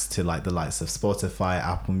tracks to like the likes of Spotify,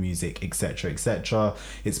 Apple Music, etc., etc.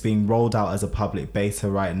 It's being rolled out as a public beta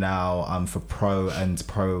right now for Pro and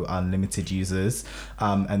Pro Unlimited users.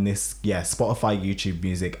 And this, Spotify, YouTube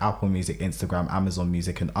Music, Apple Music, Instagram, Amazon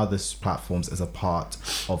Music, and other platforms as a part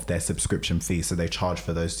of their subscription fee. So they charge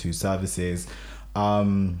for those two services.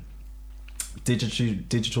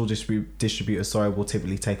 Digital distributors will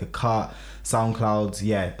typically take a cut. SoundCloud,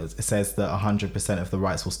 it says that 100% of the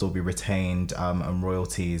rights will still be retained, and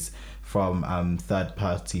royalties from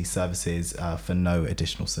third-party services for no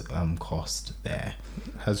additional cost there.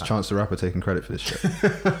 Has Chance the Rapper taken credit for this shit?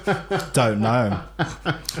 Don't know,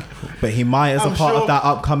 but he might as a part of that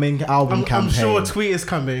upcoming album campaign. I'm sure a tweet is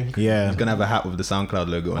coming. Yeah, He's gonna have a hat with the SoundCloud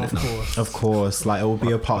logo on it. Of course, like it will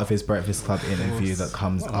be a part of his Breakfast Club interview that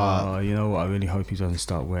comes up. You know what? I really hope he doesn't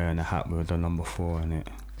start wearing a hat with the number 4 in it.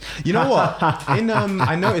 You know what?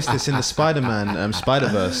 I noticed this in the Spider-Man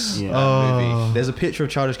Spider-Verse movie. There's a picture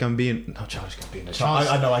of Childish Gambino. Not Childish Gambino.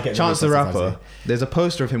 I know. I get Chance the Rapper. There's a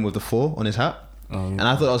poster of him with the 4 on his hat. Oh, yeah. And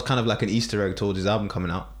I thought that was kind of like an Easter egg towards his album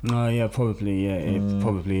coming out. Oh yeah, probably. Yeah, it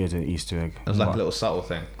probably is an Easter egg. It was like a little subtle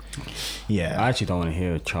thing. Yeah, I actually don't want to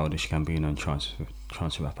hear a Childish Gambino and Chance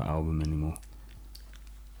the Rapper album anymore.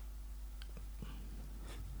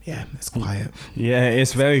 Yeah, it's quiet. Yeah,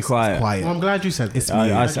 it's very quiet. Well, I'm glad you said it's it.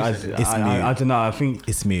 mute. I don't know. I think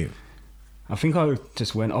it's mute. I think I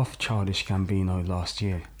just went off Childish Gambino last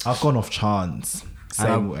year. I've gone off Chance.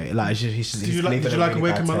 Same way. Like he's did you like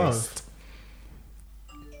Awaken My Love?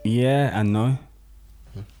 Yeah and no.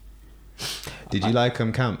 Did you like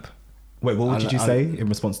Camp? Wait, what did you say in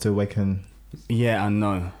response to Awaken? Yeah and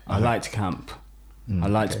no. I liked Camp. I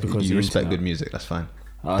liked because you respect internet. good music. That's fine.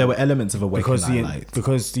 There were elements of Awaken I liked.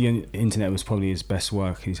 Because the internet was probably his best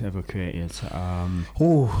work he's ever created.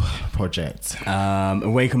 Project.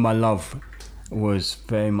 Awaken My Love was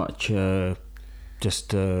very much there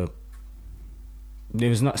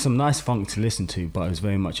was not some nice funk to listen to, but it was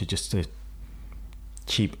very much just a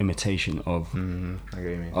cheap imitation of I get what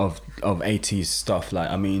you mean. of 80s stuff. Like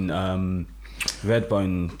Redbone,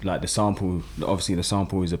 like the sample, obviously the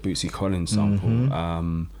sample is a Bootsy Collins sample,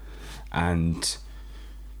 and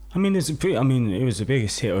it was the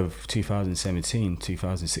biggest hit of 2017,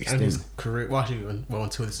 2016. And his career,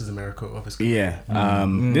 until This Is America, obviously. Yeah,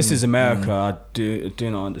 This Is America. I do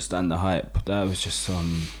not understand the hype. That was just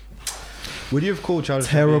Would you have called Childish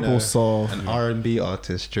terrible Gambino soul an R&B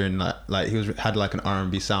artist during like he had like an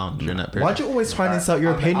R&B sound during that period? Why'd you always try and insult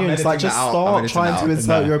your opinions? Like, just I'm stop editing trying that to out.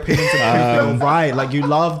 insult your opinions and prove you're right. Like, you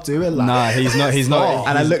love doing that. Nah, he's not.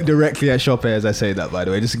 And I look directly at Shoppe as I say that, by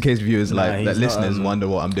the way, just in case viewers listeners wonder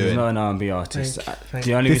what I'm doing. He's not an R&B artist. Thank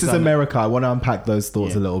The only This Is reason America. I want to unpack those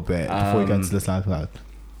thoughts a little bit before we go into the SoundCloud.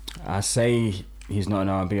 I say he's not an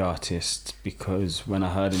R&B artist because when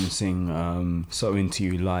I heard him sing "So Into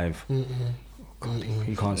You" live, he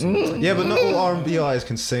can't sing. Yeah, but not all R&B artists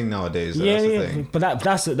can sing nowadays. Though, that's the thing. But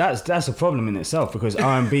that's a problem in itself because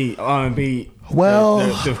R&B. Well,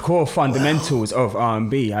 the core fundamentals of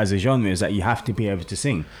R&B as a genre is that you have to be able to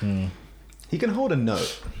sing. He can hold a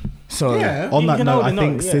note. So on that you can note, hold I a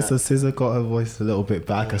think note, SZA got her voice a little bit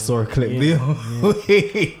back. I saw a clip the other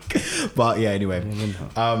week. But yeah, anyway.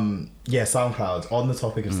 SoundCloud. On the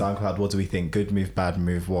topic of SoundCloud, what do we think? Good move, bad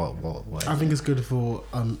move? What? I think it's good for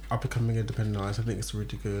up and coming independent artists. I think it's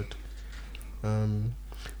really good.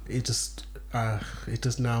 It just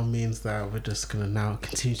now means that we're just gonna now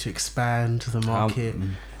continue to expand the market.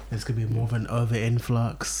 There's gonna be more of an over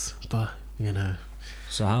influx, but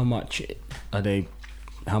So how much of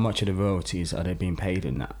the royalties are they being paid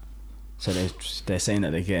in that? So they're saying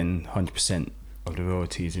that they're getting 100% of the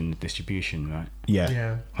royalties in the distribution, right?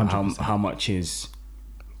 Yeah. 100%. How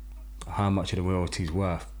much are the royalties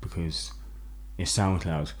worth? Because it's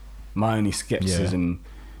SoundCloud. My only skepticism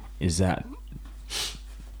is that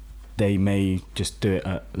they may just do it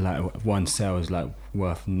at like one sale is like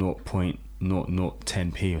worth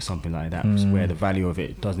 0.0010p or something like that, where the value of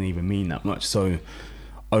it doesn't even mean that much. So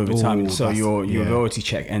over time, your royalty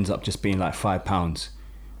check ends up just being like £5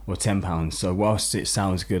 or £10. So whilst it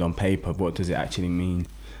sounds good on paper, what does it actually mean?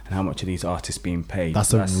 And how much are these artists being paid?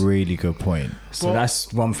 That's a really good point. So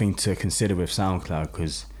that's one thing to consider with SoundCloud,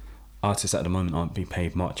 because artists at the moment aren't being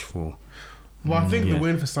paid much for. Well, I think the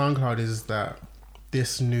win for SoundCloud is that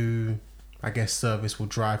this new, service will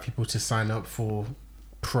drive people to sign up for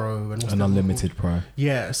Pro and what's An the other unlimited pro. called?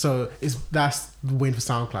 Yeah, so that's the win for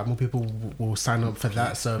SoundCloud. More people will sign up for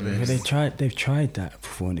that service. But they've tried that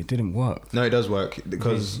before and it didn't work. No, it does work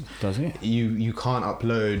because Does it? you can't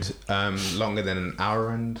upload longer than an hour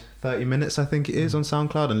and 30 minutes, I think it is, on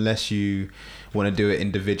SoundCloud, unless you want to do it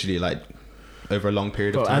individually, like over a long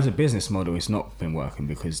period of But time. as a business model, it's not been working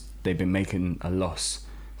because they've been making a loss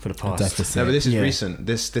for the past. deficit. No, but this is Yeah. recent.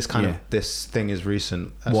 This kind Yeah. of this thing is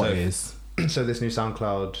recent. What so, is so this new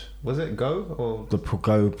SoundCloud, was it Go or the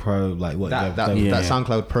Go Pro? Like what? that Yeah.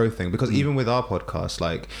 SoundCloud Pro thing? Because even with our podcast,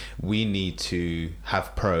 like we need to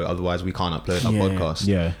have Pro, otherwise we can't upload our Yeah. podcast.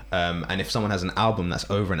 Yeah. And if someone has an album that's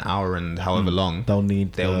over an hour and however long, They'll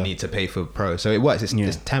need to pay for Pro. So it works. It's Yeah.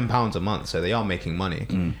 £10 a month, so they are making money.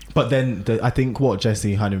 But then I think what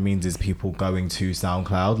Jesse kind of means is people going to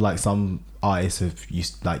SoundCloud. Like some artists have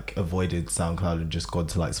avoided SoundCloud and just gone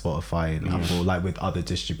to like Spotify and Apple, like with other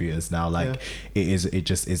distributors now. Like it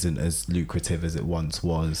just isn't as lucrative as it once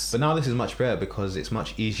was. But now this is much better because it's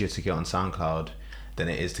much easier to get on SoundCloud than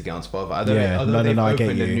it is to get on Spotify. Yeah, Although they've I get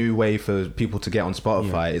opened a you. new way for people to get on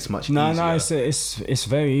Spotify, it's much easier. No, it's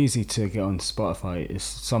very easy to get on Spotify. It's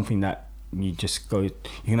something that you just go. You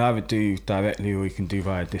can either do directly or you can do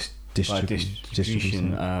via distribution.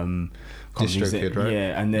 Distribution. Companies DistroKid, right?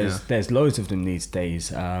 Yeah, and there's loads of them these days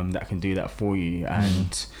that can do that for you.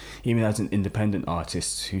 And even as an independent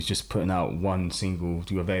artist who's just putting out one single,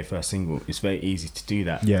 your very first single, it's very easy to do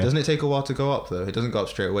that. Yeah. Doesn't it take a while to go up though? It doesn't go up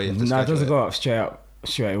straight away. You have to No, it schedule doesn't go up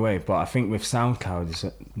straight away. But I think with SoundCloud, it's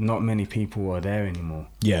not many people are there anymore,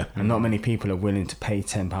 Yeah. and not many people are willing to pay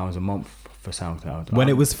 £10 a month for SoundCloud. When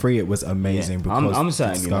it was free, it was amazing. Yeah, Because I'm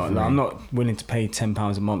certainly not. discovery- Like, I'm not willing to pay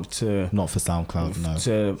 £10 a month to Not for SoundCloud.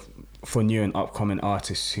 No. for new and upcoming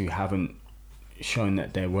artists who haven't shown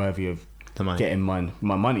that they're worthy of The money. getting my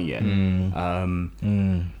money yet.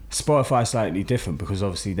 Spotify is slightly different because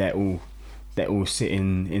obviously they're all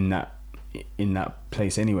sitting in that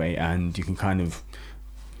place anyway, and you can kind of.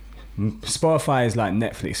 Spotify is like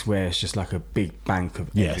Netflix, where it's just like a big bank of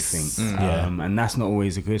Yes. everything, Yeah. and that's not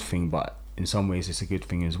always a good thing, but in some ways it's a good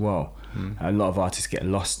thing as well. A lot of artists get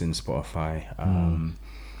lost in Spotify.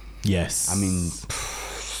 Yes. I mean,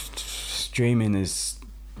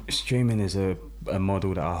 streaming is a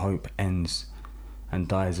model that I hope ends and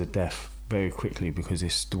dies a death very quickly because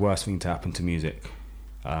it's the worst thing to happen to music,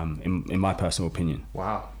 in my personal opinion.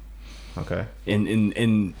 Wow. Okay.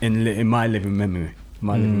 In my living memory.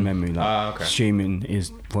 Like okay. streaming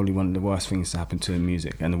is probably one of the worst things to happen to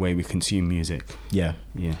music and the way we consume music. Yeah.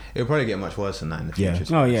 Yeah. It'll probably get much worse than that in the Yeah.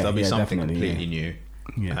 future. Oh, yeah, There'll be yeah, something definitely, completely new.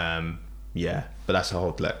 Yeah. But that's a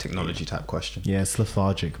whole like technology type question. Yeah, it's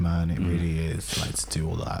lethargic, man. It really is, like, to do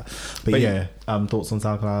all that. But But yeah, thoughts on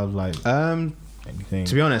SoundCloud, like anything?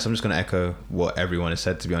 To be honest, I'm just going to echo what everyone has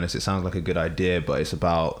said. To be honest, it sounds like a good idea, but it's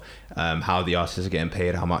about how the artists are getting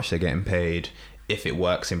paid, how much they're getting paid, if it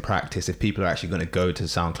works in practice, if people are actually going to go to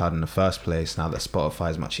SoundCloud in the first place now that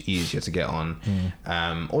Spotify is much easier to get on.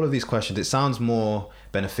 All of these questions, it sounds more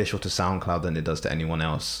beneficial to SoundCloud than it does to anyone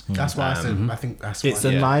else. That's why I said I think that's It's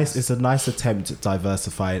why. it's a nice attempt at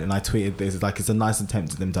diversifying, and I tweeted this, like, it's a nice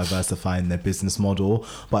attempt at them diversifying their business model,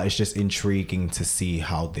 but it's just intriguing to see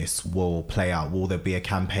how this will play out. Will there be a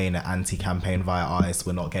campaign, an anti-campaign via artists?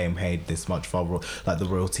 We're not getting paid this much for, like, the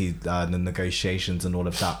royalty, the negotiations and all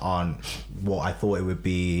of that aren't what I thought it would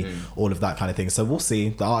be, all of that kind of thing. So we'll see.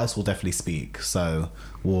 The artists will definitely speak, so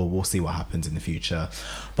we'll see what happens in the future.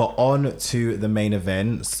 But on to the main event.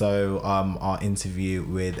 So our interview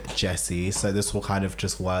with Jesse. So this will kind of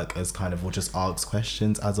just work as kind of, we'll just ask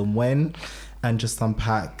questions as and when, and just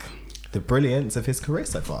unpack the brilliance of his career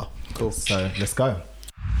so far. Cool. So let's go.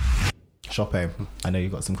 Shoppe, I know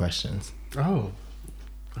you've got some questions. Oh,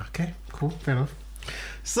 okay, cool, fair enough.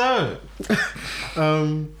 So,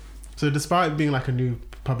 so despite being like a new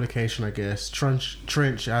publication, I guess Trench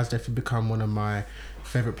has definitely become one of my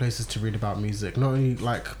favorite places to read about music. Not only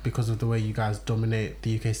like because of the way you guys dominate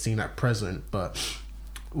the UK scene at present, but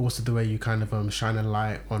also the way you kind of shine a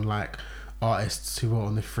light on like artists who are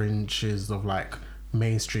on the fringes of like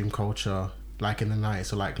mainstream culture, like in the 90s,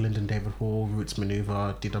 so like Lyndon David Hall, Roots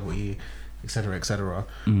Maneuver, DWE, etc., etc.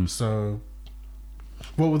 So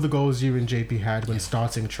what were the goals you and JP had when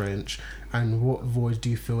starting Trench, and what void do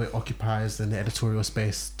you feel it occupies in the editorial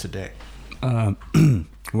space today?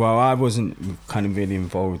 Well, I wasn't kind of really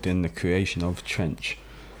involved in the creation of Trench.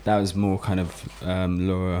 That was more kind of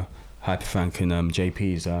Laura Hyperfrank and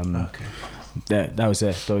JP's. Okay. That was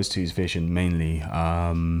those two's vision mainly.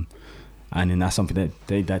 And then that's something that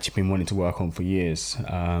they'd actually been wanting to work on for years.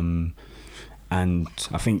 And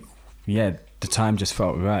I think, the time just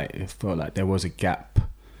felt right. It felt like there was a gap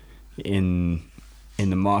in in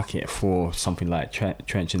the market for something like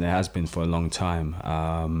Trench, and there has been for a long time.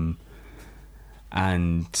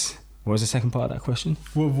 And what was the second part of that question?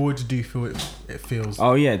 What void do you feel it feels?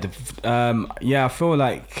 Oh yeah, I feel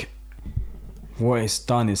like what it's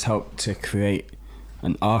done is helped to create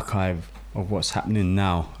an archive of what's happening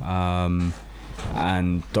now,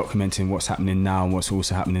 and documenting what's happening now and what's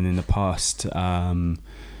also happening in the past,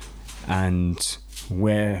 and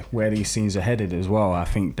where these scenes are headed as well. I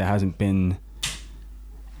think there hasn't been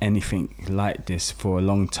anything like this for a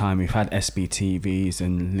long time. We've had SBTVs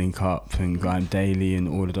and Link Up and Grime Daily and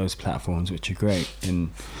all of those platforms, which are great in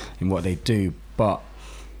what they do, but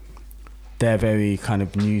they're very kind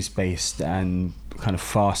of news based and kind of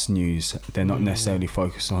fast news. They're not necessarily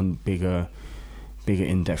focused on bigger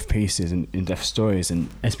in-depth pieces and in-depth stories, and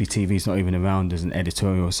SBTV is not even around as an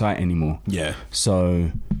editorial site anymore. Yeah.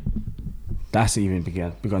 So that's even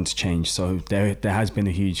begun to change. So there has been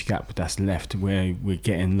a huge gap that's left where we're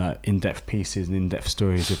getting like in-depth pieces and in-depth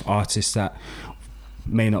stories of artists that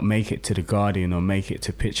may not make it to The Guardian or make it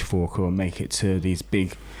to Pitchfork or make it to these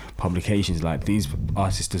big publications. Like, these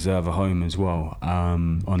artists deserve a home as well,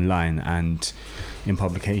 online and in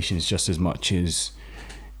publications, just as much as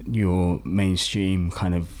your mainstream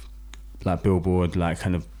kind of like Billboard, like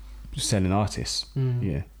kind of selling artists.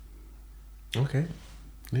 Yeah. Okay.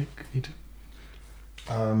 Nick, you do?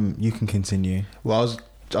 You can continue. Well, I was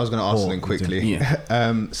going to ask something quickly. Yeah.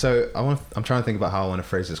 So I'm trying to think about how I want to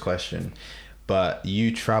phrase this question, but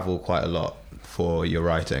you travel quite a lot for your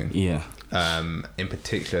writing. Yeah. In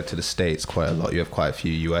particular to the States quite a lot. You have quite a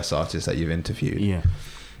few US artists that you've interviewed. Yeah.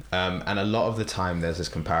 And a lot of the time there's this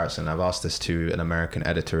comparison. I've asked this to an American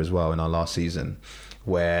editor as well in our last season,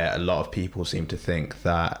 where a lot of people seem to think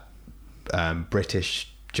that British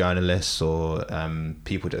journalists or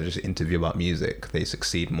people that just interview about music, they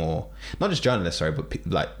succeed more. Not just journalists, sorry, but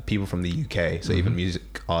like people from the UK, so even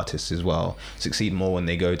music artists as well, succeed more when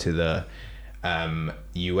they go to the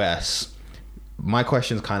US. My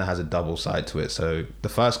question kind of has a double side to it. So the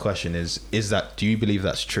first question is that, do you believe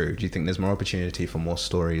that's true? Do you think there's more opportunity for more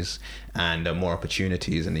stories and more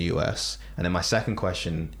opportunities in the US? And then my second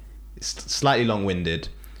question is slightly long-winded,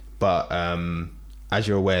 but as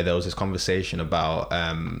you're aware, there was this conversation about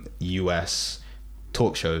US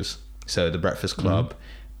talk shows. So The Breakfast Club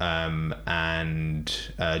and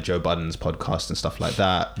Joe Budden's podcast and stuff like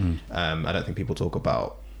that. I don't think people talk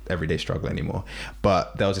about everyday struggle anymore,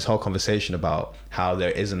 but there was this whole conversation about how there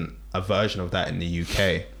isn't a version of that in the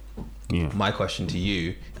UK. Yeah. My question to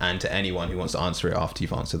you and to anyone who wants to answer it after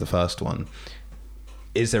you've answered the first one,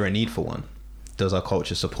 is there a need for one? Does our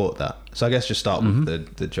culture support that? So I guess just start with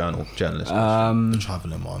the journalist. The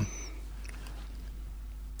traveling one.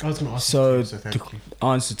 I was going to ask So you, so thank you. the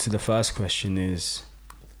answer to the first question is,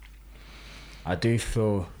 I do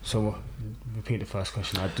feel so. Repeat the first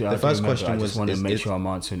question. The first question I was, just want to make sure I'm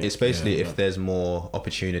answering it. It's basically if there's more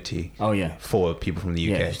opportunity for people from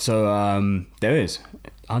the UK. Yeah. So there is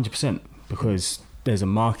 100%, because there's a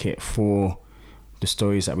market for the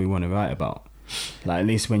stories that we want to write about. Like, at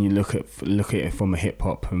least when you look at it from a hip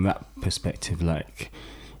hop and rap perspective, like,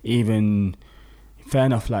 even fair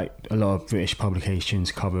enough, like a lot of British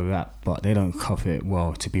publications cover rap, but they don't cover it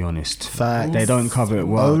well, to be honest. Facts. They don't cover it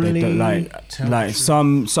well. They don't, like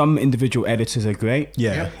some individual editors are great.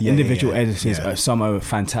 Individual editors, some are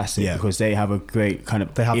fantastic because they have a great kind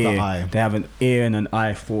of They have ear. the eye. They have an ear and an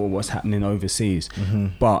eye for what's happening overseas.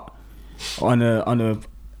 But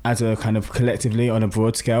as a kind of collectively on a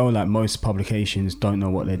broad scale, like, most publications don't know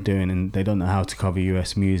what they're doing and they don't know how to cover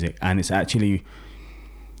US music, and it's actually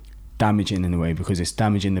damaging in a way, because it's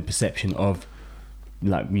damaging the perception of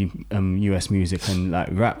like US music and like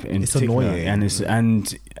rap in particular.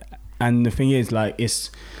 Annoying. And the thing is, like,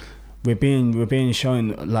 we're being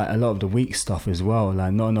shown like a lot of the weak stuff as well,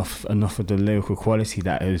 like not enough of the lyrical quality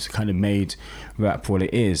that has kind of made rap what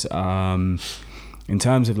it is. In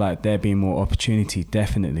terms of like there being more opportunity,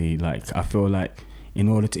 definitely, like, I feel like in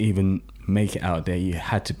order to even make it out there, you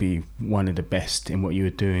had to be one of the best in what you were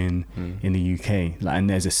doing in the UK. Like, and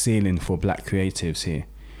there's a ceiling for black creatives here.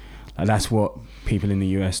 Like, that's what people in the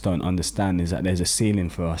US don't understand, is that there's a ceiling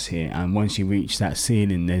for us here, and once you reach that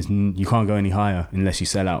ceiling, you can't go any higher unless you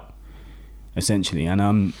sell out, essentially. And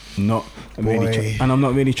I'm not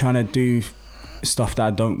really trying to do stuff that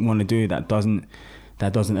I don't want to do, that doesn't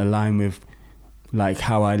align with like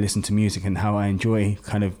how I listen to music and how I enjoy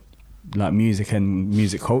kind of like music and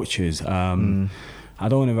music cultures. I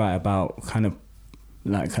don't want to write about kind of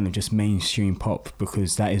just mainstream pop,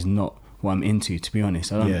 because that is not what I'm into, to be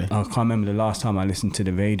honest. I can't remember the last time I listened to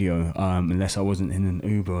the radio, unless I wasn't in an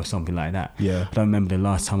Uber or something like that. I don't remember the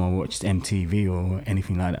last time I watched MTV or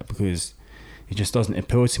anything like that, because it just doesn't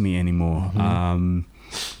appeal to me anymore.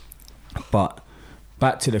 But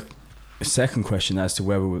back to the second question as to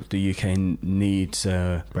whether the UK needs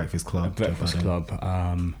Breakfast Club.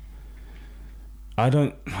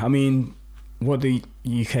 I mean, what the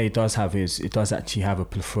UK does have is it does actually have a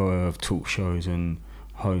plethora of talk shows and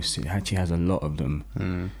hosts. It actually has a lot of them.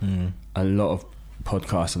 A lot of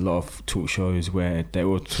podcasts, a lot of talk shows where they're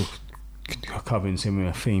all covering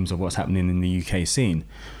similar themes of what's happening in the UK scene.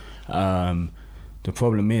 The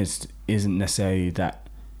problem isn't necessarily that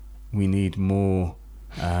we need more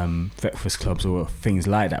breakfast clubs or things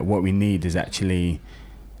like that. What we need is actually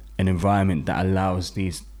an environment that allows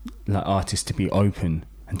these artists to be open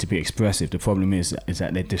and to be expressive. The problem is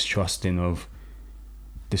that they're distrusting of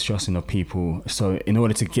people. So in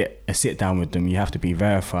order to get a sit down with them, you have to be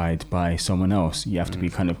verified by someone else. You have to be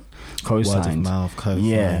kind of co-signed. Word of mouth, co-signed.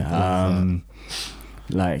 Yeah.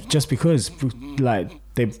 Like just because like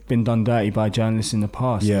they've been done dirty by journalists in the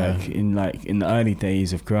past. Yeah. In the early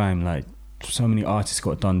days of grime, like so many artists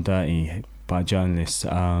got done dirty by journalists.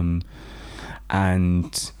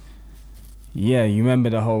 And yeah, you remember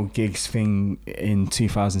the whole gigs thing in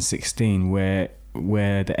 2016 where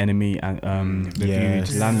the enemy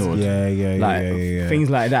reviewed Landlord. Things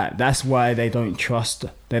like that. That's why they don't trust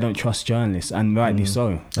journalists, and rightly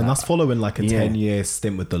so. And that's following like a 10-year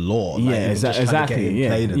stint with the law. Like, exactly.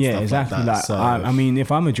 Like that. So, I mean,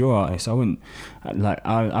 if I'm a drill artist, I wouldn't like.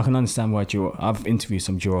 I can understand why I've interviewed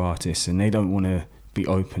some drill artists, and they don't want to be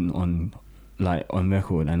open on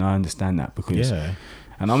record, and I understand that because. Yeah.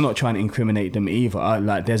 And I'm not trying to incriminate them either.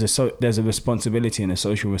 There's a responsibility and a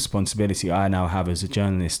social responsibility I now have as a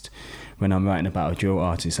journalist when I'm writing about a drill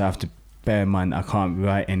artist. I have to bear in mind I can't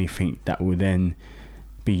write anything that will then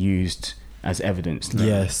be used as evidence.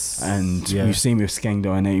 Yes. And we've seen with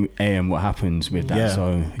Skengdo and AM what happens with that. Yeah.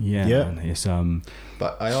 So man, it's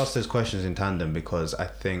But I asked those questions in tandem because I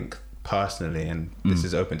think personally, and this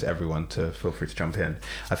is open to everyone to feel free to jump in,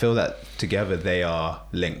 I feel that together they are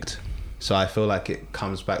linked. So I feel like it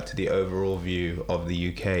comes back to the overall view of the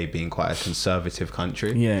UK being quite a conservative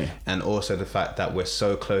country. Yeah. And also the fact that we're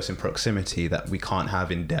so close in proximity that we can't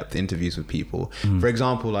have in-depth interviews with people. For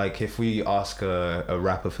example, like if we ask a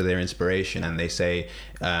rapper for their inspiration and they say,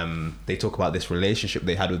 they talk about this relationship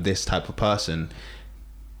they had with this type of person,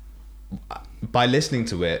 by listening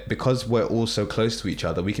to it, because we're all so close to each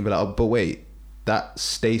other, we can be like, oh, but wait, that's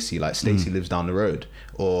Stacey, like Stacey lives down the road,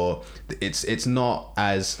 or it's not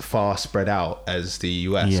as far spread out as the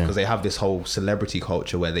US because they have this whole celebrity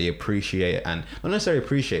culture where they appreciate, and not necessarily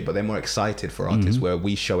appreciate, but they're more excited for artists, where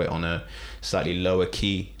we show it on a slightly lower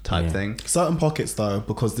key type thing. Certain pockets though,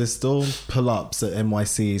 because there's still pull-ups at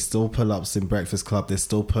NYC, still pull-ups in Breakfast Club, there's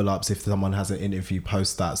still pull-ups if someone has an interview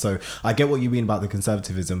post that. So I get what you mean about the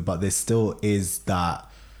conservatism, but there still is that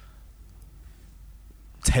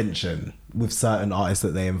tension with certain artists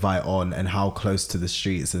that they invite on and how close to the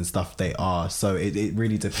streets and stuff they are. So it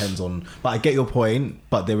really depends on, but I get your point,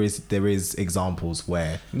 but there is examples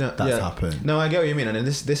where that's happened. No, I get what you mean. And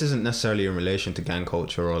this isn't necessarily in relation to gang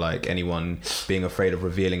culture or like anyone being afraid of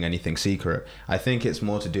revealing anything secret. I think it's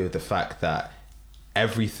more to do with the fact that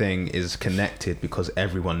everything is connected because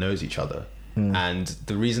everyone knows each other. And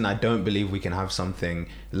the reason I don't believe we can have something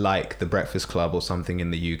like the Breakfast Club or something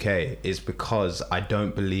in the UK is because I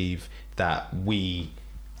don't believe that we,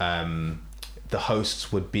 the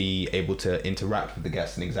hosts, would be able to interact with the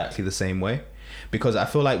guests in exactly the same way. Because I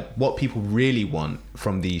feel like what people really want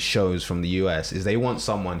from these shows from the US is they want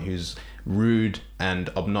someone who's rude and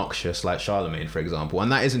obnoxious, like Charlemagne, for example.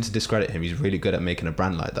 And that isn't to discredit him. He's really good at making a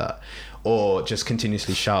brand like that. Or just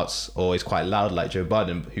continuously shouts or is quite loud like Joe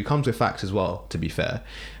Budden, who comes with facts as well, to be fair.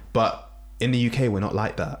 But in the UK, we're not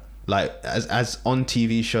like that. Like as on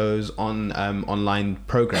TV shows, on online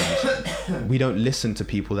programs, we don't listen to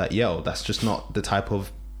people that yell. That's just not the type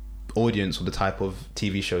of audience or the type of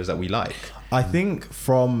TV shows that we like. I think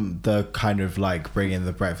from the kind of like bringing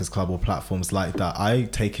the Breakfast Club or platforms like that, I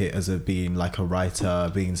take it as being like a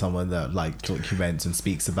writer, being someone that like documents and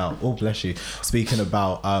speaks about, oh bless you, speaking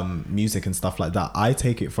about music and stuff like that. I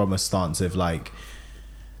take it from a stance of like,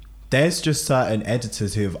 there's just certain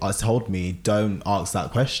editors who have told me don't ask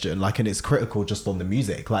that question, like, and it's critical just on the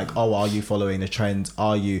music, like, oh, are you following the trends,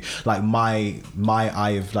 are you like my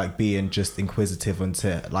eye of like being just inquisitive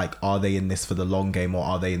into like, are they in this for the long game or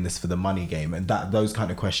are they in this for the money game, and that those kind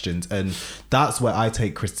of questions. And that's where I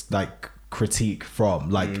take critique from,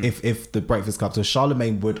 like if the Breakfast Club, so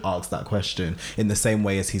Charlemagne would ask that question in the same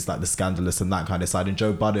way as he's like the scandalous and that kind of side, and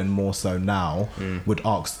Joe Budden more so now would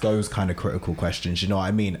ask those kind of critical questions, you know what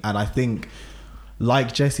I mean? And I think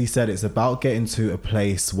like Jesse said, it's about getting to a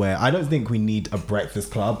place where I don't think we need a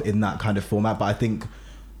Breakfast Club in that kind of format, but I think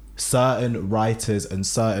certain writers and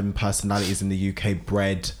certain personalities in the UK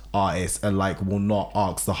bred artists and like will not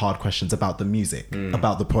ask the hard questions about the music,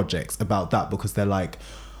 about the projects, about that, because they're like,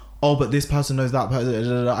 oh, but this person knows that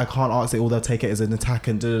person, I can't ask it, or they'll take it as an attack,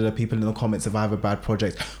 and people in the comments if I have a bad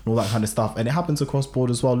project and all that kind of stuff. And it happens across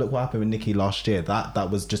board as well. Look what happened with Nicki last year.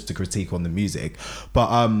 That was just a critique on the music.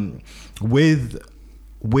 But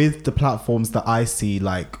with the platforms that I see,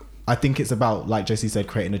 like, I think it's about, like Jesse said,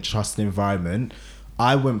 creating a trusted environment.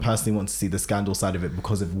 I wouldn't personally want to see the scandal side of it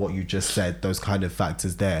because of what you just said, those kind of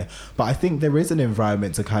factors there. But I think there is an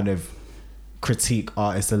environment to kind of critique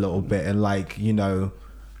artists a little bit and, like, you know,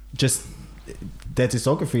 just their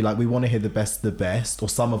discography. Like, we want to hear the best, or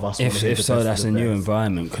some of us want to hear the best. So that's a new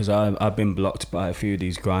environment, because I've been blocked by a few of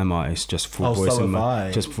these grime artists just for voicing my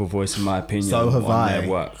opinion on their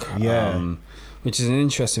work. Yeah. Which is an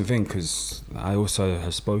interesting thing, because I also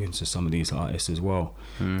have spoken to some of these artists as well.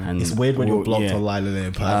 And it's weird when you're blocked on Lila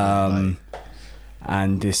in person.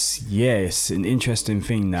 And it's an interesting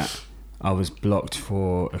thing that I was blocked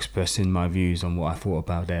for expressing my views on what I thought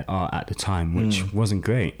about their art at the time, which wasn't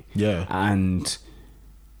great. Yeah. And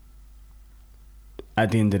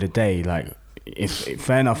at the end of the day, like, if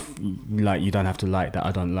fair enough, like, you don't have to like that,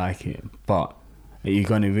 I don't like it, but you're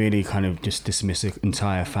going to really kind of just dismiss an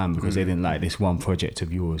entire fan because they didn't like this one project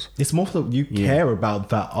of yours. It's more that you care about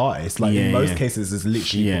that artist. Like, in most cases, it's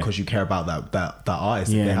literally because you care about that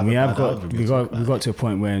artist. Yeah, we got to a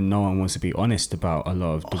point where no one wants to be honest about a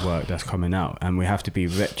lot of the work that's coming out, and we have to be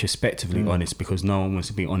retrospectively honest, because no one wants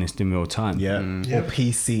to be honest in real time. Or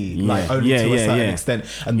PC, like, only to a certain extent.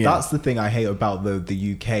 And that's the thing I hate about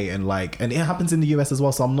the UK, and like, and it happens in the US as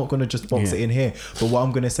well. So I'm not going to just box it in here. But what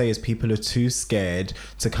I'm going to say is people are too scared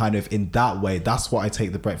to kind of, in that way, that's what I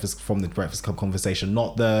take the Breakfast Club conversation,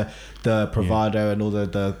 not the bravado and all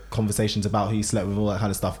the conversations about who you slept with, all that kind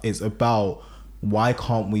of stuff. It's about, why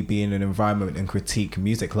can't we be in an environment and critique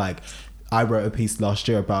music? Like, I wrote a piece last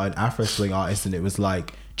year about an Afro swing artist, and it was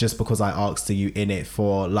like, just because I asked, are you in it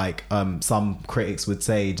for, like, some critics would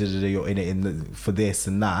say, you're in it for this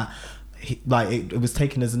and that. It was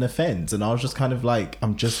taken as an offense, and I was just kind of like,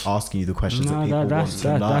 I'm just asking you the questions that people want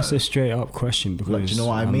to know. That's a straight up question, because, like, do you know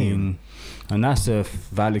what I mean? And that's a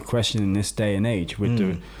valid question in this day and age with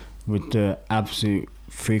the absolute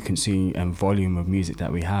frequency and volume of music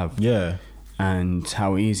that we have. Yeah. And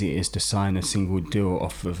how easy it is to sign a single deal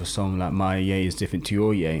off of a song like My Yay is different to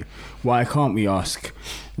your Yay. Why can't we ask,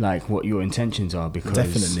 like, what your intentions are? Because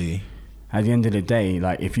definitely, at the end of the day,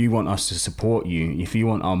 like, if you want us to support you, if you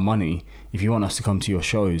want our money, if you want us to come to your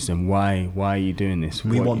shows, then why are you doing this?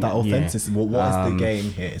 We want that authenticity. What is the game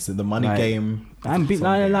here? Is it the money game? And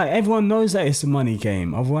like everyone knows that it's a money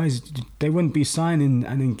game. Otherwise, they wouldn't be signing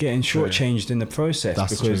and then getting shortchanged in the process.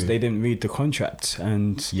 That's because they didn't read the contract.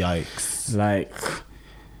 And yikes! Like,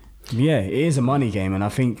 it is a money game, and I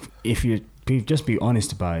think if you just be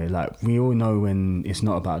honest about it. Like, we all know when it's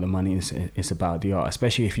not about the money, it's about the art,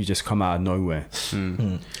 especially if you just come out of nowhere.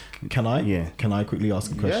 Can I? Yeah. Can I quickly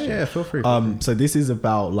ask a question? Yeah, feel free. So this is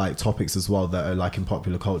about, like, topics as well that are, like, in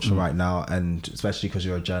popular culture right now, and especially because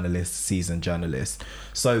you're a journalist, seasoned journalist.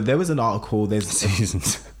 So there was an article. There's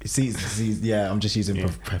seasons. Yeah, I'm just using.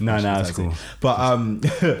 No, it's cool. But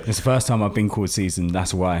it's the first time I've been called seasoned.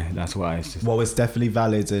 That's why. It's just... Well, it's definitely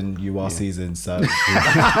valid, and you are seasoned. So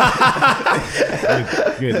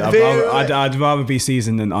good. I'd rather be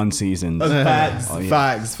seasoned than unseasoned.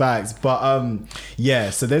 Facts. But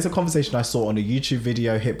so there's a conversation I saw on a YouTube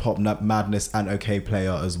video, Hip Hop Madness and OK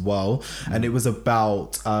Player as well, and it was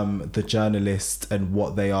about the journalist and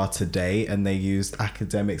what they are today, and they used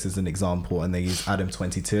academics as an example, and they used Adam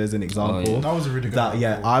 22 as an example. That was a really good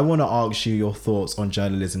example. I want to ask you your thoughts on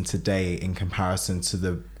journalism today in comparison to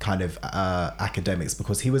the kind of academics,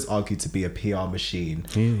 because he was argued to be a PR machine.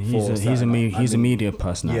 He's a media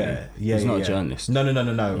personality. He's not a journalist. No.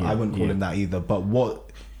 I wouldn't call him that either. But what,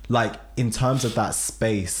 like, in terms of that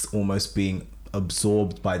space almost being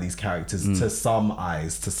absorbed by these characters to some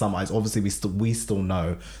eyes, obviously we still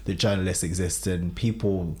know that journalists exist, and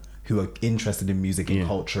people who are interested in music and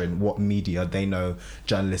culture and what media, they know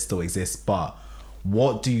journalists still exist. But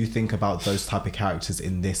what do you think about those type of characters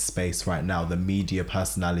in this space right now, the media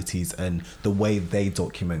personalities and the way they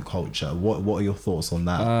document culture? What are your thoughts on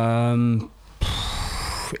that?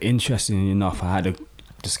 Interestingly enough, I had a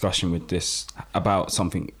discussion with this about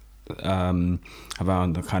something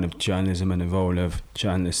around the kind of journalism and the role of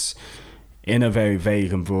journalists in a very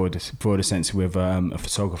vague and broader sense with a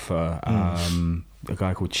photographer, a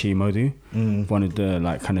guy called Chi Modu, one of the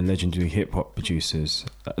like kind of legendary hip hop producers,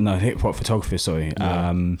 hip hop photographers, sorry.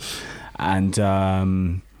 And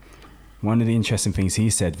one of the interesting things he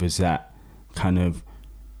said was that kind of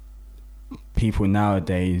people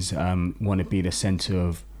nowadays want to be the center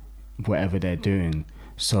of whatever they're doing.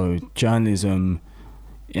 So journalism,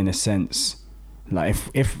 in a sense, like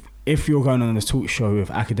if you're going on a talk show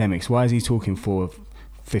with academics, why is he talking for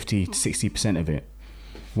 50 to 60% of it?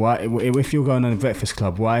 Why, if you're going on a Breakfast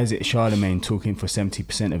Club, why is it Charlemagne talking for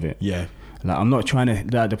 70% of it? Yeah. Like, I'm not trying to,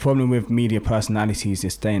 like, the problem with media personalities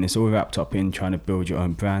this day, and it's all wrapped up in trying to build your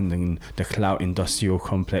own brand and the clout industrial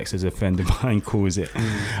complex, as a friend of mine calls it,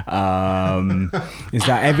 is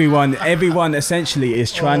that everyone essentially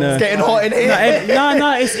is trying to... It's getting hot in here.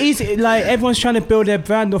 No, it's easy. Like, everyone's trying to build their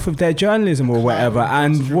brand off of their journalism or whatever,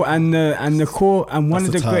 and the core, and one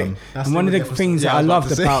of the great, and one of the things that I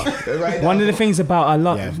loved about, one of the things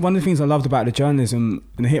I loved about the journalism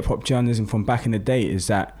and the hip hop journalism from back in the day is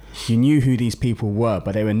that you knew who these people were,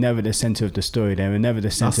 but they were never the center of the story. They were never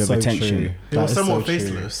the center of attention. They were somewhat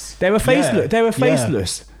faceless. They were faceless. They were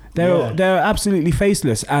faceless. They were absolutely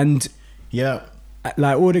faceless. And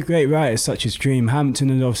like all the great writers such as Dream Hampton,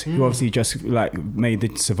 and who obviously just like made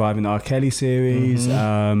the Surviving R. Kelly series.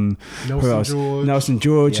 Nelson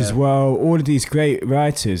George as well. All of these great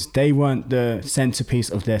writers, they weren't the centerpiece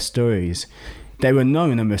of their stories. They were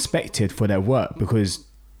known and respected for their work because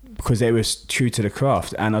they were true to the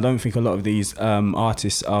craft. And I don't think a lot of these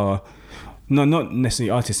artists are, not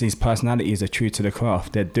necessarily artists, these personalities are true to the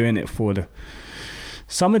craft. They're doing it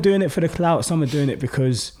some are doing it for the clout, some are doing it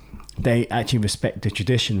because they actually respect the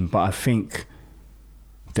tradition. But I think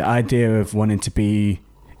the idea of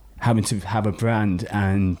having to have a brand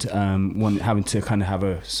and having to kind of have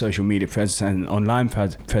a social media presence and online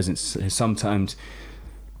presence has sometimes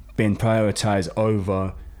been prioritized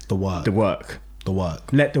over the work.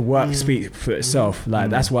 Let the work speak for itself. Like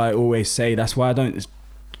that's why I always say, that's why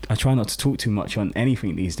I try not to talk too much on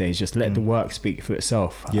anything these days. Just let the work speak for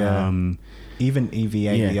itself. Even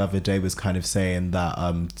EVA the other day was kind of saying that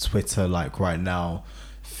Twitter, like right now,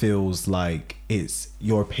 feels like it's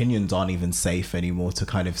your opinions aren't even safe anymore to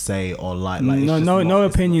kind of say, or like no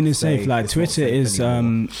opinion is safe. Like Twitter is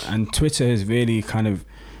and Twitter has really kind of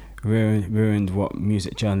ruined what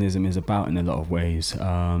music journalism is about in a lot of ways,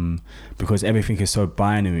 because everything is so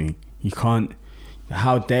binary. You can't,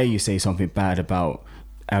 how dare you say something bad about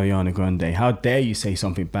Ariana Grande? How dare you say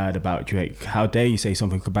something bad about Drake? How dare you say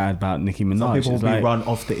something bad about Nicki Minaj? Some people will be run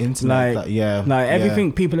off the internet.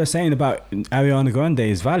 Everything people are saying about Ariana Grande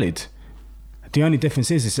is valid. The only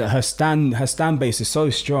difference is that her stand base is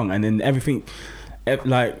so strong, and then everything,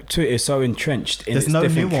 like Twitter is so entrenched in its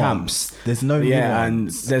different camps. There's no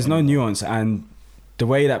nuance. And there's no nuance, and the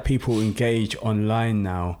way that people engage online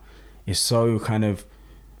now is so kind of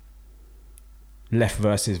left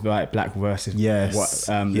versus right, black versus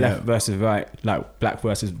left versus right, like black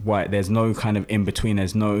versus white. There's no kind of in between.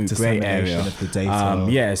 There's no grey area of the data.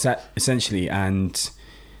 It's that essentially, and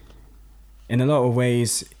in a lot of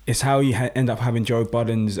ways, it's how you end up having Joe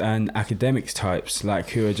Buddens and academics types, like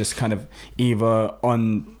who are just kind of either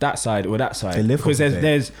on that side or that side. Because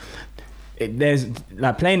there's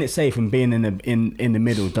like playing it safe and being in the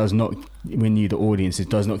middle does not win you the audience. It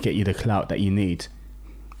does not get you the clout that you need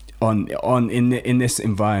in this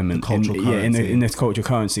environment. In this cultural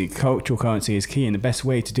currency. Cultural currency is key, and the best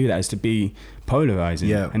way to do that is to be polarizing.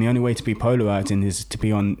 Yeah. And the only way to be polarizing is to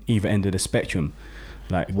be on either end of the spectrum.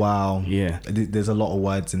 Like, wow. Yeah. There's a lot of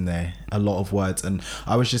words in there. A lot of words. And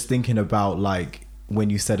I was just thinking about, like, when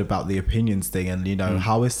you said about the opinions thing, and, you know,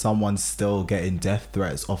 how is someone still getting death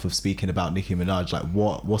threats off of speaking about Nicki Minaj? Like,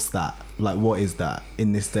 what's that? Like, what is that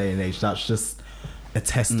in this day and age? That's just a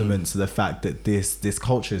testament to the fact that this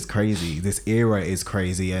culture is crazy. This era is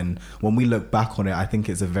crazy. And when we look back on it, I think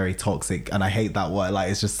it's a very toxic, and I hate that word.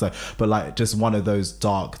 Like, it's just so, but like, just one of those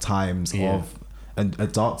dark times of, a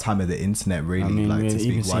dark time of the internet, really. I mean, like, to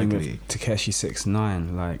speak widely. Tekashi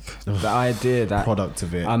 6ix9ine, like the idea that product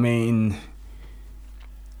of it. I mean,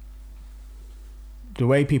 the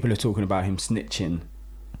way people are talking about him snitching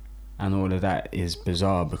and all of that is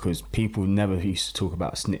bizarre, because people never used to talk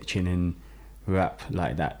about snitching in rap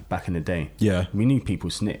like that back in the day. Yeah, we knew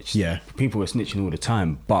people snitched. Yeah, people were snitching all the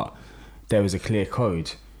time, but there was a clear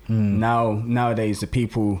code. Nowadays, the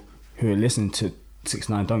people who are listening to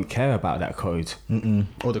 6ix9ine don't care about that code.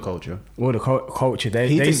 Or the culture. Or the culture.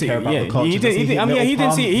 He didn't care about the culture. He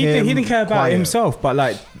didn't care about himself. But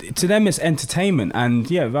like, to them, it's entertainment. And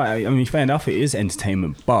yeah, right. I mean, fair enough, it is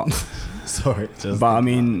entertainment. But Sorry. But I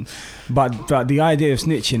mean, but the idea of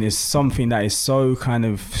snitching is something that is so kind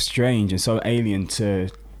of strange and so alien to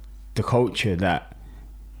the culture that,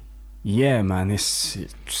 yeah, man, it's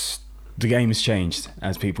the game has changed,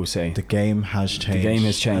 as people say. The game has changed. The game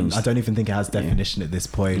has changed. I don't even think it has definition at this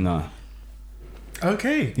point. No.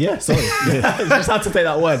 Okay. Yeah, sorry. I just had to say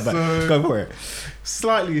that word, but So- go for it.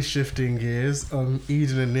 Slightly shifting gears.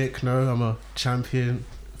 Eden and Nick know I'm a champion.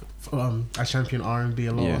 I champion R&B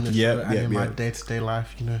a lot Yeah. on this Yeah, show, and yeah, in my yeah. day-to-day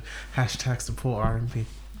life, you know, hashtag support R&B.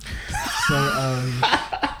 So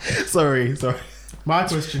Sorry. my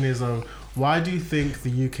question is, why do you think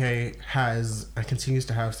the UK has and continues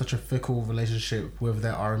to have such a fickle relationship with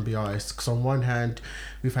their R&B artists? Because on one hand,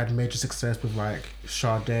 we've had major success with like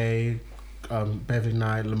Sade, Beverly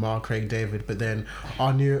Knight, Lamar, Craig David, but then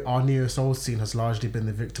our neo soul scene has largely been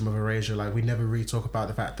the victim of erasure. Like, we never really talk about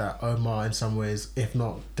the fact that Omar, in some ways, if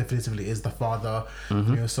not definitively, is the father.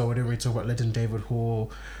 Neo soul. We didn't really talk about Legend David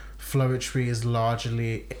Hall. Flowetry is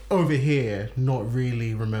largely over here not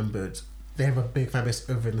really remembered. They have a big fan base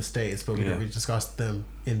over in the States, but we don't really discuss them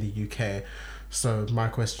in the UK. So my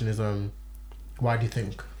question is, why do you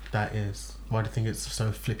think that is? Why do you think it's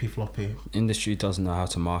so flippy floppy? Industry doesn't know how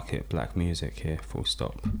to market black music here, full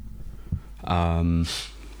stop. They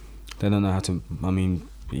don't know how to, I mean,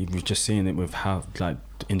 we're just seeing it with how, like,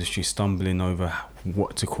 the industry stumbling over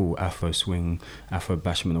what to call Afro swing, Afro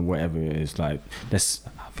bashment, or whatever it is. Like, I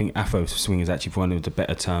think Afro swing is actually one of the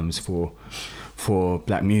better terms for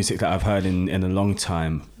black music that I've heard in a long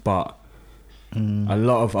time. But a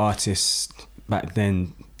lot of artists back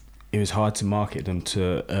then, it was hard to market them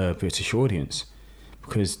to a British audience,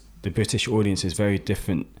 because the British audience is very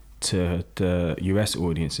different to the US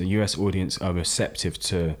audience. The US audience are receptive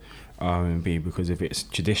to R&B because of its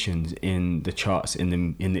traditions in the charts, in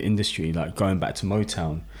the industry. Like, going back to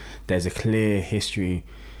Motown, there's a clear history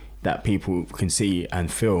that people can see and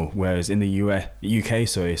feel, whereas in the UK,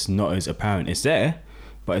 so it's not as apparent. It's there,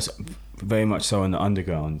 but it's very much so in the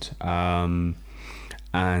underground. And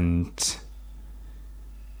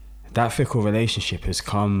that fickle relationship has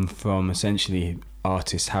come from essentially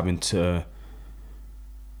artists having to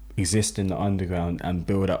exist in the underground and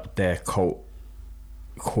build up their core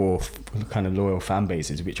kind of loyal fan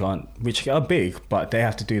bases, which are big, but they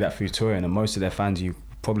have to do that through touring, and most of their fans you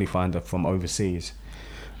probably find are from overseas.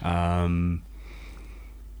 In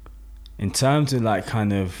terms of, like,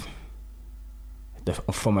 kind of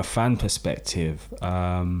from a fan perspective,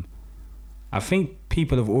 I think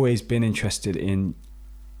people have always been interested in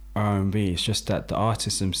R&B. It's just that the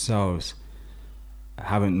artists themselves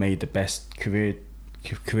haven't made the best career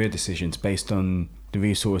decisions based on the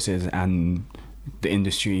resources and the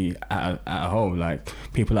industry at a whole. Like,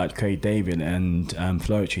 people like Craig David and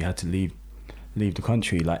Flowetry had to leave the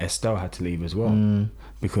country. Like, Estelle had to leave as well,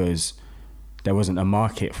 because there wasn't a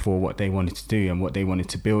market for what they wanted to do and what they wanted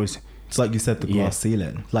to build. It's like you said, the glass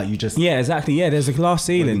ceiling. Like, you just... Yeah, exactly. Yeah, there's a glass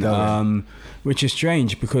ceiling, Where you going? which is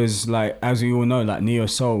strange because, like, as we all know, like, neo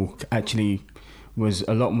soul actually was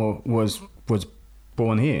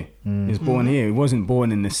born here. It was born here. It wasn't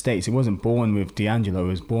born in the States. It wasn't born with D'Angelo. It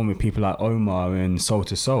was born with people like Omar and Soul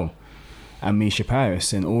to Soul and Misha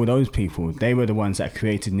Paris and all those people. They were the ones that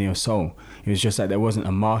created neo soul. It was just that there wasn't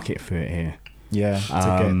a market for it here. Yeah,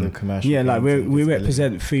 to get the commercial. Yeah, like, gains and we visibility.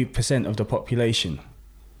 represent 3% of the population.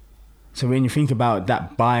 So when you think about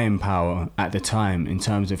that buying power at the time in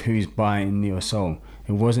terms of who's buying neo soul,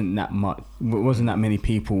 it wasn't that much. It wasn't that many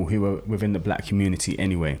people who were within the black community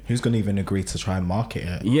anyway. Who's going to even agree to try and market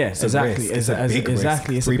it? Yeah, It's a exactly. risk. It's a big risk.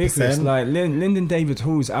 Exactly, it's a big 3%. risk. Like, Lyndon David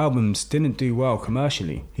Hall's albums didn't do well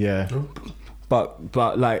commercially, Yeah. but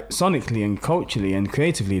like, sonically and culturally and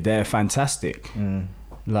creatively, they're fantastic.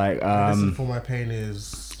 Like, Listen for My Pain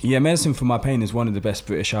is yeah, Medicine for My Pain is one of the best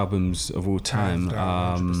British albums of all time.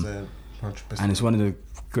 hands down, 100%. And it's one of the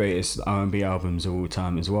greatest R&B albums of all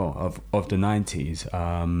time as well, of the 90s.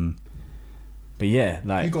 But yeah,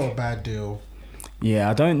 like, You got a bad deal. yeah,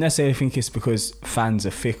 I don't necessarily think it's because fans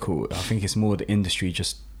are fickle. I think it's more the industry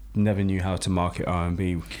just never knew how to market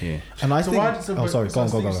R&B here. And I So think... why did oh, sorry. Go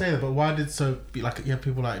on. Say that, but why did like, you have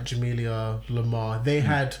people like Jamelia, Lamar? They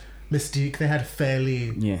had Mystique. They had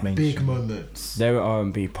fairly Yeah. big Mainstream. moments. They were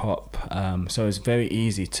R&B pop, so it's very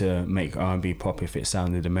easy to make R&B pop if it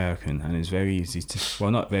sounded American, and it's very easy to,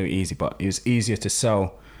 well, not very easy, but it was easier to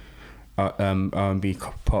sell R&B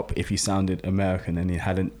pop if you sounded American and it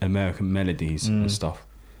had American melodies and stuff.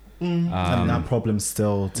 and that problem's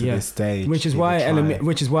still to this day. Which is people why try.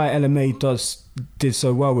 LMA did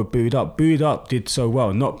so well with Boo'd Up. Boo'd Up did so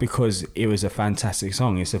well not because it was a fantastic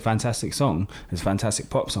song. It's a fantastic song. It's a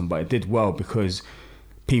fantastic pop song, but it did well because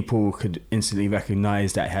people could instantly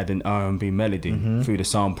recognize that it had an R&B melody through the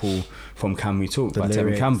sample from Can We Talk by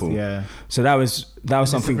Tevin Campbell. Yeah. So that was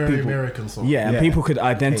something it's a very people, American song. yeah, and Yeah. people could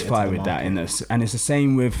identify Cater to the with that in market. this. And it's the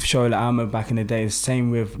same with Shola Alma back in the day. It's the same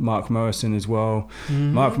with Mark Morrison as well.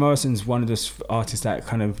 Mark Morrison's one of those artists that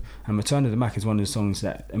kind of, and Return of the Mac is one of the songs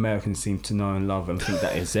that Americans seem to know and love and think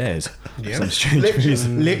that is theirs for Yeah. some strange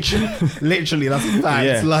reason. Literally, that's a fact.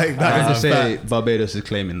 Yeah. Like I that have is to a say, fact. Barbados is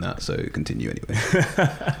claiming that, so continue anyway.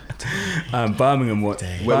 Birmingham, We're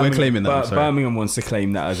claiming that, I'm sorry. Birmingham wants to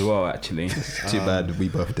claim that as well, actually. Too bad we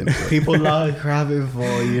both didn't. People like crabbing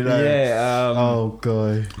for, you know. Yeah. Oh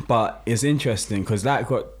god. But it's interesting because that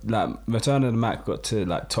got like Return of the Mac got to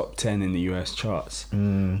like top 10 in the US charts.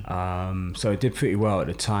 So it did pretty well at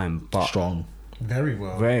the time, but Strong. Very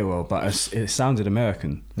well. very well. But it sounded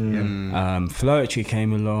American. Floetry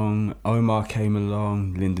came along, Omar came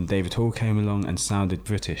along, Lyndon David Hall came along, and sounded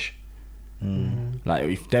British. Like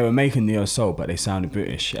if they were making neo soul, but they sounded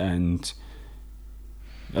British, and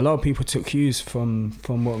a lot of people took cues from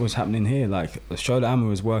what was happening here. Like Shola Alma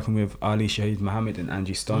was working with Ali Shaheed Muhammad and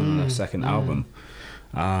Angie Stone on their second album.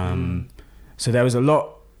 So there was a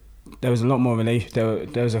lot more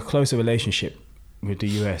there was a closer relationship with the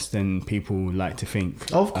US than people like to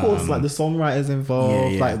think. Of course, like the songwriters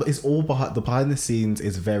involved, yeah. like it's all behind the scenes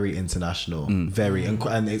is very international, very,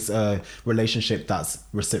 and it's a relationship that's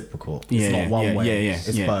reciprocal. It's Yeah, not one yeah, way. yeah,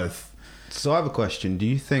 It's yeah. both. So I have a question. Do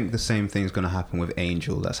you think the same thing's going to happen with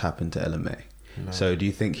Angel that's happened to LMA? So do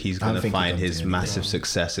you think he's I going to think he find don't his do massive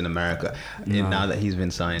success in America now that he's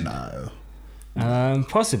been signed? No.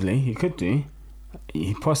 Possibly he could do.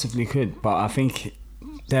 He possibly could, but I think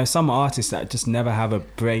there are some artists that just never have a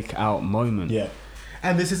breakout moment. Yeah.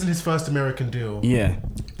 And this isn't his first American deal. Yeah.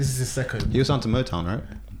 This is his second. He was signed to Motown, right?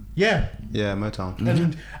 Yeah. Yeah, Motown.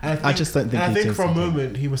 And I just don't think and I he think did for a something.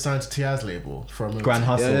 moment he was signed to Tia's label for a moment. Grand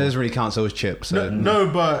Hustle. Yeah, it doesn't really count, so it's Chip. So No,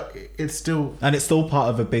 but it's still. And it's still part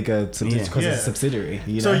of a bigger because Yeah. it's a subsidiary.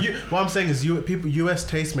 You So know? what I'm saying is, US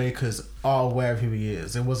tastemakers are aware of who he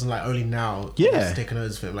is. It wasn't like only now. Yeah. he's taken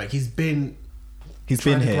notice of him. Like he's been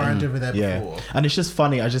been to here. grind over there before. And it's just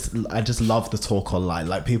funny. I just love the talk online.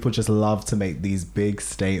 Like people just love to make these big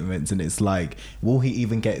statements, and it's like, will he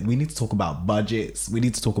even get? We need to talk about budgets. We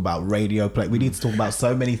need to talk about radio play. We need to talk about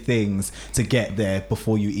so many things to get there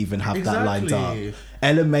before you even have that lined up. Exactly.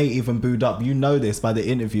 Ella May even booed up. You know this by the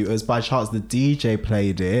interview. It was by chance the DJ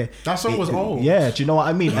played it. That song was old. Yeah, do you know what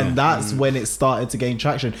I mean? And that's when it started to gain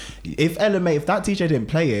traction. If that DJ didn't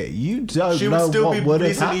play it, you don't She would know still what be would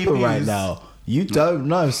have releasing happened right EPs. now. You don't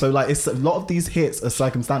know. So like it's a lot of these hits are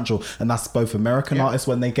circumstantial, and that's both American Yeah. artists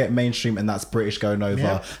when they get mainstream, and that's British going over,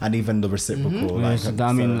 Yeah. and even the reciprocal. Like, So,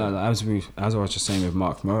 I mean, so- like, as I was just saying with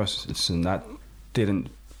Mark Morrison, that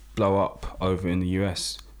didn't blow up over in the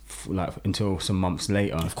US like until some months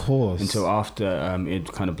later. of course, Until after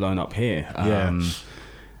it kind of blown up here. Yeah.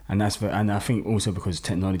 And I think also because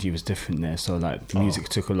technology was different there, so like the music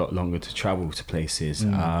took a lot longer to travel to places.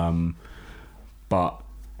 But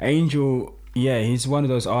Angel, yeah, he's one of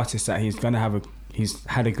those artists that he's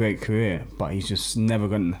had a great career, but he's just never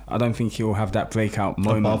gonna. I don't think he'll have that breakout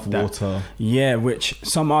moment. above water. Yeah, which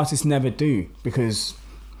some artists never do because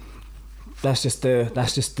that's just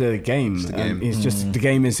the game. It's the game. It's just the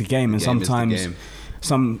game is the game, and game is the sometimes game.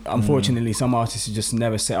 unfortunately some artists are just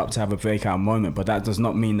never set up to have a breakout moment. But that does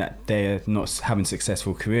not mean that they're not having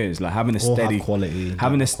successful careers. Like having a Or have steady quality.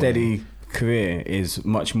 having a Have steady career is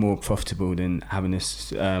much more profitable than having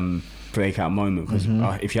this breakout moment. Because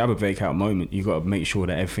if you have a breakout moment, you got to make sure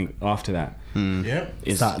that everything after that Yeah.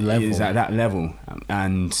 is at level. is at that level.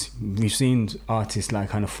 And we've seen artists like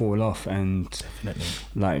kind of fall off, and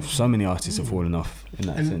like so many artists have fallen off in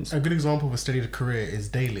that And sense. a good example of a steady career is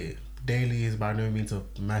Daly. Daly is by no means a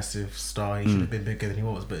massive star. He should have been bigger than he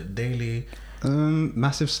was, but Daly,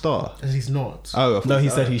 Massive star. he's not. Oh, No, he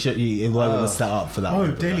said it was set up for that. Oh,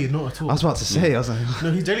 one. Daly, not at all. I was about to say. I was like,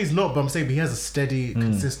 No, Daly's not, but I'm saying he has a steady,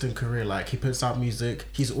 consistent career. Like, he puts out music.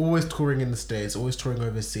 He's always touring in the States, always touring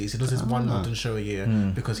overseas. He does his one London show a year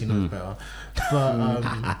because he knows better. But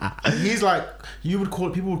he's like, people would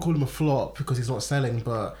call him a flop because he's not selling,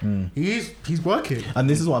 but he's working. And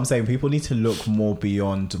this is what I'm saying. People need to look more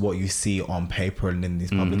beyond what you see on paper and in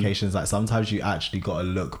these publications. Like sometimes you actually got to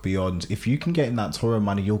look beyond. If you can get in that touring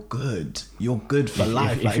money, you're good. You're good for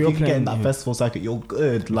life. Like if you can get in that festival circuit, you're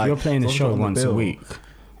good. Like If you're playing the as long as show you're on the once a bill. week,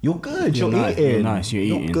 you're good. You're You're nice, eating. you're nice, you're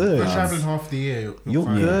eating. good. We're traveling half the year. You're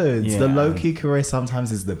fine. good. Yeah. The low key career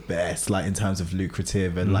sometimes is the best, like in terms of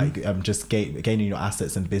lucrative and like just gaining your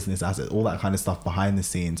assets and business assets, all that kind of stuff behind the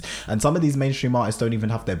scenes. And some of these mainstream artists don't even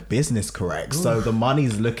have their business correct, so the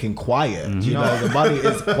money's looking quiet. You know, the money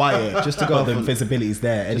is quiet. Just to go but off the on- visibility is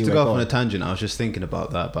there. Just Anyway, to go off go on a on. tangent, I was just thinking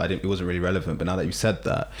about that, but it wasn't really relevant. But now that you said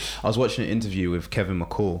that, I was watching an interview with Kevin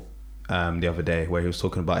McCall the other day where he was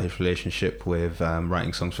talking about his relationship with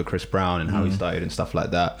writing songs for Chris Brown and how he started and stuff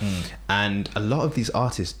like that. And a lot of these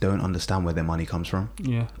artists don't understand where their money comes from,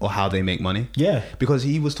 or how they make money. Yeah. Because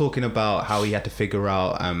he was talking about how he had to figure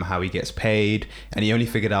out how he gets paid, and he only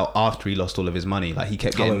figured out after he lost all of his money. Like he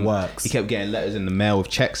kept How it getting works. He kept getting letters in the mail with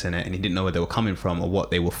checks in it, and he didn't know where they were coming from or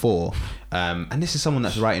what they were for. And this is someone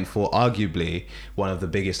that's writing for arguably one of the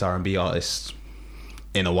biggest R&B artists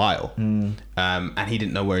in a while, and he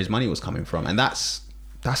didn't know where his money was coming from, and that's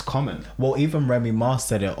common. Well, even Remy Ma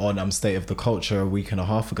said it on State of the Culture a week and a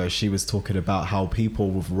half ago. She was talking about how people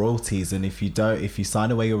with royalties, and if you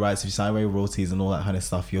sign away your rights, if you sign away your royalties and all that kind of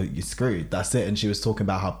stuff, you're screwed. That's it. And she was talking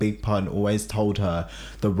about how Big Pun always told her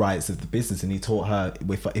the rights of the business, and he taught her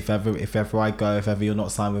if ever I go, if ever you're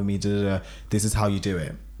not signed with me, this is how you do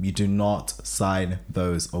it. You do not sign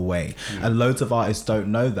those away. And loads of artists don't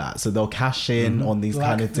know that, so they'll cash in on these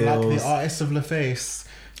kind of deals. Like the artists of LaFace.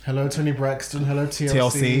 Hello, Tony Braxton. Hello, TLC.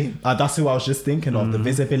 TLC. That's who I was just thinking of. The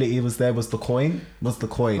visibility was there. Was the coin? Like,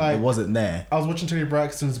 it wasn't there. I was watching Tony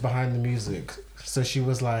Braxton's Behind the Music. So she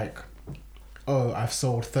was like, oh, I've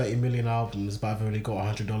sold 30 million albums, but I've only got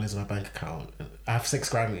 $100 in my bank account. I have 6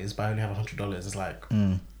 Grammys, but I only have $100. It's like,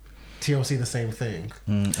 TLC the same thing.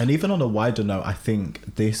 And even on a wider note, I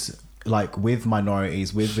think this, like with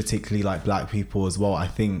minorities, with particularly like black people as well, I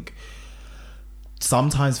think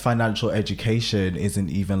sometimes financial education isn't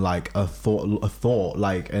even like a thought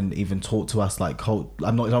like, and even taught to us like I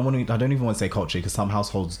don't even want to say culture, because some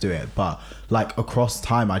households do it, but like across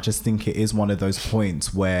time, I just think it is one of those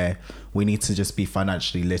points where we need to just be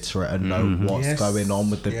financially literate and know what's going on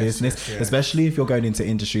with the business, especially if you're going into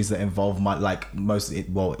industries that involve money. Like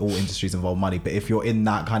all industries involve money, but if you're in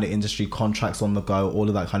that kind of industry, contracts on the go, all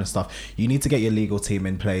of that kind of stuff, you need to get your legal team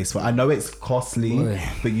in place. I know it's costly,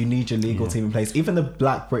 but you need your legal team in place. Even the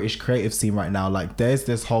Black British creative scene right now, like there's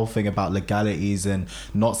this whole thing about legalities and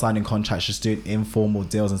not signing contracts, just doing informal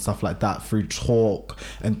deals and stuff like that through talk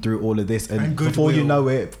and through all of this, and before you know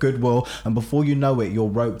it, goodwill, and before you know it, you're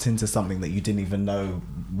roped into something that you didn't even know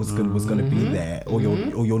was going to be there, or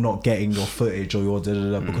you're not getting your footage, or you're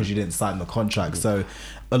because you didn't sign the contract. So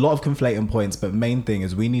a lot of conflating points, but main thing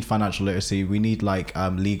is we need financial literacy, we need like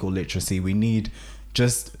legal literacy, we need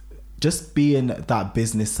just being that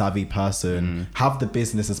business savvy person, have the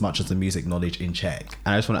business as much as the music knowledge in check.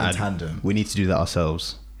 And I just want to add, tandem. we need to do that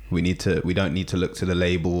ourselves. We don't need to look to the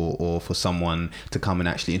label or for someone to come and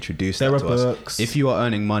actually introduce that to us. books. If you are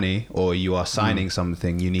earning money or you are signing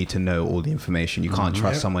something, you need to know all the information. You can't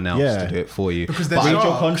trust someone else to do it for you. Because Read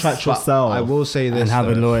your contract yourself. I will say this, And have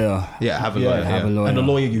a though. lawyer. Yeah, have a lawyer. have a lawyer. and a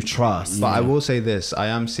lawyer you trust. But I will say this: I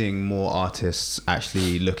am seeing more artists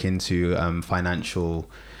actually look into financial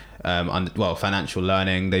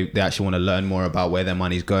learning. They actually want to learn more about where their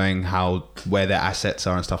money's going, where their assets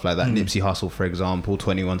are and stuff like that. Nipsey Hussle, for example,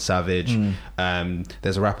 21 Savage.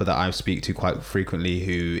 There's a rapper that I speak to quite frequently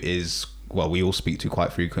we all speak to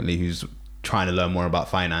quite frequently, who's trying to learn more about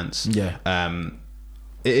finance. It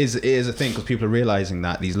is a thing, because people are realizing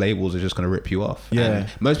that these labels are just going to rip you off. And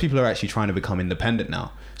most people are actually trying to become independent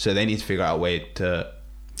now, so they need to figure out a way to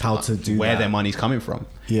how to do where that. their money's coming from.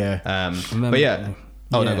 Remember- But yeah.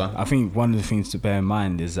 Oh, no, go on. I think one of the things to bear in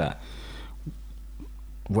mind is that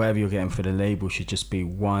whatever you're getting for the label should just be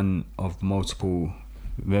one of multiple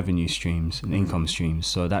revenue streams and income streams.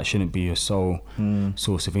 So that shouldn't be your sole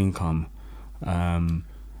source of income,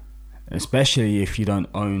 especially if you don't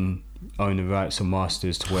own the rights or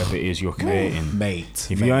masters to whatever it is you're creating. Mate.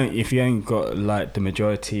 If you ain't got like the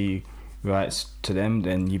majority rights to them,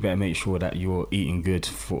 then you better make sure that you're eating good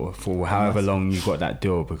for however long you got that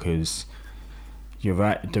deal, because your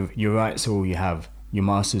rights are all you have. Your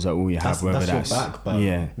masters are all you have. Whether that's your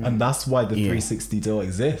backbone. And that's why the 360 deal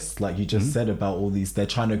exists. Like you just said about all these, they're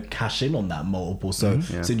trying to cash in on that multiple. So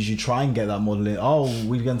as soon as you try and get that model in,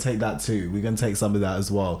 we're gonna take that too. We're gonna take some of that as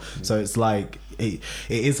well. So it's like it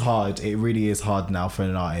is hard. It really is hard now for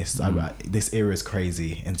an artist. This era is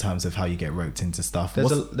crazy in terms of how you get roped into stuff.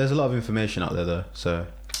 There's a lot of information out there though, so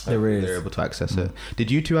there is. They're able to access it. Did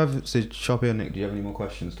you two have, so Shoppy or Nick, do you have any more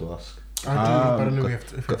questions to ask? I do, but I don't know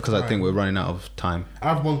if because I think we're running out of time. I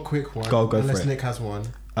have one quick one. Go unless for it. Nick has one.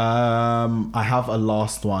 I have a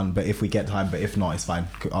last one, but if we get time, but if not, it's fine.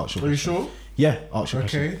 Are you sure? Yeah, ask your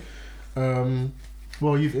question. Okay.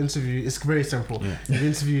 Well, you've interviewed. It's very simple. Yeah. You've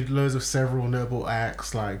interviewed loads of several notable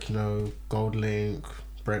acts like Gold Link,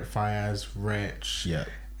 Brent Fayez, Wretch. Yeah.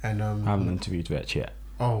 And I haven't interviewed Wretch yet.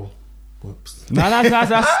 Oh, whoops. No,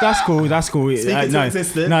 that's cool. That's cool. Speak into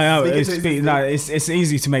existence. It's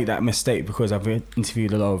easy to make that mistake because I've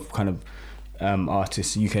interviewed a lot of kind of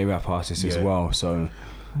artists, UK rap artists as well. So,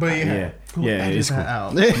 but yeah, edit it's that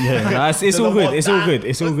cool. out. Yeah, it's all good. It's all good.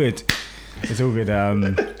 It's all good. It's all good.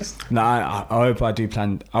 I hope I do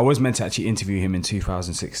plan. I was meant to actually interview him in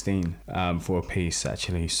 2016 for a piece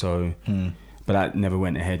actually. So, but that never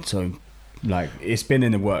went ahead. So, like, it's been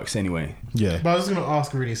in the works anyway. Yeah. But I was going to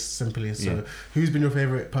ask really simply. So, who's been your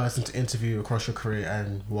favorite person to interview across your career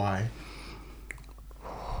and why?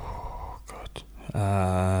 Oh God.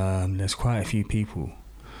 There's quite a few people.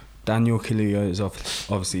 Daniel Kaluuya is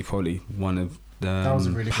obviously probably one of the That was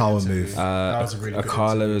a really power good interview. move. That was a really good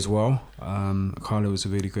Akala interview. as well. Akala was a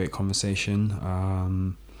really great conversation.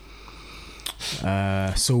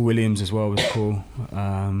 Saul Williams as well was cool.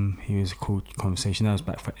 He was a cool conversation. That was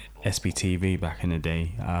back for SBTV back in the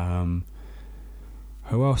day.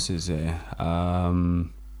 Who else is there?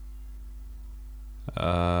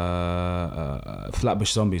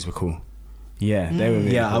 Flatbush Zombies were cool. Yeah, they were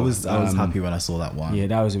really cool. I was happy when I saw that one. Yeah,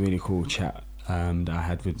 that was a really cool chat that I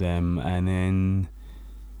had with them. And then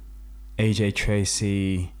AJ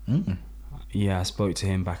Tracy. Yeah, I spoke to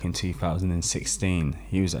him back in 2016.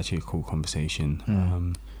 He was actually a cool conversation.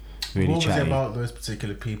 Really What was chatty. it about those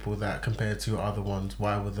particular people that compared to your other ones?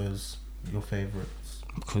 Why were those your favourites?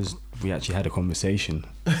 Because we actually had a conversation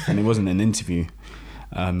and it wasn't an interview.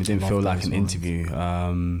 It didn't feel like an interview.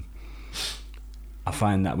 I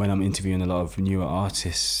find that when I'm interviewing a lot of newer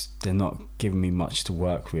artists, they're not giving me much to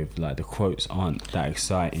work with. Like, the quotes aren't that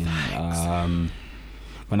exciting.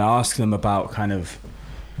 When I ask them about kind of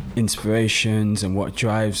inspirations and what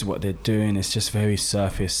drives what they're doing, it's just very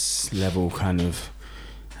surface level kind of,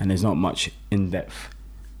 and there's not much in-depth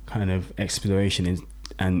kind of exploration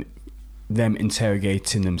and them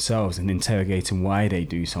interrogating themselves and interrogating why they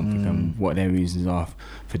do something and what their reasons are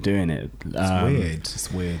for doing it. It's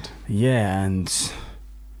weird. Yeah, and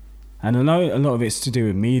I know a lot of it's to do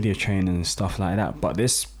with media training and stuff like that, but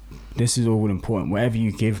this is all important. Whatever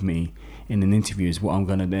you give me in an interview is what I'm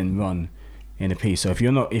gonna then run in a piece. So if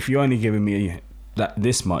you're only giving me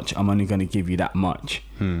this much, I'm only going to give you that much.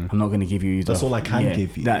 I'm not going to give you That's all I can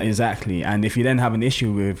give you. That exactly. And if you then have an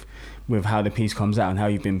issue with how the piece comes out and how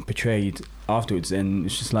you've been portrayed afterwards, then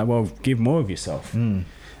it's just like, well, give more of yourself.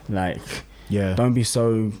 Like, don't be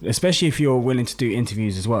so, especially if you're willing to do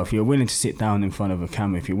interviews as well. If you're willing to sit down in front of a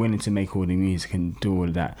camera, if you're willing to make all the music and do all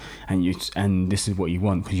of that, and this is what you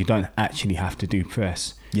want, because you don't actually have to do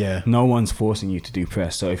press. Yeah. No one's forcing you to do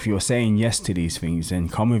press. So if you're saying yes to these things, then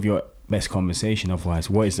come with your best conversation. Otherwise,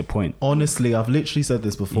 what is the point? Honestly, I've literally said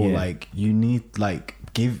this before. Like, you need, like,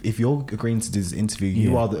 if you're agreeing to do this interview,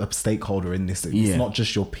 you are the stakeholder in this. It's not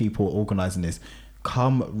just your people organizing this.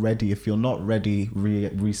 Come ready. If you're not ready,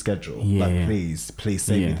 reschedule. Like, please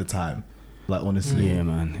save me the time. Like, honestly. Yeah,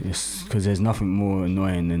 man. It's because there's nothing more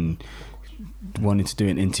annoying than wanting to do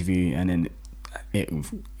an interview and then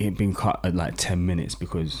it being cut at like 10 minutes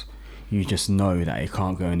because you just know that it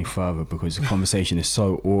can't go any further because the conversation is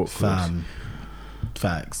so awkward.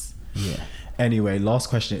 Facts. Yeah. Anyway, last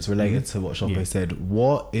question. It's related to what Shoppe said.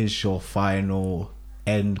 What is your final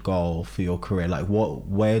end goal for your career? Like,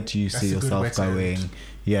 where do you see yourself going?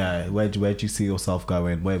 Yeah, where do you see yourself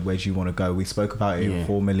going? Where do you want to go? We spoke about it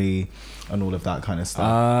informally and all of that kind of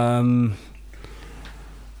stuff.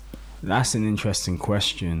 That's an interesting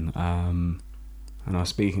question. And I was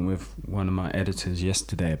speaking with one of my editors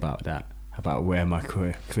yesterday about that, about where my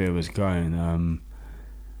career was going.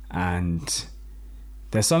 And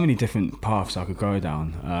there's so many different paths I could go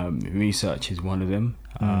down. Research is one of them.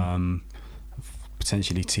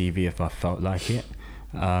 Potentially TV if I felt like it.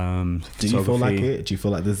 Do you feel like it? Do you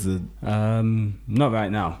feel like this is not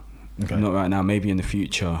right now. Okay. Not right now. Maybe in the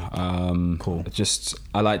future. Cool.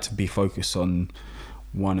 I like to be focused on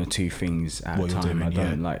one or two things at a time. I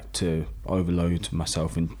don't like to overload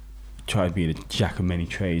myself and try to be the jack of many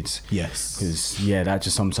trades. Yes. Because that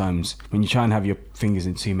just sometimes when you try and have your fingers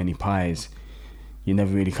in too many pies, you're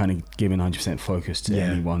never really kind of giving 100% focus to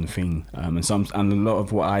any one thing. And a lot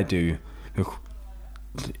of what I do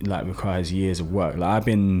requires years of work. Like, I've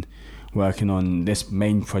been working on this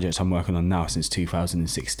main project I'm working on now since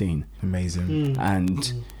 2016. Amazing.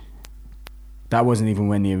 And that wasn't even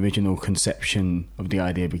when the original conception of the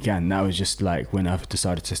idea began. That was just like when I've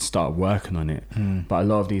decided to start working on it. But a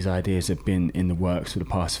lot of these ideas have been in the works for the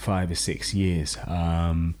past 5 or 6 years.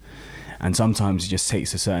 And sometimes it just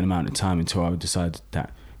takes a certain amount of time until I decide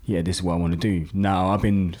that, yeah, this is what I want to do. Now, I've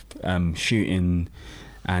been shooting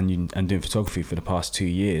and doing photography for the past 2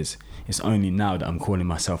 years. It's only now that I'm calling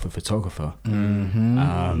myself a photographer. So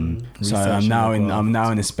I'm now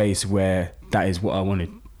in a space where that is what I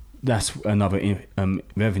wanted. That's another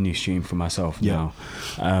revenue stream for myself now.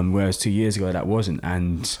 Whereas 2 years ago that wasn't.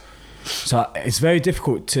 And so it's very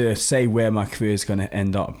difficult to say where my career is going to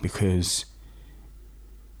end up, because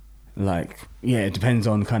like, yeah, it depends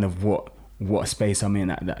on kind of what space I'm in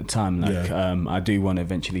at that time. Like, I do want to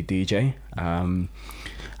eventually DJ.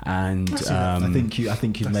 And I think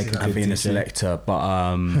you'd make a good being DJ. a selector,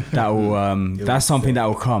 but that will that's something that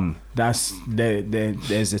will come. There's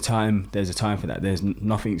a time for that. There's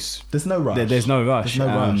no rush. There's no rush.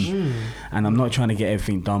 And I'm not trying to get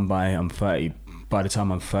everything done by I'm 30. By the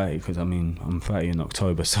time I'm 30, because I mean I'm 30 in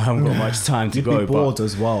October, so I haven't got much time to You'd go. Be bored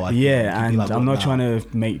as well. And like, I'm not trying to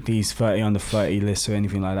make these 30 under 30 lists or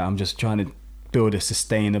anything like that. I'm just trying to build a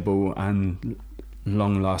sustainable and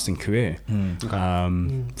long-lasting career. And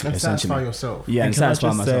satisfy yourself. Yeah, and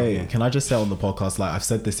satisfy myself. Can I just say on the podcast, like I've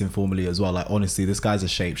said this informally as well, like honestly, this guy's a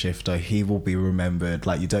shapeshifter. He will be remembered.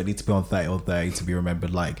 Like, you don't need to be on 30 or 30 to be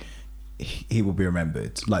remembered. Like, he will be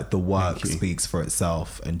remembered. Like, the work speaks for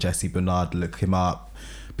itself. And Jesse Bernard, look him up,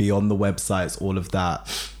 be on the websites, all of that.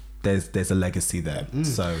 There's a legacy there.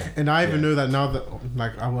 So, and I even know that now that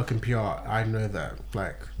like I work in PR, I know that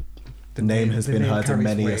like the name has been heard in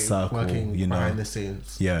many a circle, working you know, behind the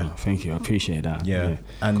scenes. Yeah. Oh, thank you. I appreciate that. Yeah.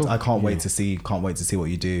 And Cool. I can't wait to see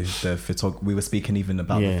what you do. We were speaking even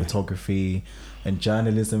about the photography and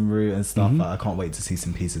journalism route and stuff. I can't wait to see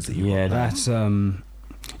some pieces that you that's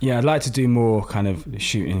I'd like to do more kind of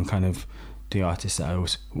shooting, kind of the artists that I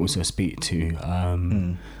also speak to.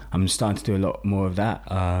 I'm starting to do a lot more of that.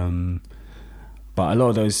 But a lot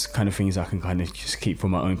of those kind of things I can kind of just keep for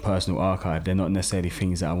my own personal archive. They're not necessarily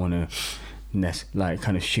things that I want to like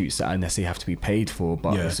kind of shoots that I necessarily have to be paid for.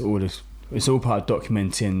 But it's all part of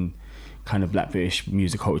documenting kind of Black British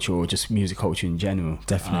music culture, or just music culture in general.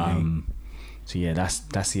 Definitely. So yeah,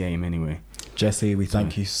 that's the aim anyway. Jesse, we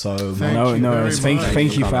thank you so much.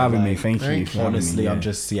 Thank you for having me. Thank you. Honestly, I'm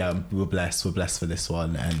just we're blessed for this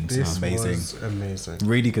one, and This amazing. was amazing.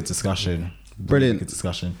 Really good discussion. Brilliant. Good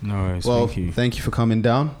discussion. No worries. Well, thank you. for coming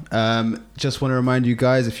down. Just want to remind you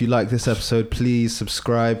guys, if you like this episode, please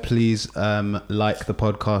subscribe. Please like the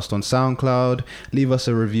podcast on SoundCloud. Leave us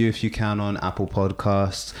a review if you can on Apple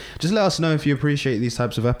Podcasts. Just let us know if you appreciate these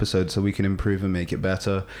types of episodes so we can improve and make it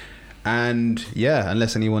better. And yeah,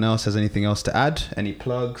 unless anyone else has anything else to add, any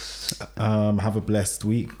plugs? Have a blessed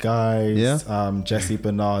week, guys. Yeah. Jesse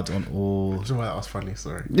Bernard on all. That was funny.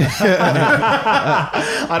 Sorry.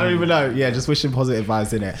 I don't even know. Yeah, just wishing positive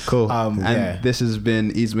vibes in it. Cool. And this has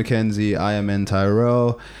been Eads McKenzie. I am N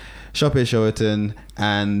Tyrell, Shope Showerton,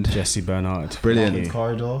 and Jesse Bernard. Brilliant. Marvin's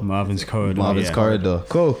Corridor. Marvin's Corridor.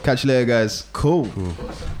 Cool. Catch you later, guys. Cool.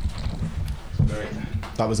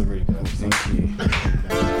 That was a really good episode.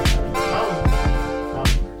 Thank you.